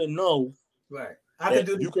want you to know. Right. I can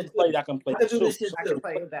do this. You can play. I can play. I can do this shit too. I can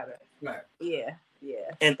play better. Right. Yeah.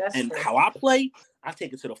 And how I play, I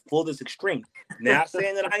take it to the fullest extreme. Not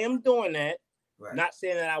saying that I am doing that. Right. Not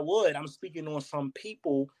saying that I would. I'm speaking on some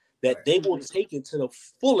people that they will take it to the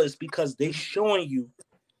fullest because they're showing you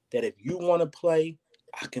that if you want to play,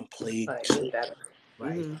 I can play too. Better.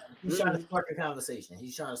 Right. Mm-hmm. He's trying to spark a conversation.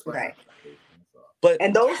 He's trying to spark a conversation.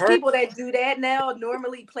 And those people that do that now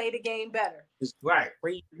normally play the game better. Right.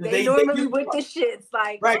 They normally with the shits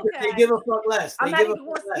like, right, okay, they give a fuck less. I'm not even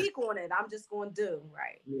going to speak on it. I'm just going to do.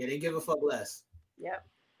 Right. Yeah, they give a fuck less. Yep.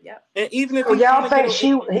 And even if y'all think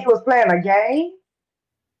he was playing a game?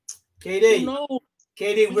 KD. No.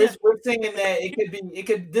 KD, we're saying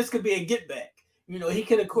that this could be a get back. He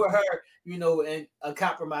could have caught her, in a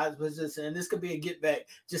compromise position, and this could be a get back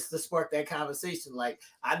just to spark that conversation. Like,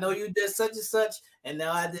 I know you did such and such, and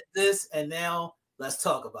now I did this, and now let's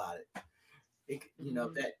talk about it.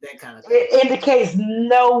 That kind of thing. It indicates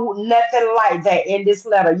nothing like that in this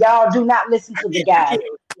letter. Y'all do not listen to the guy.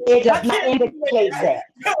 It does not indicate that.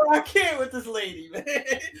 No, I can't with this lady, man.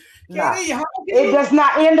 No, it does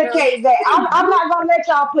not indicate that. I'm not going to let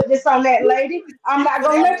y'all put this on that lady. I'm not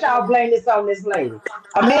going to let y'all blame this on this lady.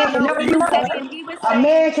 A man can never be wrong. A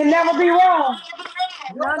man can never be wrong.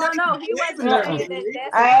 No. He wasn't saying that.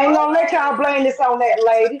 I ain't going to let y'all blame this on that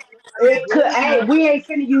lady. We ain't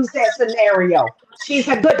finna use that scenario. She's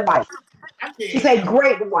a good wife. She's a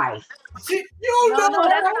great wife. You No, don't know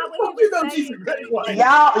that's her. not what he You was know she's a saying, great wife.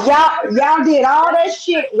 KD. Y'all did all that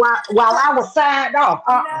shit while I was signed off.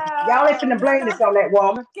 Y'all ain't finna blame this No, on that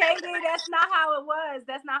woman. KD, that's not how it was.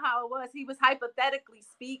 That's not how it was. He was hypothetically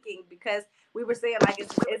speaking because we were saying like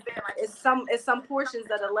it's some portions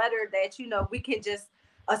of the letter that we can just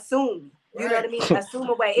assume. You know what I mean? Assume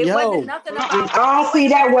away. It wasn't Yo, nothing I about. don't It see wasn't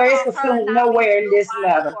that nothing where it's about her assumed not being nowhere a in good this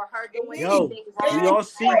wife letter. or her doing yo, anything do wrong. y'all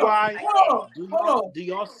see Hold why? on. Hold on. Do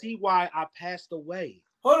y'all see why I passed away?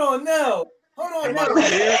 Hold on now. Hold on And now. my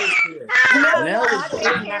spirit is here. No, Nell is I think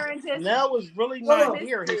really not. Karen just Nell is really Hold not on.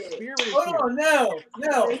 here. His missed it. spirit is Hold here. on now.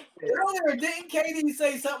 Now, Missed it. earlier, didn't Katie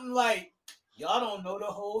say something like, y'all don't know the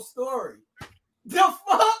whole story? The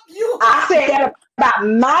fuck you? I said that about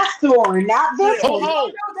my story, not this Yeah. one. You don't Oh,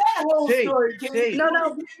 know that whole T, story, Katie. T, No, You no.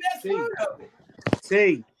 only getting that T, part of it.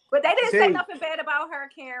 T, But they didn't say T. nothing bad about her,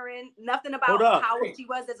 Karen. Nothing Hold about up. how she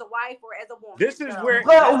was as a wife or as a woman. This is where.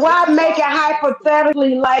 But This why is make why it I passed away.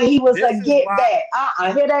 hypothetically like he was This a is get why.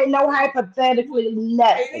 back? It ain't no hypothetically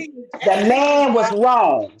nothing. Katie, The man was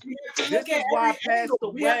wrong. you have to This look at is why every I passed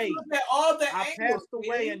angle. We have to away. look at all the I angles, passed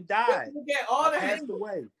away Katie. and We have died. to look at I all the passed angles.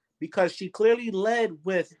 away because she clearly led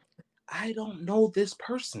with, I don't know this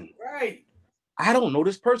person. Right. I don't know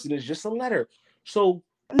this person. It's just a letter. So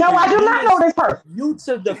No, for I do not know this person. you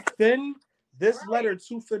to defend this letter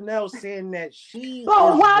to Fennell saying that she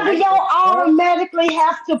But is why do right. y'all automatically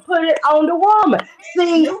have to put it on the woman?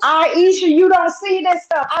 See, You, Aisha, you don't see this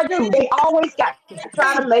stuff. I do. They always got to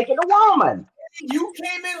try to make it a woman. you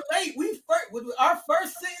came in late. We first, with our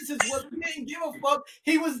first sentences was we didn't give a fuck.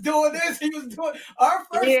 He was doing this. He was doing our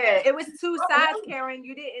first. Yeah, it was two sides, Karen.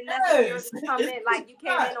 You didn't necessarily Yes, come it's in like you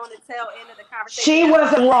came in on the tail end of the conversation. She That's why.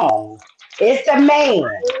 wasn't wrong. It's the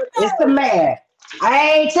man. It's the man.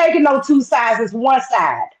 I ain't taking no two sides. It's one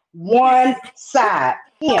side. One side.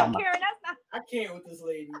 No, Him. Karen, that's not I can't with this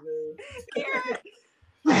lady, man. Karen.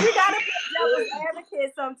 We gotta play devil's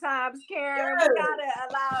advocate sometimes, Karen. We Yes. gotta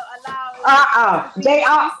allow it to be They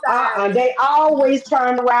are. two sides. They always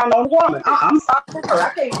turn around on the woman. I'm sorry.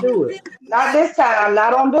 I can't do it. Not this time.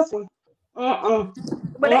 Not on this one. Mm-mm.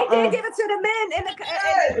 But they did Mm-mm. give it to the men in the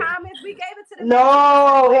Yes. comments. We gave it to the men.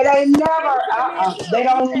 No, it ain't We gave never. it to the men They too. We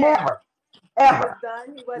don't said never. he was Ever. done.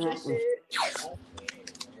 He wasn't Mm-mm. shit.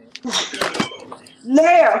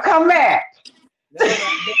 Now, come back. No, no,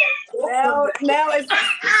 don't come back. Now it's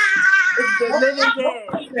the living Don't dead.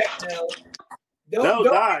 come back now. Nell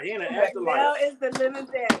Don't died. He in the come back. afterlife. Now it's the living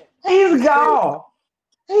dead. He's gone.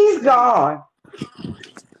 He's Katie, gone.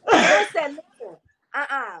 Nell said, listen,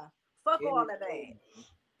 fuck all of that.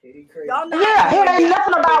 Katie crazy. Y'all not Yeah, it doing ain't this.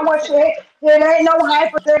 nothing about what you hate. It ain't no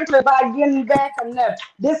hypothetical about getting back or nothing.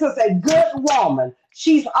 This is a good woman.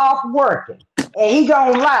 She's off working. And he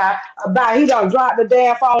gonna lie about he gonna drop the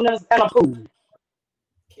damn phone in a pool.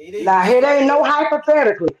 Katie, Now, it ain't no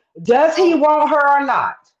hypothetically. Does he want her or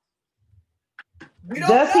not? we don't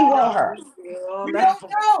Does he know. want her? We don't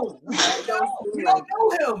know. We don't It don't know. seem We like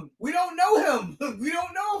don't know him. We don't know him. We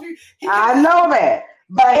don't know if he I can. know that.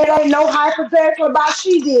 But it ain't no hypothetical about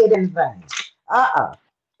she did anything.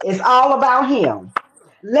 It's all about him.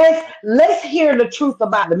 Let's hear the truth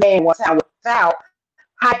about the man one time without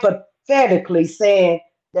hypothetically saying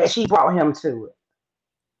that she brought him to it.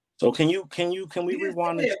 So can we We didn't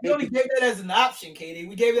rewind say the that. We only tape? gave that as an option, Katie.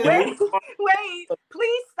 We gave that Can as we an Wait, option. rewind wait.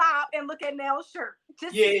 Please stop and look at Nell's shirt.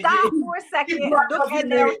 Just Yeah, yeah. stop for a second You and blocked look off your at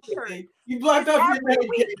Nell's name, shirt. Katie. You blocked It's off your every name,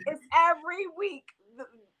 week. Katie. It's every week.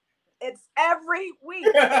 It's every week.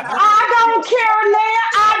 And I I don't care, Leah.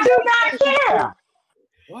 I do not care.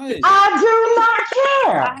 what? I do not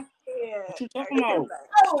care. I can't. What you I talking about?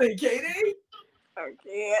 Going, Katie.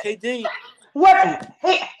 can't. KD, What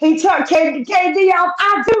he took KD off.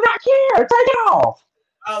 I do not care. Take it off.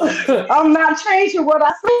 Apology. I'm not changing what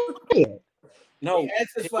I said. They no,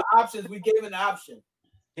 asked us for options. We gave an option.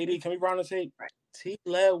 KD, can we rewind the tape? T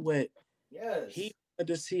led with Yes. he wanted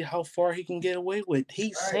to see how far he can get away with.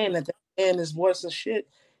 He's Right. saying that man is worse than shit.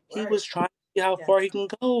 He Right. was trying to see how far he can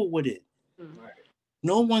go with it. Right.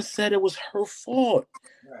 No one said it was her fault.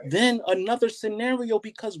 Right. Then another scenario,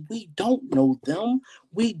 because we don't know them,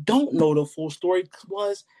 we don't know the full story,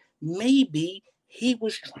 was maybe he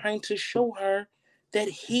was trying to show her that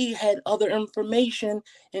he had other information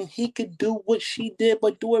and he could do what she did,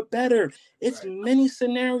 but do it better. It's Right. many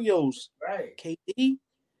scenarios. Right. KD,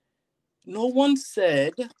 no one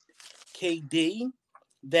said, KD,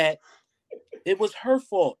 that it was her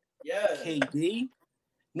fault. Yes. KD,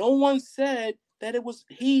 no one said that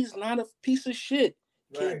he's not a piece of shit.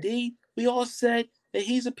 Right. KD, we all said that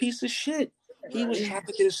he's a piece of shit. He was Right.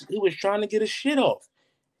 trying to get his shit off.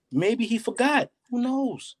 Maybe he forgot. Who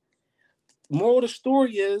knows? moral of the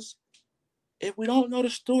story is, if we don't know the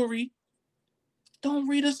story, don't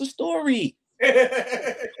read us the story.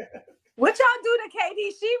 What y'all do to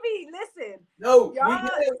KD? She be listen. No, Y'all,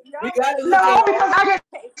 we gotta look No, at because I get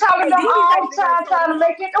telling KD them be all ready the to go time trying to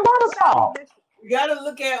make it the waterfall. we gotta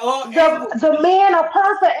look at all angles. The men are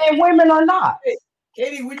perfect and women are not. Hey,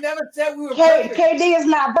 Katie, we never said we were perfect. KD is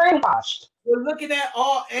not brainwashed. We're looking at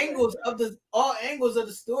all angles of the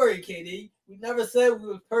story, KD. We never said we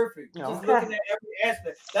were perfect. We're just Okay. looking at every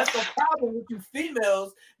aspect. That's the problem with you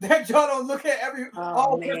females, that y'all don't look at every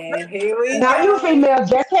all man, here we Not you go. female,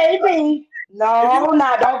 just KB. No,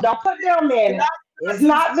 don't put them in it. It's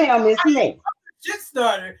not them, it's me. Shit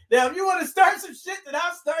starter. Now, if you want to start some shit, then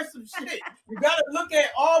I'll start some shit. You gotta look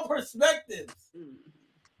at all perspectives.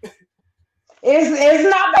 It's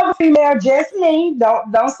not no female, just me.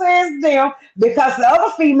 Don't say it's them because the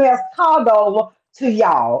other females called over to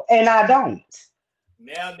y'all and I don't.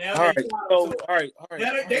 Now All they right. tired So, to it. all right.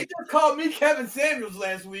 Now they just called me Kevin Samuels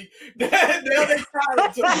last week. Now they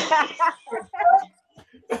tired to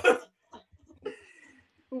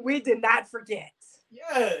We did not forget.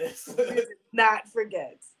 Yes. We did not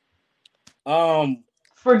forget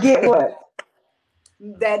Forget what?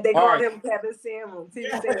 that they All called right. him Kevin Samuels. He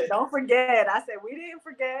said, "Don't forget." I said, "We didn't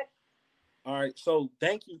forget." All right. So,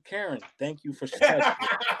 thank you, Karen. Thank you for such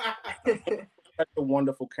a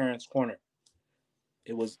wonderful Karen's Corner.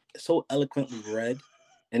 It was so eloquently read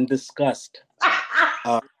and discussed.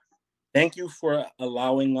 Thank you for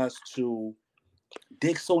allowing us to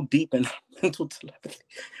dig so deep in mental telepathy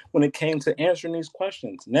when it came to answering these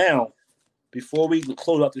questions. Now, before we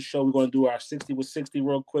close out the show, we're going to do our 60 with 60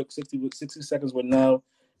 real quick, 60 seconds with Nell,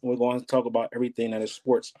 and we're going to talk about everything that is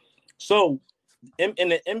sports. So, in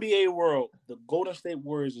the NBA world, the Golden State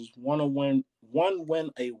Warriors is one win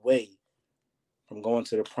away from going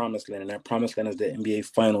to the promised land, and that promised land is the NBA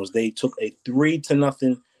Finals. They took a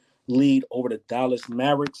 3-0 lead over the Dallas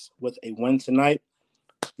Mavericks with a win tonight.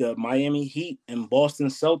 The Miami Heat and Boston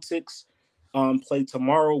Celtics play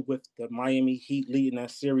tomorrow with the Miami Heat leading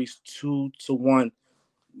that series 2-1.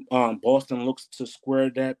 Boston looks to square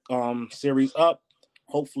that series up,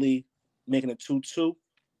 hopefully making it 2-2.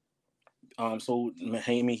 So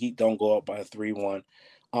Miami Heat don't go up by 3-1.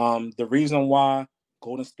 The reason why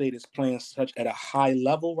Golden State is playing such at a high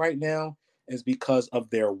level right now is because of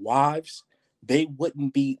their wives. They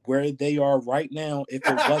wouldn't be where they are right now if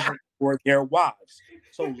it wasn't for their wives.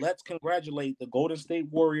 So let's congratulate the Golden State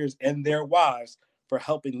Warriors and their wives for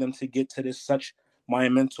helping them to get to this such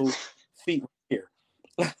monumental feat here.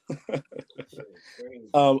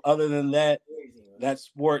 Other than that, that's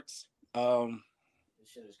sports. This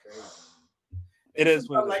shit is crazy. It is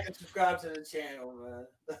what like and subscribe to the channel, man.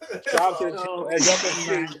 Subscribe to the channel. As y'all can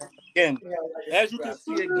see again, as you can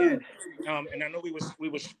see again, and I know we was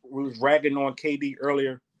ragging on KD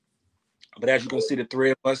earlier, but as you can see, the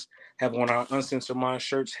three of us have on our Uncensored Minds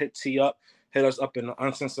shirts. Hit us up in the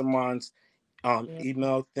Uncensored Minds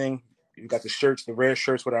email thing. You got the shirts, the red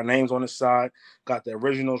shirts with our names on the side. Got the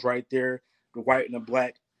originals right there, the white and the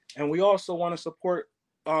black. And we also want to support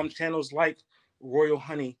channels like Raw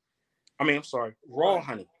Honey. Raw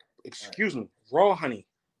Honey,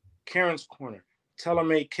 Karen's Corner,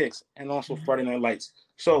 Telemade Kicks, and also Friday Night Lights.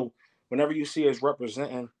 So whenever you see us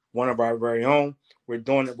representing one of our very own, we're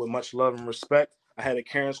doing it with much love and respect. I had a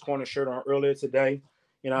Karen's Corner shirt on earlier today.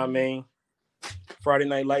 You know what I mean? Friday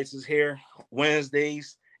Night Lights is here.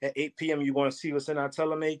 Wednesdays at 8 p.m. you're going to see us in our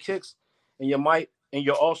Telemade Kicks, and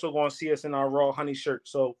you're also going to see us in our Raw Honey shirt.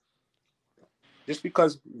 So just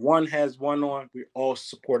because one has one on, we're all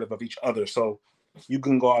supportive of each other. So you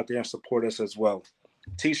can go out there and support us as well.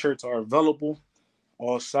 T-shirts are available,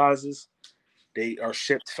 all sizes. They are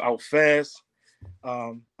shipped out fast.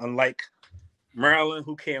 Unlike Marilyn,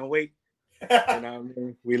 who can't wait. You know what I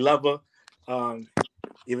mean? We love her.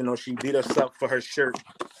 Even though she beat us up for her shirt.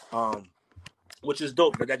 Which is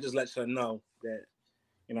dope, but that just lets her know that,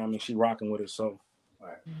 you know what I mean, she rocking with us. So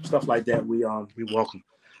stuff like that we welcome.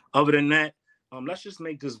 Other than that, let's just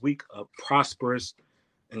make this week a prosperous,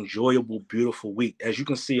 enjoyable, beautiful week. As you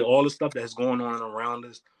can see, all the stuff that's going on around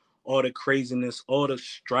us, all the craziness, all the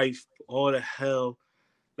strife, all the hell.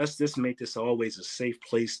 Let's just make this always a safe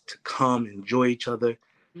place to come, enjoy each other,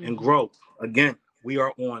 and grow. Again, we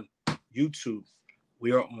are on YouTube.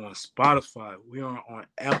 We are on Spotify. We are on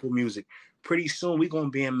Apple Music. Pretty soon, we're going to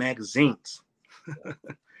be in magazines.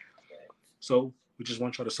 So we just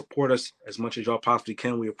want y'all to support us as much as y'all possibly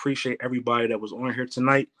can. We appreciate everybody that was on here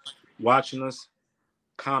tonight, watching us,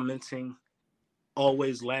 commenting,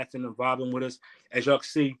 always laughing and vibing with us. As y'all can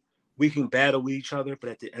see, we can battle with each other, but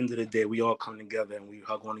at the end of the day, we all come together and we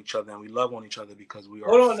hug on each other and we love on each other because we are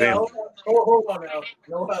Hold on now. family. Hold on now.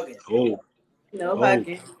 No hugging. Oh, No oh,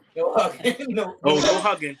 hugging. No hugging. No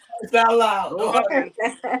hugging. It's not allowed. No hugging.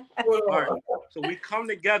 Hold All on. right. So we come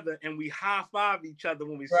together and we high five each other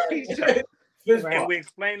when we see Right. each other. Fist And bump. we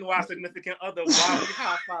explain to our significant other why we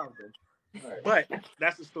high five them. Right. But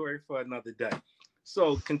that's a story for another day.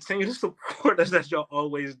 So continue to support us as y'all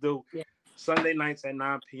always do. Yeah. Sunday nights at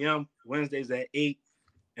 9 p.m., Wednesdays at 8.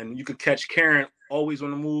 And you can catch Karen always on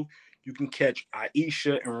the move. You can catch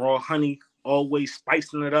Aisha and Raw Honey always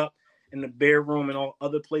spicing it up in the bear room and all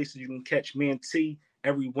other places. You can catch me and T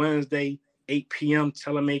every Wednesday, 8 p.m.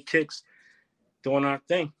 Telemade Kicks, doing our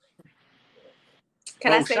thing.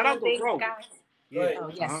 Can I say one thing, Ro. guys? Yeah. Oh,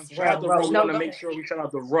 yes. Shout out to Ro. Ro. We No, want to make sure we shout out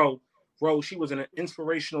to Ro. Ro, she was an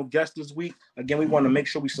inspirational guest this week. Again, we want to make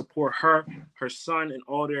sure we support her, her son, and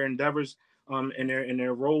all their endeavors, in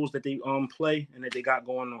their roles that they play and that they got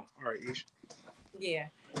going on. All right, Ish. Yeah.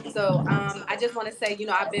 So I just want to say,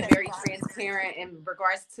 I've been very transparent in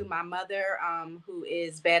regards to my mother, who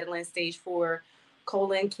is battling stage 4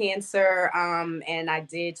 colon cancer. And I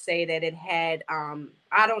did say that it had,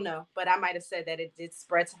 I don't know, but I might have said that it did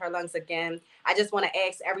spread to her lungs again. I just want to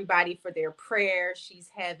ask everybody for their prayers. She's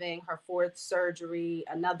having her 4th surgery,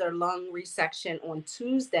 another lung resection on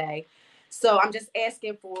Tuesday. So I'm just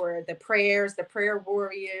asking for the prayers, the prayer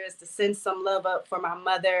warriors, to send some love up for my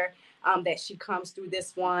mother, that she comes through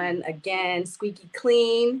this one again, squeaky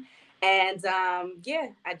clean. And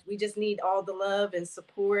we just need all the love and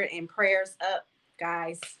support and prayers up,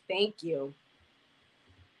 guys. Thank you.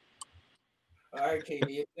 All right,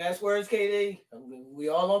 KD. Last words, KD. We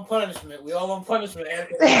all on punishment.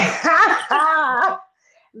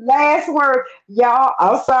 Last word, y'all.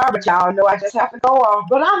 I'm sorry, but y'all know I just have to go off.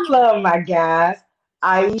 But I love my guys.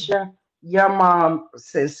 Aisha, your mom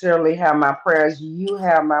sincerely have my prayers. You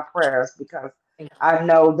have my prayers because I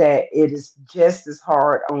know that it is just as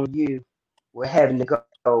hard on you with having to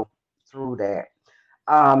go through that.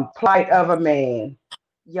 Plight of a man.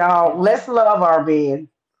 Y'all, let's love our men.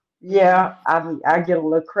 Yeah, I get a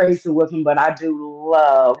little crazy with them, but I do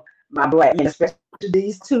love my black men, especially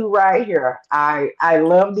these two right here. I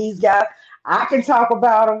love these guys. I can talk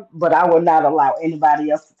about them, but I would not allow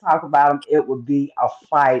anybody else to talk about them. It would be a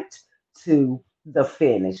fight to the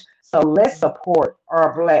finish. So let's support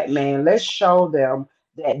our black men. Let's show them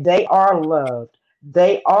that they are loved.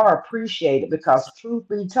 They are appreciated because, truth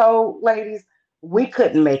be told, ladies, we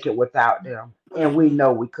couldn't make it without them, and we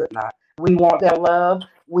know we could not. We want their love.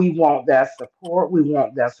 We want their support. We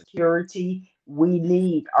want their security. We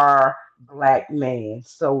need our black man.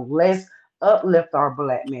 So let's uplift our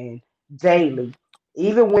black man daily.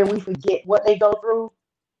 Even when we forget what they go through,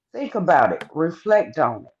 think about it, reflect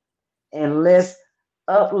on it, and let's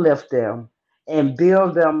uplift them and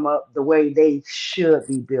build them up the way they should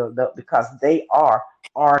be built up because they are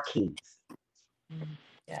our kings.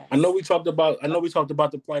 Yes. I know we talked about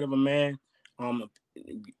the plight of a man.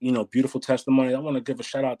 Beautiful testimony. I want to give a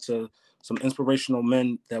shout out to some inspirational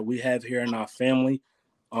men that we have here in our family.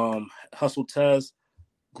 Hustle Tez,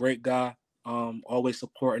 great guy. Always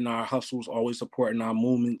supporting our hustles, always supporting our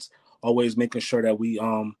movements, always making sure that we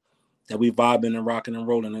vibing and rocking and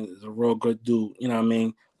rolling. He's a real good dude. You know what I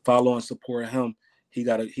mean? Follow and support him. He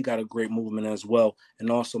got a great movement as well. And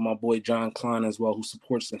also my boy John Klein as well, who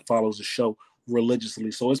supports and follows the show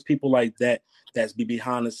religiously. So it's people like that that's be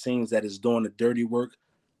behind the scenes that is doing the dirty work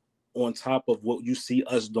on top of what you see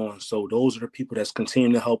us doing. So those are the people that's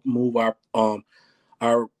continuing to help move our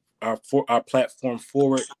platform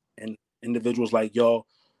forward, and individuals like y'all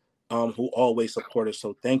who always support us.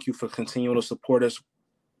 So thank you for continuing to support us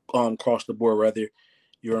across the board, whether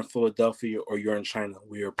you're in Philadelphia or you're in China.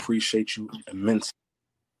 We appreciate you immensely.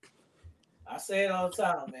 I say it all the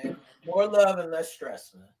time, man. More love and less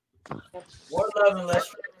stress, man. More love and less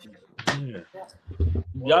stress. Yeah.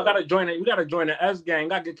 Y'all gotta join it. You gotta join the S gang.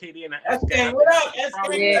 Gotta get KD in the S gang. What up? S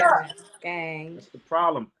gang. Yeah, gang. That's the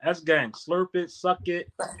problem. S gang. Slurp it, suck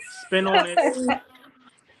it, spin on it,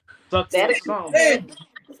 suck it, something.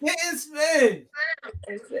 Spin.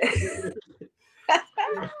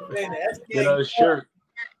 Get a shirt.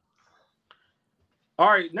 All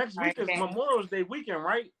right, next week is Memorial Day weekend,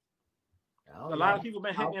 right? A lot of people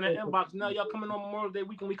been hitting in the inbox. Now y'all coming on Memorial Day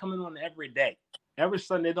weekend. We coming on every day, every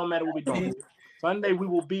Sunday. Don't matter what we doing. Sunday we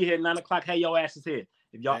will be here 9 o'clock. Hey, your asses here.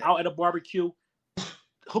 If y'all out at a barbecue,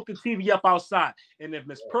 hook the TV up outside. And if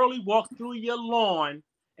Miss Pearly walks through your lawn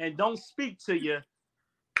and don't speak to you,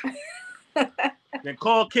 then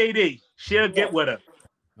call KD. She'll get with her.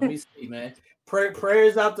 Let me see, man.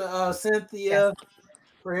 Prayers out to Cynthia.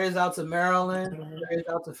 Prayers out to Marilyn. Prayers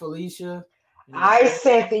out to Felicia. You know, I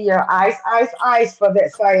sent your ice for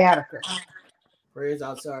that sciatica. prayers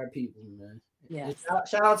out to our people, man. Yes.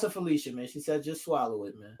 Shout out to Felicia, man. She said just swallow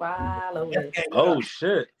it, man. Swallow it. Oh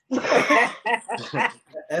shit.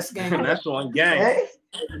 That's gang it up. That's on gang. Okay.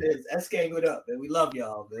 That's gang it up, man. We love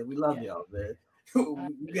y'all, man. We love y'all, man.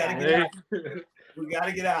 we gotta get Hey. out. We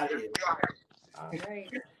gotta get out of here. All right.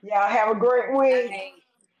 Y'all have a great week.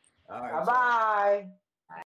 Bye. All right. Bye bye.